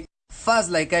the gate fast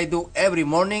like I do every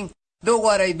morning, do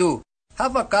what I do.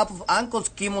 Have a cup of Uncle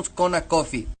Skimmel's Kona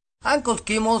coffee. Uncle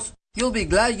Skimmel's, you'll be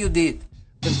glad you did.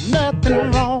 There's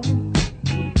nothing wrong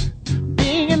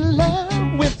being in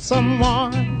love with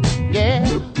someone, yeah.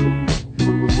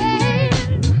 Hey.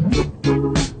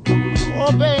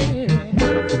 Oh, baby,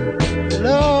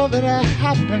 love and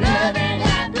happiness.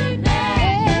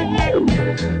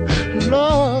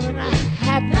 Love and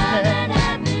happiness.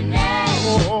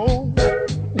 Oh.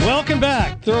 Welcome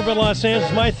back, Thoroughbred Los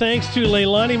Angeles. My thanks to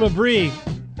Leilani Mabry,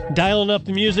 dialing up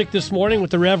the music this morning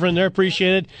with the Reverend there.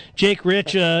 Appreciate it. Jake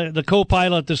Rich, the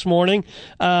co-pilot this morning.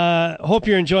 Hope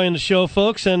you're enjoying the show,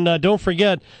 folks. And don't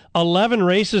forget, 11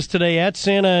 races today at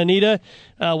Santa Anita.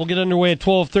 We'll get underway at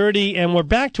 12:30, and we're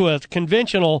back to a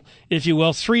conventional, if you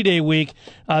will, 3-day week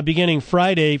beginning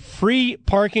Friday. Free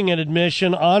parking and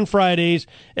admission on Fridays,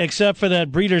 except for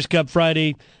that Breeders' Cup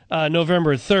Friday,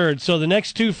 November 3rd. So the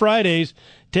next 2 Fridays,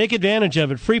 take advantage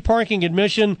of it. Free parking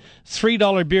admission,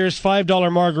 $3 beers, $5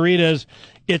 margaritas.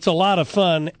 It's a lot of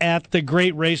fun at the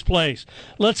Great Race Place.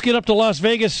 Let's get up to Las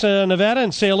Vegas, Nevada,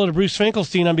 and say hello to Bruce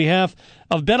Finkelstein on behalf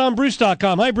of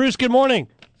BetOnBruce.com. Hi, Bruce. Good morning.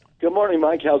 Good morning,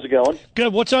 Mike. How's it going?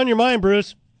 Good. What's on your mind,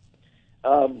 Bruce?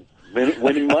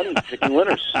 Winning money, picking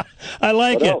winners. I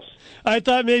like what it. Else? I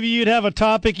thought maybe you'd have a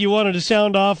topic you wanted to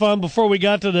sound off on before we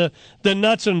got to the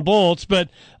nuts and bolts, but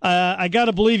I got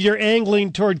to believe you're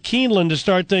angling toward Keeneland to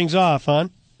start things off, huh?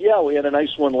 Yeah, we had a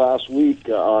nice one last week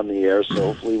on the air, so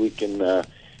hopefully we can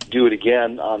do it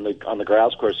again on the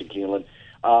grass course at Keeneland.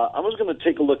 I was going to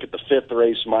take a look at the 5th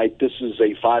race, Mike. This is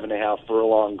a 5.5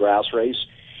 furlong grass race,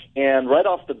 and right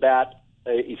off the bat,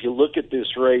 if you look at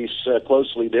this race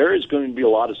closely, there is going to be a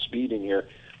lot of speed in here.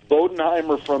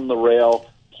 Bodenheimer from the rail,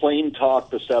 Plain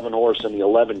Talk, the 7 horse, and the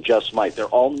 11 Just Might. They're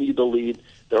all need the lead.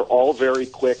 They're all very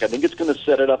quick. I think it's going to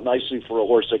set it up nicely for a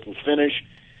horse that can finish.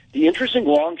 The interesting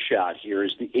long shot here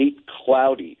is the 8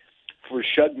 Cloudy for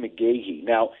Shug McGahee.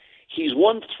 Now, he's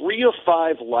won 3 of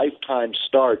 5 lifetime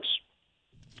starts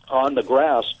on the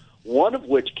grass, one of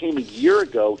which came a year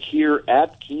ago here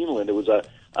at Keeneland. It was a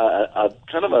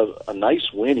kind of a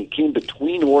nice win. He came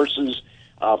between horses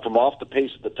from off the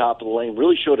pace at the top of the lane,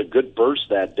 really showed a good burst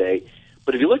that day.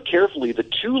 But if you look carefully, the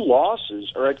 2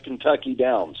 losses are at Kentucky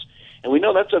Downs. And we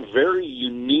know that's a very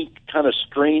unique, kind of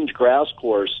strange grass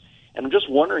course. And I'm just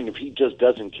wondering if he just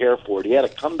doesn't care for it. He had a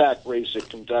comeback race at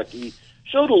Kentucky,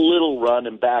 showed a little run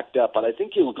and backed up. But I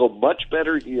think he'll go much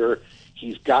better here.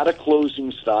 He's got a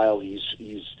closing style. He's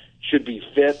should be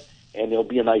fit, and he'll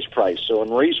be a nice price. So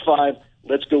in race 5,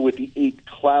 let's go with the 8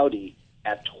 Cloudy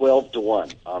at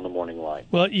 12-1 on the morning line.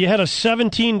 Well, you had a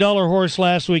 $17 horse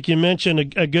last week. You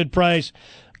mentioned a good price.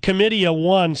 Comitia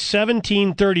won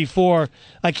 $17.34.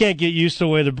 I can't get used to the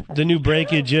way the new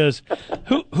breakage is.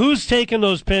 Who's taking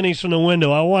those pennies from the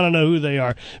window? I want to know who they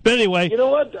are. But anyway, you know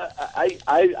what?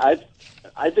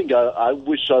 I think I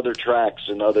wish other tracks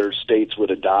in other states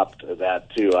would adopt that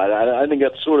too. I think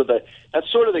that's sort of the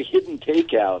hidden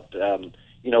takeout.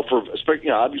 For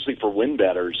obviously for win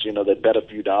bettors, that bet a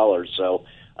few dollars. So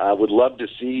I would love to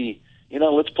see,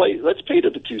 let's pay to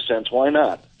the 2 cents. Why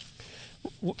not?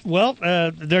 Well,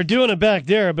 they're doing it back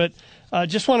there, but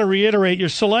just want to reiterate your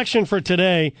selection for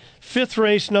today. 5th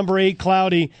race, number 8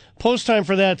 Cloudy. Post time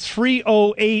for that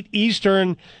 3:08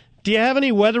 Eastern. Do you have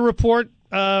any weather report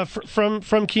from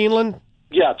Keeneland?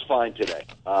 Yeah, it's fine today.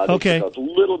 Okay. It's a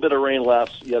little bit of rain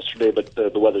last yesterday, but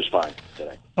the weather's fine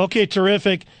today. Okay,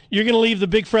 terrific. You're going to leave the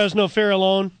Big Fresno Fair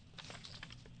alone?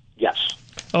 Yes.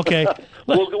 Okay.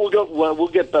 We'll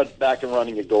get that back and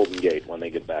running at Golden Gate when they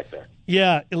get back there.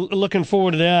 Yeah, looking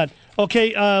forward to that.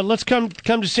 Okay, let's come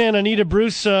to Santa Anita.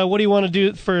 Bruce, what do you want to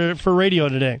do for radio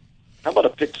today? How about a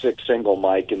pick six single,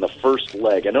 Mike, in the first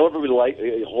leg? I know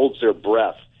everybody holds their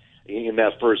breath in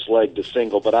that first leg to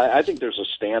single, but I think there's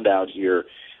a standout here,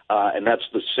 and that's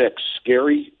the 6,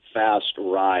 Scary Fast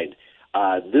Ride.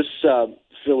 This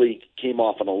filly came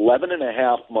off an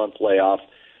 11.5-month layoff,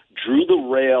 drew the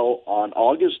rail on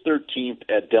August 13th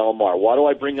at Del Mar. Why do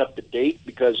I bring up the date?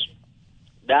 Because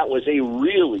that was a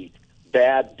really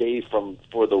bad day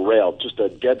for the rail, just a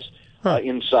dead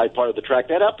inside part of the track.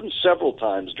 That happened several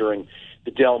times during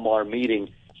the Del Mar meeting.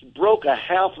 She broke a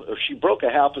half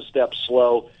a step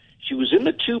slow. She was in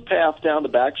the 2-path down the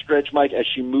backstretch, Mike, as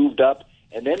she moved up,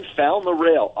 and then found the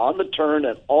rail on the turn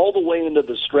and all the way into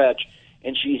the stretch.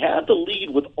 And she had the lead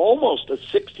with almost a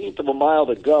 16th of a mile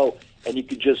to go, and you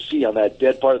could just see on that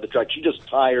dead part of the track, she just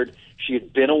tired. She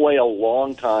had been away a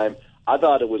long time. I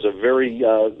thought it was a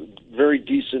very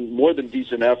decent, more than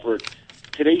decent effort.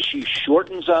 Today she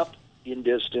shortens up in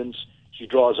distance. She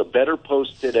draws a better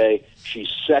post today. She's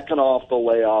second off the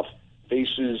layoff.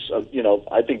 Faces,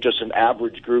 I think just an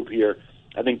average group here.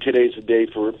 I think today's the day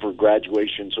for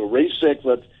graduation. So race 6,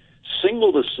 let's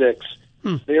single the 6.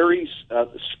 Very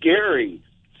scary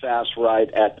fast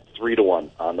ride at 3-1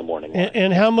 on the morning line.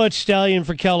 And how much stallion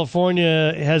for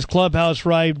California has Clubhouse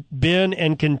Ride been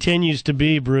and continues to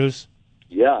be, Bruce?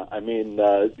 Yeah, I mean,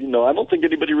 I don't think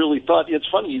anybody really thought. It's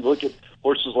funny, you look at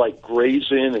horses like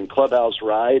Grazin and Clubhouse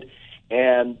Ride,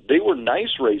 and they were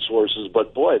nice race horses,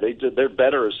 but boy, they're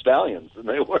better as stallions than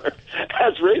they were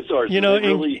as race horses.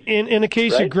 In the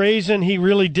case of Grazin, he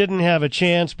really didn't have a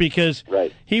chance because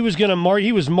he was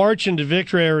he was marching to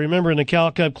victory. I remember in the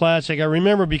Cal Cup Classic. I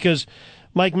remember because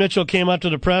Mike Mitchell came up to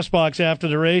the press box after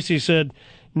the race. He said,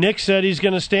 "Nick said he's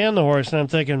going to stand the horse," and I'm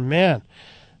thinking, man.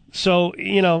 So,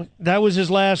 that was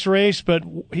his last race, but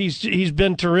he's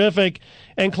been terrific.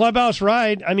 And Clubhouse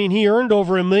Ride, I mean, he earned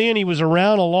over $1 million. He was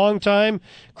around a long time.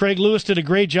 Craig Lewis did a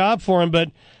great job for him, but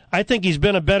I think he's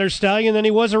been a better stallion than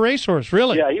he was a racehorse,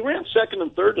 really. Yeah, he ran second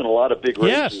and third in a lot of big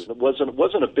races. Yes. It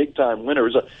wasn't a big-time winner.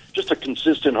 It was just a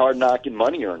consistent, hard-knocking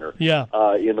money earner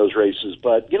in those races.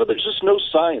 But, there's just no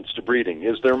science to breeding,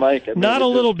 is there, Mike? I mean, not a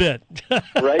little bit.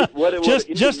 Right?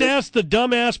 Just ask the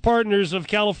dumbass partners of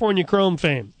California Chrome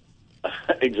fame.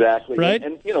 Exactly. Right?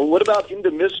 And what about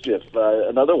Into Mischief,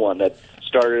 another one that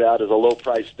started out as a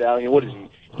low-price stallion? What is he?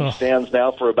 He stands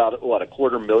now for about,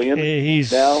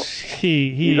 $250,000 now?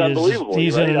 He's unbelievable.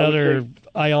 He's in another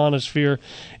ionosphere.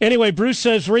 Anyway, Bruce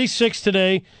says race 6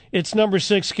 today. It's number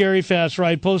 6, Scary Fast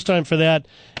Ride. Post time for that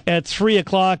at 3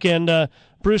 o'clock. And,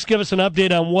 Bruce, give us an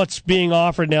update on what's being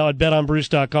offered now at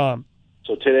betonbruce.com.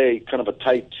 So today, kind of a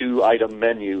type 2-item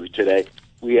menu today.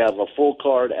 We have a full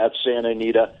card at Santa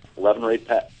Anita, 11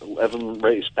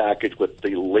 race package with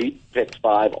the late pick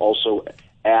 5 also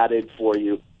added for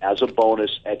you as a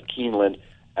bonus at Keeneland.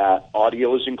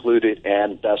 Audio is included,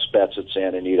 and best bets at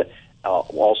Santa Anita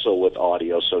also with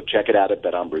audio. So check it out at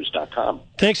betonbruce.com.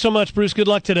 Thanks so much, Bruce. Good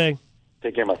luck today.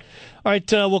 Take care, Mike. All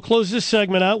right, we'll close this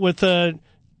segment out with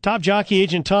top jockey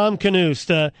agent Tom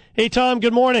Knust. Hey, Tom,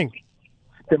 good morning.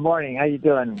 Good morning. How you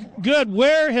doing? Good.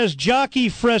 Where has Jockey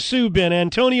Fresu been?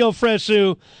 Antonio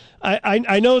Fresu.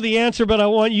 I know the answer, but I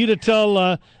want you to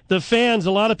tell the fans.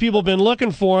 A lot of people have been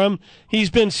looking for him.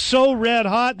 He's been so red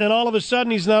hot, then all of a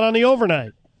sudden he's not on the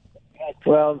overnight.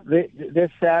 Well, this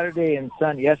Saturday and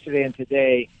yesterday and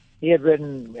today, he had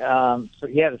ridden.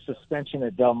 He had a suspension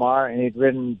at Del Mar, and he'd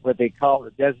ridden what they call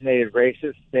the designated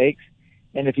races, stakes.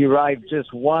 And if you ride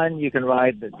just one, you can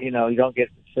ride. You don't get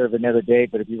to serve another day.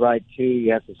 But if you ride 2,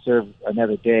 you have to serve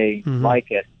another day like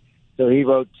it. So he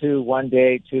rode 2 one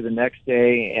day, 2 the next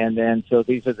day, and then so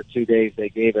these are the 2 days they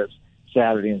gave us,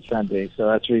 Saturday and Sunday. So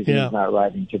that's the reason he's not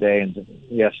riding today and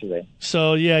yesterday.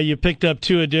 So you picked up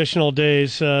 2 additional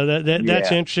days.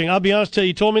 That's interesting. I'll be honest with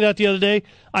you told me that the other day.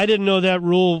 I didn't know that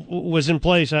rule was in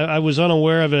place. I was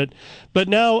unaware of it. But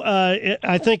now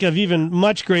I think of even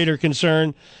much greater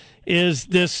concern is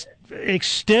this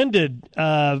extended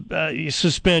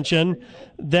suspension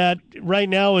that right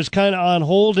now is kind of on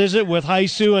hold, is it, with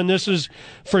Haisu? And this is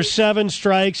for 7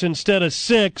 strikes instead of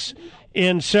 6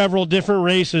 in several different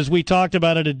races. We talked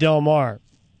about it at Del Mar.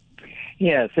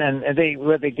 Yes, and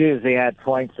what they do is they add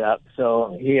points up.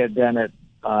 So he had done it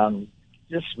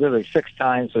just really 6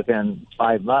 times within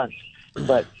 5 months.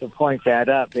 But the points add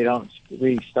up. They don't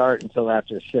restart until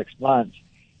after 6 months.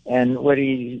 And what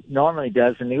he normally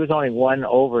does, and he was only 1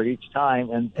 over each time,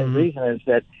 and the reason is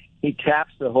that he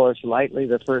taps the horse lightly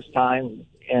the first time,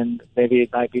 and maybe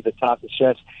it might be the top of the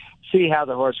chest, see how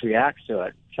the horse reacts to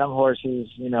it. Some horses,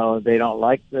 they don't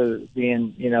like the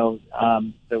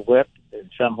whip.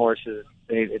 Some horses,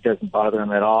 it doesn't bother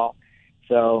them at all.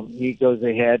 So he goes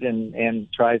ahead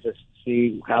and tries a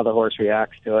see how the horse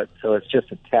reacts to it. So it's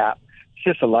just a tap. It's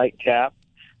just a light tap,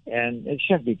 and it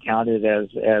shouldn't be counted as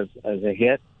a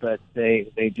hit, but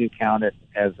they do count it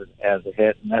as a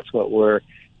hit, and that's what we're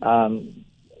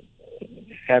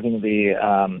having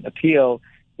the appeal,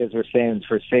 because we're saying it's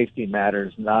for safety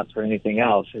matters, not for anything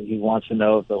else. He wants to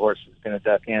know if the horse is going to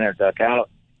duck in or duck out.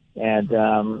 And,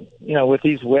 with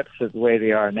these whips the way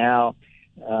they are now,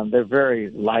 they're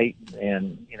very light,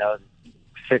 and,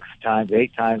 6 times,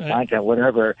 8 times, 9 times,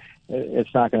 whatever,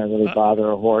 it's not going to really bother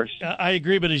a horse. I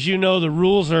agree, but as you know, the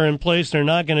rules are in place. They're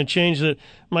not going to change it.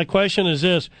 My question is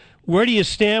this: where do you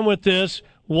stand with this?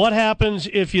 What happens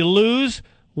if you lose?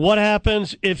 What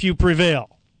happens if you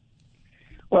prevail?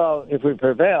 Well, if we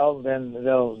prevail, then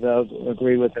they'll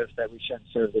agree with us that we shouldn't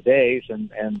serve the days,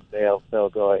 and they'll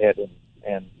go ahead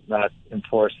and not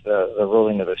enforce the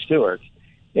ruling of the stewards.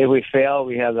 If we fail,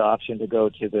 we have the option to go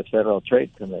to the Federal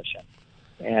Trade Commission.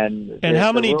 And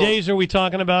how many days are we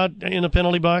talking about in the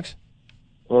penalty box?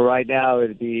 Well, right now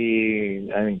it'd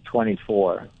be, I think,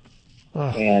 24. Oh,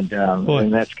 and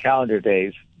that's calendar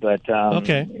days. But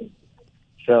okay.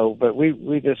 So, but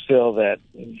we just feel that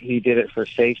he did it for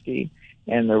safety,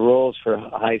 and the rules for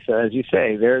HISA, as you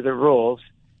say, they're the rules,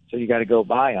 so you got to go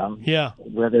by them. Yeah.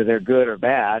 Whether they're good or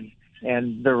bad,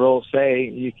 and the rules say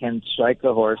you can strike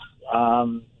the horse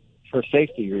for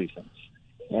safety reasons,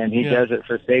 and he does it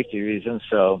for safety reasons.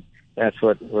 So that's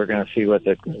what we're going to see. What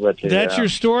the that's your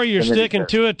story. You're sticking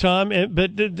to it, Tom.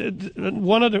 But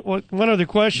one other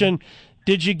question: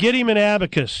 did you get him an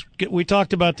abacus? We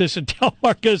talked about this at Del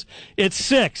Mar, because it's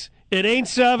 6. It ain't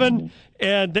 7,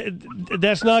 and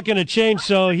that's not going to change.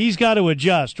 So he's got to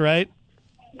adjust, right?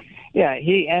 Yeah,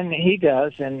 he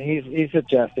does, and he's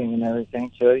adjusting and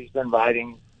everything. So he's been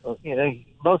riding.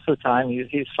 Most of the time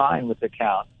he's fine with the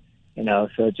count. So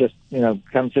it just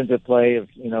comes into play of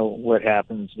what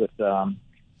happens with with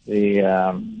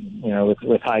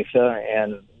HISA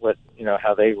and what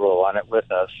how they roll on it with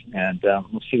us, and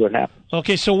we'll see what happens.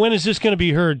 Okay, so when is this going to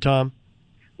be heard, Tom?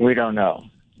 We don't know.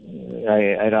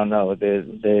 I don't know.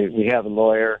 We have a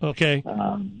lawyer. Okay.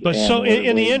 But so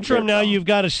in the interim now, you've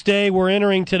got to stay. We're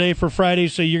entering today for Friday,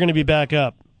 so you're going to be back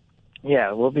up.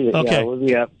 Yeah, we'll be. Okay. Yeah, we'll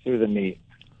be up through the meet.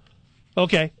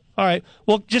 Okay. All right.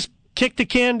 Well, just kick the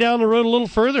can down the road a little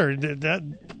further.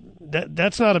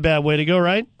 That's not a bad way to go,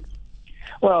 right?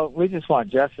 Well, we just want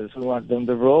justice. We want them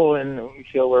to rule, and we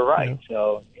feel we're right. Yeah.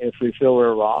 So if we feel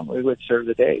we're wrong, we would serve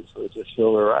the days. We just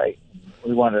feel we're right.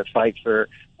 We want to fight for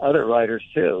other riders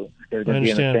too. They're going to be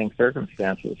in the same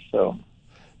circumstances. So,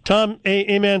 Tom,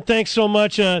 hey man, thanks so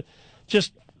much.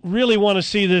 Just really want to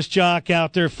see this jock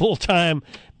out there full time,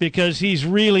 because he's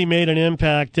really made an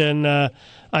impact, and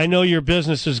I know your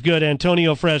business is good.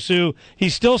 Antonio Fresno,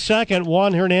 he's still second.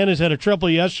 Juan Hernandez had a triple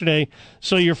yesterday,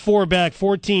 so you're 4 back,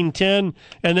 14-10,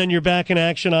 and then you're back in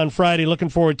action on Friday. Looking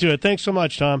forward to it. Thanks so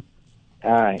much, Tom.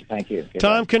 All right, thank you.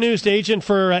 Tom Knust, agent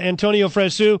for Antonio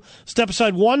Fresno. Step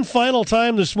aside one final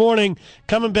time this morning.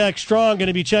 Coming back strong, going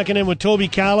to be checking in with Toby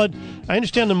Khaled. I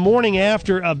understand the morning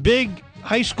after a big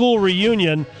high school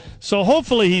reunion, so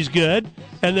hopefully he's good.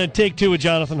 And then take 2 with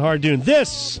Jonathan Hardoon.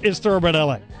 This is Thoroughbred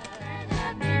LA.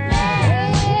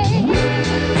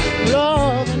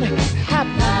 Love and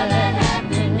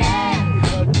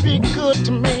happiness, be good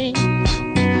to me,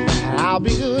 I'll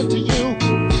be good to you.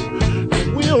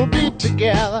 We'll be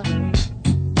together,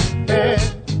 to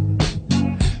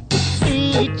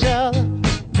see each other,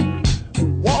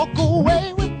 walk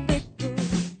away with victory.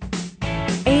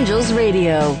 Angels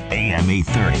Radio, AM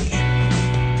 830.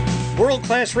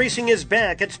 World-class racing is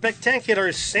back at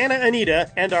spectacular Santa Anita,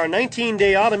 and our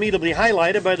 19-day autumn meet will be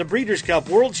highlighted by the Breeders' Cup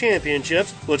World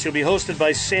Championships, which will be hosted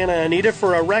by Santa Anita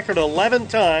for a record 11th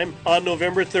time on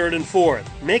November 3rd and 4th.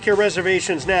 Make your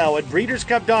reservations now at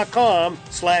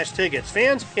breederscup.com/tickets.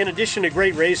 Fans, in addition to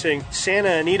great racing, Santa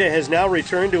Anita has now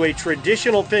returned to a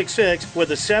traditional pick 6 with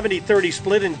a 70-30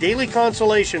 split in daily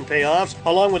consolation payoffs,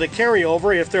 along with a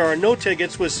carryover if there are no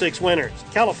tickets with 6 winners.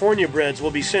 California breds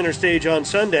will be center stage on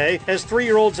Sunday, as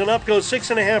 3-year-olds and up go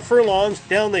 6.5 furlongs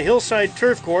down the hillside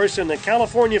turf course in the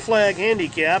California Flag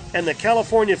Handicap, and the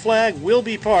California Flag will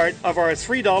be part of our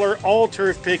 $3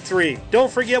 all-turf pick 3.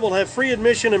 Don't forget, we'll have free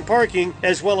admission and parking,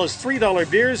 as well as $3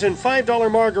 beers and $5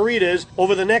 margaritas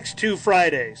over the next 2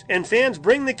 Fridays. And fans,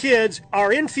 bring the kids.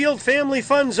 Our infield family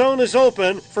fun zone is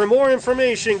open. For more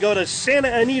information, go to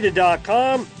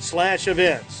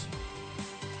santaanita.com/events.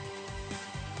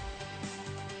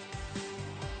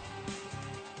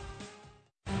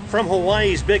 From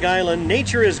Hawaii's Big Island,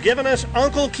 nature has given us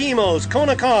Uncle Kimo's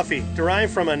Kona coffee,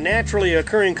 derived from a naturally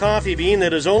occurring coffee bean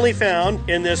that is only found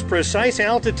in this precise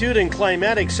altitude and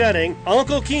climatic setting.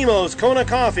 Uncle Kimo's Kona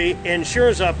coffee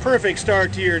ensures a perfect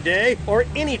start to your day or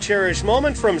any cherished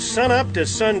moment from sunup to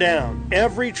sundown.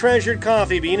 Every treasured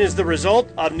coffee bean is the result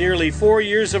of nearly 4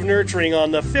 years of nurturing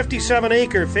on the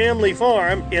 57-acre family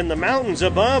farm in the mountains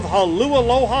above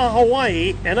Haleakaloha,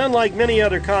 Hawaii, and unlike many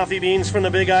other coffee beans from the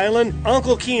Big Island,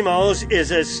 Uncle Kimo's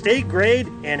is estate grade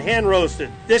and hand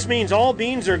roasted. This means all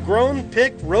beans are grown,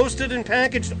 picked, roasted, and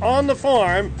packaged on the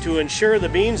farm to ensure the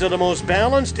beans are the most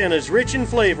balanced and as rich in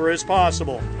flavor as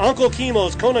possible. Uncle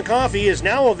Kimo's Kona coffee is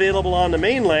now available on the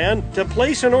mainland. To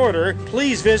place an order,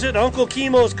 please visit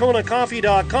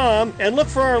UncleKimosKonaCoffee.com and look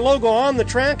for our logo on the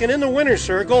track and in the winner's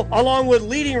circle, along with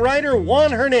leading writer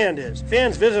Juan Hernandez.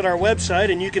 Fans, visit our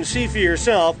website and you can see for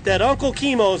yourself that Uncle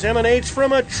Kimo's emanates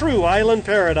from a true island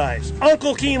paradise.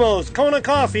 Uncle Kimo's Kona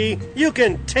coffee, you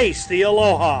can taste the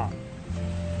aloha.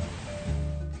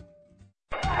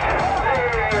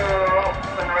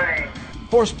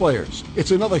 Horse players,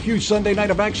 it's another huge Sunday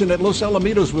night of action at Los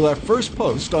Alamitos with our first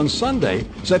post on Sunday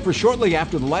set for shortly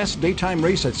after the last daytime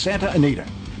race at Santa Anita.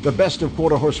 The best of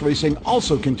quarter horse racing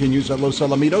also continues at Los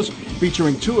Alamitos,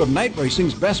 featuring two of night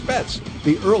racing's best bets,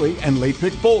 the early and late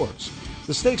pick fours.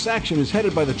 The stakes action is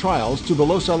headed by the trials to the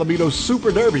Los Alamitos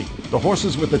Super Derby. The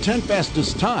horses with the 10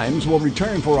 fastest times will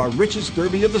return for our richest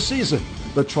derby of the season.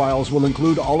 The trials will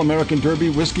include All-American Derby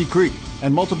Whiskey Creek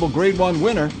and multiple Grade 1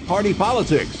 winner Party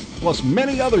Politics, plus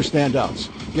many other standouts.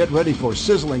 Get ready for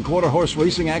sizzling quarter horse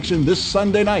racing action this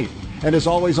Sunday night. And as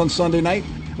always on Sunday night,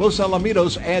 Los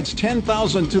Alamitos adds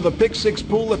 $10,000 to the Pick 6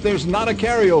 pool if there's not a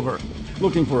carryover.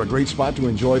 Looking for a great spot to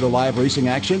enjoy the live racing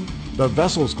action? The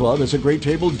Vessels Club is a great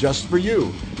table just for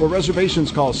you. For reservations,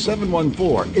 call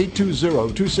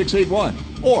 714-820-2681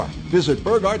 or visit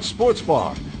Burgart Sports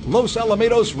Bar, Los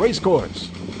Alamitos Racecourse.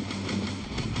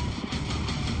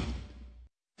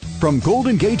 From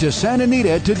Golden Gate to Santa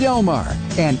Anita to Del Mar,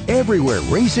 and everywhere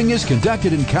racing is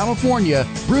conducted in California,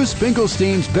 Bruce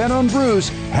Finkelstein's Bet on Bruce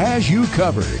has you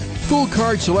covered. Full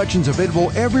card selections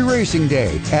available every racing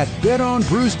day at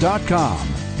betonbruce.com.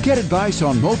 Get advice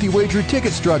on multi-wager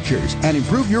ticket structures and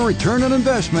improve your return on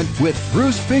investment with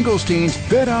Bruce Finkelstein's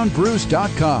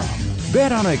betonbruce.com.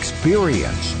 Bet on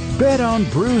experience.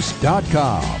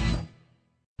 betonbruce.com.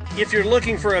 If you're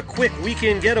looking for a quick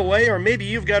weekend getaway, or maybe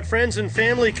you've got friends and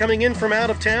family coming in from out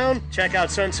of town, check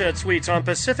out Sunset Suites on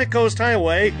Pacific Coast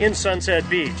Highway in Sunset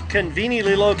Beach.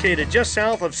 Conveniently located just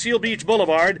south of Seal Beach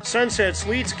Boulevard, Sunset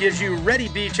Suites gives you ready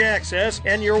beach access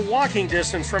and your walking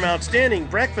distance from outstanding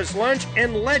breakfast, lunch,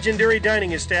 and legendary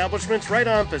dining establishments right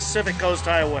on Pacific Coast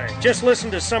Highway. Just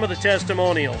listen to some of the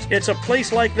testimonials. It's a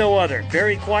place like no other.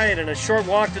 Very quiet and a short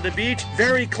walk to the beach.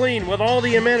 Very clean with all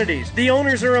the amenities. The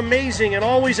owners are amazing and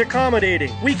always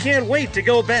accommodating. We can't wait to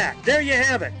go back. There you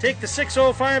have it. Take the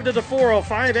 605 to the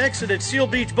 405, exit at Seal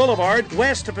Beach Boulevard,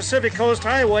 west to Pacific Coast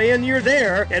Highway, and you're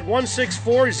there at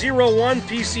 16401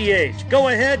 PCH. Go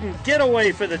ahead and get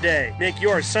away for the day. Make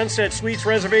your Sunset Suites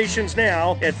reservations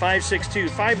now at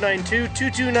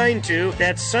 562-592-2292.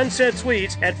 That's Sunset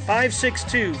Suites at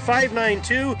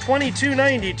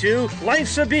 562-592-2292.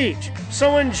 Life's a beach,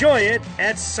 so enjoy it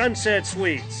at Sunset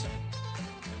Suites.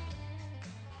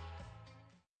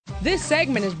 This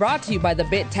segment is brought to you by the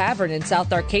Bit Tavern in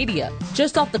South Arcadia,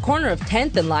 just off the corner of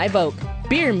 10th and Live Oak.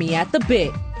 Beer me at the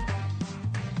Bit.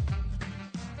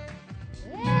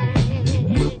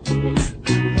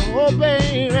 Oh,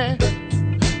 baby,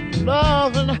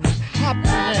 love and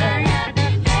happiness.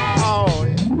 Oh,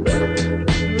 yeah.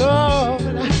 Love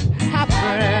and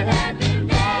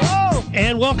happiness. Oh.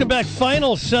 And welcome back.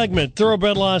 Final segment,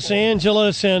 Thoroughbred Los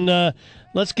Angeles, and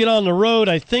let's get on the road.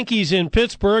 I think he's in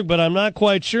Pittsburgh, but I'm not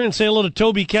quite sure. And say hello to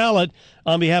Toby Callett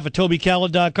on behalf of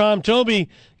TobyCallett.com. Toby,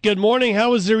 good morning.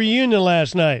 How was the reunion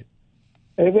last night?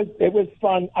 It was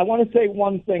fun. I want to say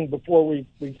one thing before we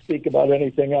speak about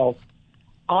anything else.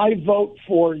 I vote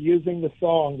for using the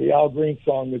song, the Al Green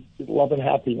song, the Love and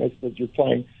Happiness that you're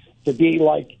playing, to be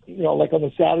like on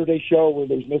the Saturday show where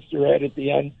there's Mr. Ed at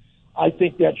the end. I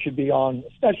think that should be on,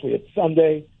 especially at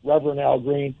Sunday, Reverend Al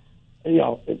Green. He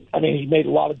made a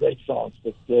lot of great songs,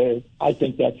 but I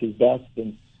think that's his best,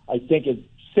 and I think it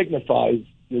signifies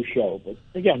your show. But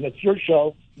again, it's your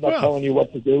show. I'm not telling you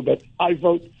what to do, but I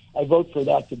vote for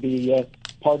that to be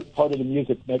part of the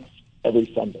music mix every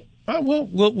Sunday.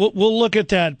 We'll look at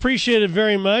that. Appreciate it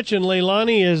very much. And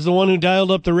Leilani is the one who dialed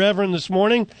up the Reverend this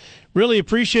morning. Really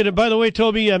appreciate it. By the way,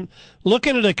 Toby, I'm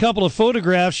looking at a couple of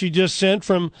photographs you just sent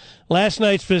from last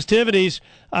night's festivities.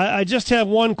 I just have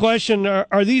one question.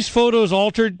 Are these photos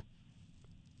altered?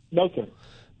 No, sir.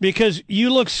 because you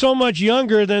look so much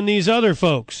younger than these other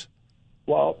folks.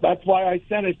 Well, that's why I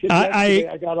sent it to you yesterday.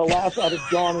 I got a laugh out of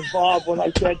John and Bob when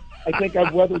I said, I think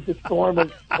I've weathered the storm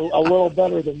a little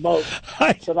better than most.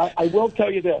 But I will tell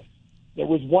you this. There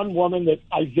was one woman that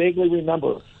I vaguely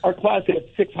remember. Our class had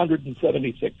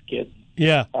 676 kids.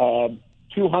 Yeah.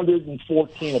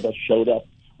 214 of us showed up,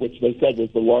 which they said was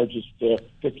the largest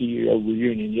 50-year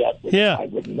reunion yet, which I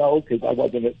wouldn't know because I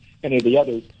wasn't at any of the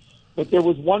others. But there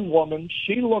was one woman.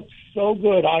 She looked so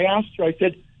good. I asked her, I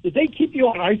said, did they keep you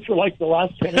on ice for like the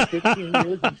last 10 or 15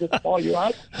 years and just haul you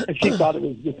out? And she thought it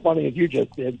was as funny as you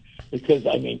just did because,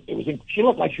 I mean, she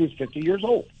looked like she was 50 years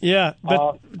old. Yeah,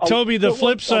 but Toby, the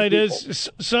flip side is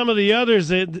some of the others,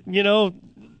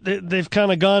 they've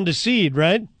kind of gone to seed,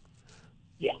 right?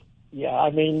 Yeah. I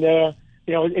mean,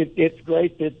 it's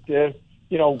great that,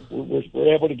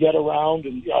 we're able to get around,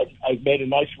 and I've made a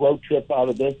nice road trip out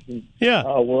of this. And,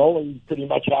 we're only pretty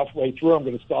much halfway through. I'm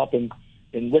going to stop in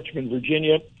Richmond,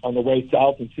 Virginia on the way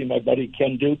south and see my buddy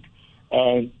Ken Duke.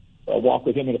 I'll walk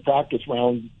with him in a practice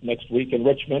round next week in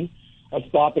Richmond. I'll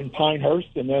stop in Pinehurst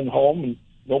and then home, and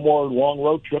no more long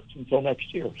road trips until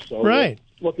next year. So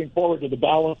looking forward to the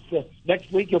balance.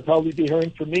 Next week you'll probably be hearing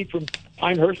from me from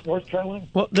Pinehurst, North Carolina.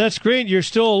 Well, that's great. You're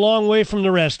still a long way from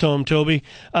the rest home, Toby.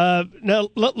 Now,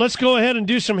 let's go ahead and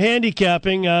do some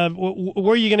handicapping.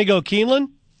 Where are you going to go, Keeneland?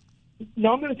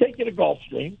 No, I'm going to take you to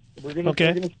Gulfstream. We're going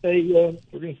to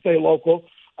stay local.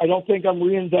 I don't think I'm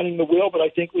reinventing the wheel, but I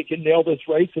think we can nail this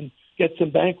race and get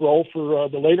some bankroll for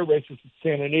the later races at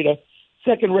Santa Anita.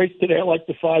 Second race today, I like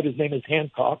the 5. His name is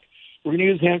Hancock. We're going to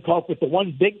use Hancock with the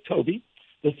 1, Big Toby,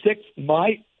 the 6,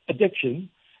 My Addiction,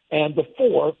 and the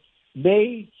 4,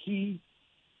 May he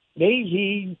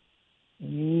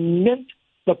mint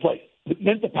the place,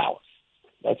 mint the palace.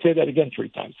 I'll say that again 3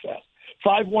 times fast.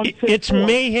 5-1-6. It's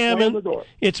mayhem.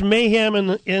 It's mayhem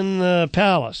in the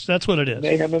palace. That's what it is.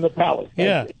 Mayhem in the palace.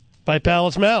 Yeah, by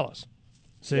Palace Malice.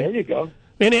 See? There you go.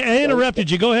 And I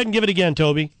interrupted you. Go ahead and give it again,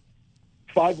 Toby.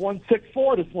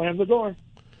 5-1-6-4 to slam the door.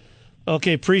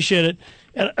 Okay, appreciate it.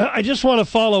 And I just want to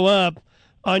follow up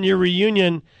on your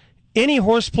reunion. Any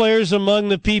horse players among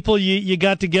the people you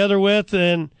got together with,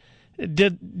 and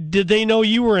did they know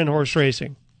you were in horse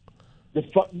racing?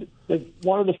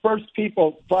 One of the first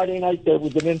people, Friday night, there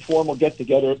was an informal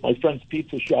get-together at my friend's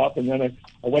pizza shop, and then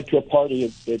I went to a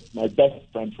party at my best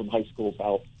friend from high school's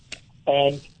house.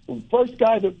 And the first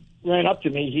guy that ran up to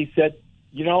me, he said,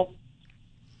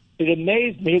 it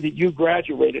amazed me that you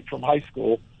graduated from high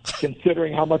school,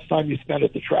 considering how much time you spent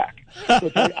at the track,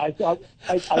 which I thought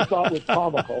was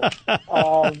comical.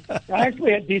 I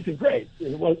actually had decent grades.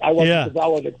 I wasn't the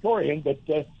valedictorian, but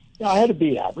I had a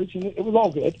B average, and it was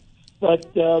all good.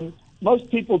 But most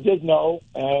people did know,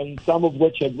 and some of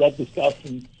which had read the stuff.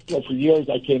 And for years,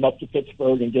 I came up to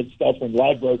Pittsburgh and did stuff when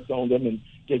Ladbrokes owned them, and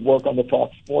did work on the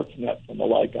Fox Sports Net and the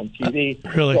like on TV.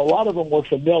 Really? So a lot of them were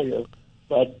familiar,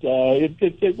 but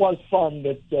it was fun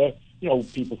that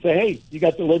people say, "Hey, you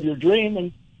got to live your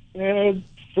dream," and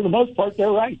for the most part,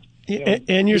 they're right.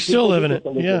 And you're still living it.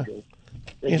 Yeah. Exactly.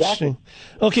 Interesting.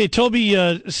 Okay,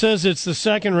 Toby says it's the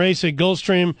second race at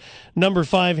Gulfstream, number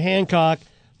 5, Hancock.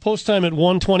 Post time at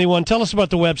 1:21. Tell us about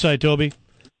the website, Toby.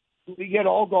 We get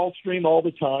all Gulfstream all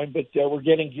the time, but we're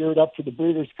getting geared up for the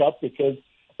Breeders' Cup because,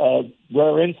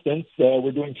 rare instance,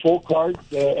 we're doing full cards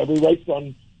every race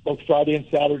on both Friday and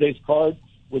Saturday's card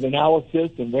with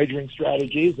analysis and wagering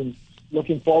strategies, and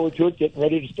looking forward to it, getting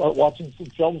ready to start watching some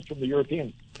films from the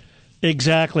Europeans.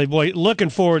 Exactly. Boy, looking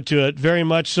forward to it very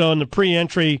much so. And the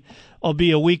pre-entry will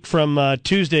be a week from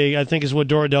Tuesday, I think is what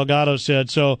Dora Delgado said.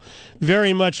 So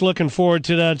very much looking forward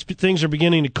to that. Things are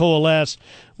beginning to coalesce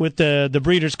with the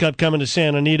Breeders' Cup coming to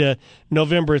Santa Anita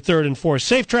November 3rd and 4th.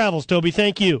 Safe travels, Toby.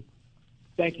 Thank you.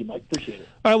 Thank you, Mike. Appreciate it.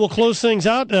 All right, we'll close things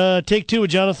out. Take 2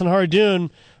 with Jonathan Hardoon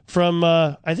from,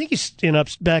 I think he's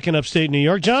back in upstate New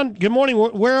York. John, good morning.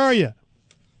 Where are you?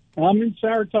 I'm in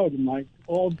Saratoga, Mike.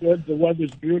 All good. The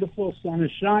weather's beautiful. Sun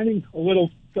is shining. A little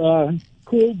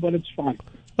cool, but it's fine.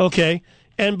 Okay.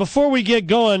 And before we get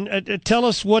going, tell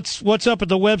us what's up at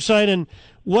the website and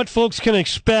what folks can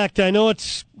expect. I know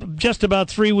it's just about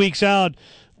 3 weeks out,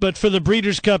 but for the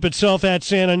Breeders' Cup itself at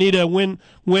Santa Anita,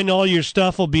 when all your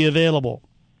stuff will be available?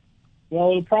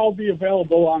 Well, it'll probably be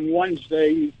available on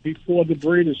Wednesday before the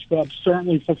Breeders' Cup,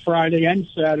 certainly for Friday and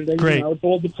Saturday. Great. It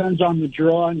all depends on the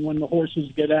draw and when the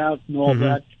horses get out and all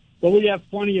that. But we have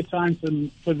plenty of time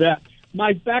for that.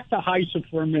 Mike, back to Heisa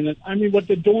for a minute. I mean, what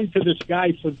they're doing to this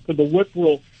guy for the whip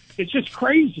rule, it's just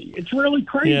crazy. It's really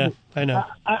crazy. Yeah, I know.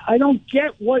 I don't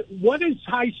get what has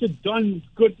Heisa done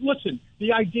good. Listen,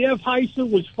 the idea of Heisa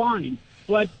was fine.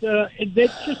 but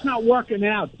it's just not working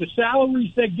out. The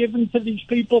salaries they're giving to these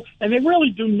people, and they really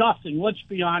do nothing, let's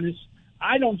be honest.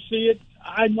 I don't see it.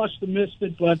 I must have missed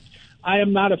it, but I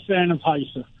am not a fan of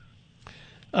Heiser.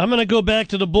 I'm going to go back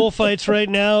to the bullfights right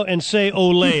now and say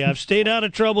Olay. I've stayed out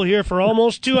of trouble here for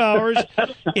almost 2 hours.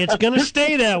 It's going to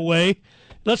stay that way.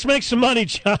 Let's make some money,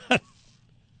 John.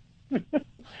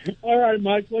 All right,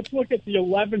 Mike, let's look at the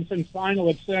 11th and final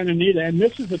at Santa Anita, and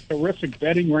this is a terrific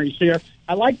betting race here.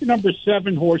 I like the number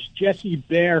 7 horse, Jesse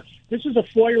Bear. This is a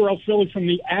 4-year-old filly from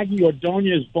the Aggie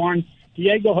Ordonez barn.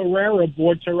 Diego Herrera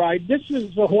aboard to ride. This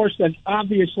is a horse that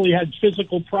obviously had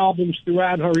physical problems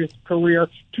throughout her career.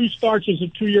 2 starts as a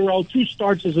 2-year-old, 2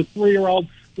 starts as a 3-year-old.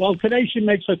 Well, today she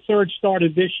makes her 3rd start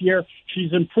of this year.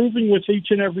 She's improving with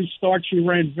each and every start. She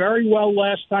ran very well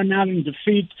last time out in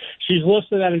defeat. She's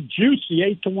listed at a juicy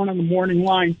 8-1 on the morning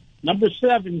line. Number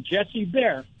 7, Jesse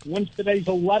Bear, wins today's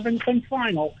 11th and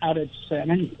final out at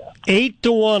Santa Anita.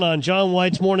 8-1 on John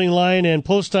White's morning line, and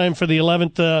post time for the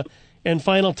 11th and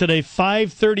final today,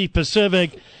 5:30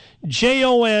 Pacific.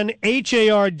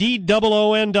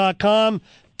 JONHARDOON.com.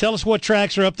 Tell us what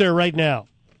tracks are up there right now.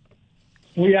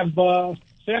 We have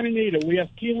Santa Anita, we have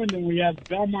Keeneland, and we have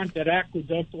Belmont at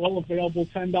Aqueduct, all available,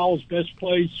 $10 best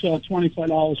place,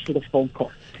 $25 for the full card.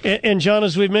 And John,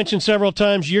 as we've mentioned several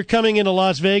times, you're coming into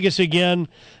Las Vegas again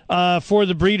for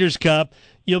the Breeders' Cup.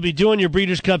 You'll be doing your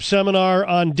Breeders' Cup seminar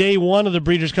on day 1 of the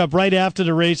Breeders' Cup right after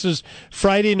the races,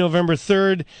 Friday, November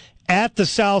 3rd at the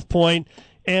South Point.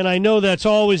 And I know that's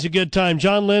always a good time.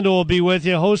 John Lindo will be with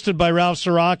you, hosted by Ralph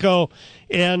Sirocco.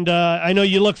 And I know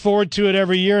you look forward to it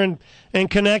every year and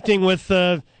connecting with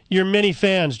your many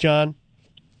fans, John.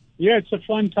 Yeah, it's a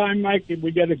fun time, Mike.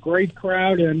 We get a great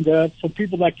crowd, and for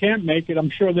people that can't make it,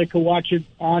 I'm sure they can watch it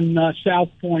on South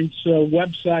Point's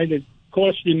website. It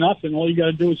costs you nothing. All you got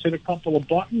to do is hit a couple of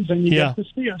buttons, and you get to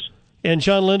see us. And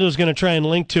John Lindo is going to try and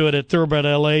link to it at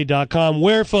thoroughbredla.com,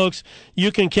 where, folks,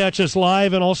 you can catch us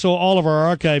live and also all of our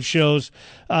archive shows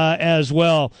as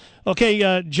well.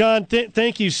 Okay, John,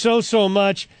 thank you so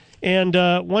much. And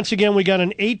once again, we got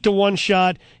an 8-1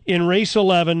 shot in race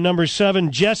 11, number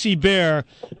 7, Jesse Bear.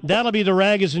 That'll be the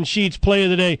Ragas and Sheets play of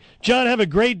the day. John, have a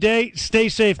great day. Stay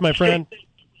safe, my friend.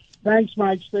 Thanks,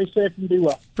 Mike. Stay safe and be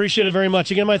well. Appreciate it very much.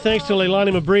 Again, my thanks to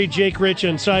Leilani Mabry, Jake Rich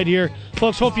inside here.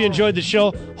 Folks, hope you enjoyed the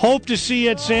show. Hope to see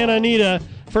you at Santa Anita.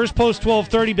 First post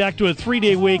 12:30, back to a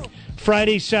 3-day week,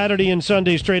 Friday, Saturday, and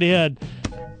Sunday straight ahead.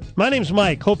 My name's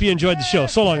Mike. Hope you enjoyed the show.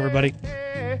 So long, everybody.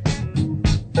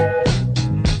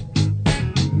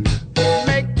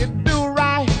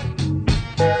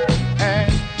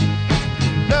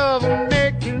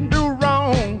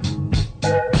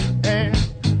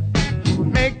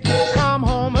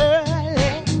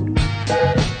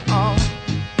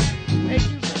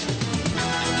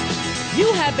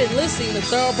 Been listening to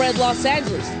Thoroughbred Los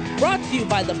Angeles, brought to you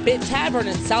by the Bit Tavern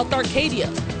in South Arcadia.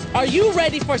 Are you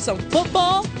ready for some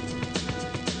football?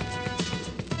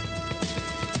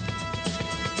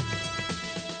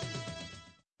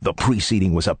 The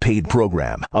preceding was a paid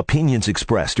program. Opinions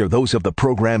expressed are those of the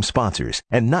program sponsors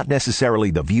and not necessarily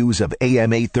the views of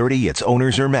AM 830, its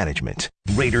owners, or management.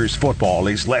 Raiders football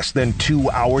is less than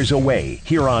 2 hours away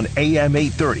here on AM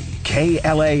 830,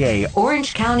 KLAA,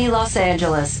 Orange County, Los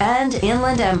Angeles, and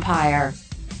Inland Empire.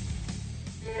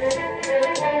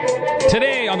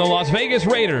 Today on the Las Vegas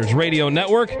Raiders Radio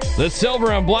Network, the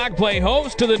Silver and Black play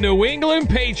host to the New England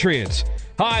Patriots.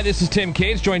 Hi, this is Tim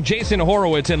Cates, joined Jason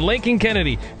Horowitz and Lincoln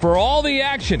Kennedy for all the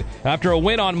action. After a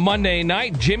win on Monday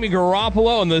night, Jimmy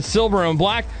Garoppolo and the Silver and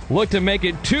Black look to make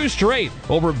it 2 straight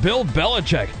over Bill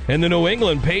Belichick and the New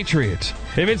England Patriots.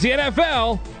 If it's the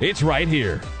NFL, it's right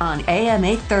here. On AM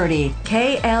 830,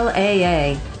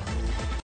 KLAA.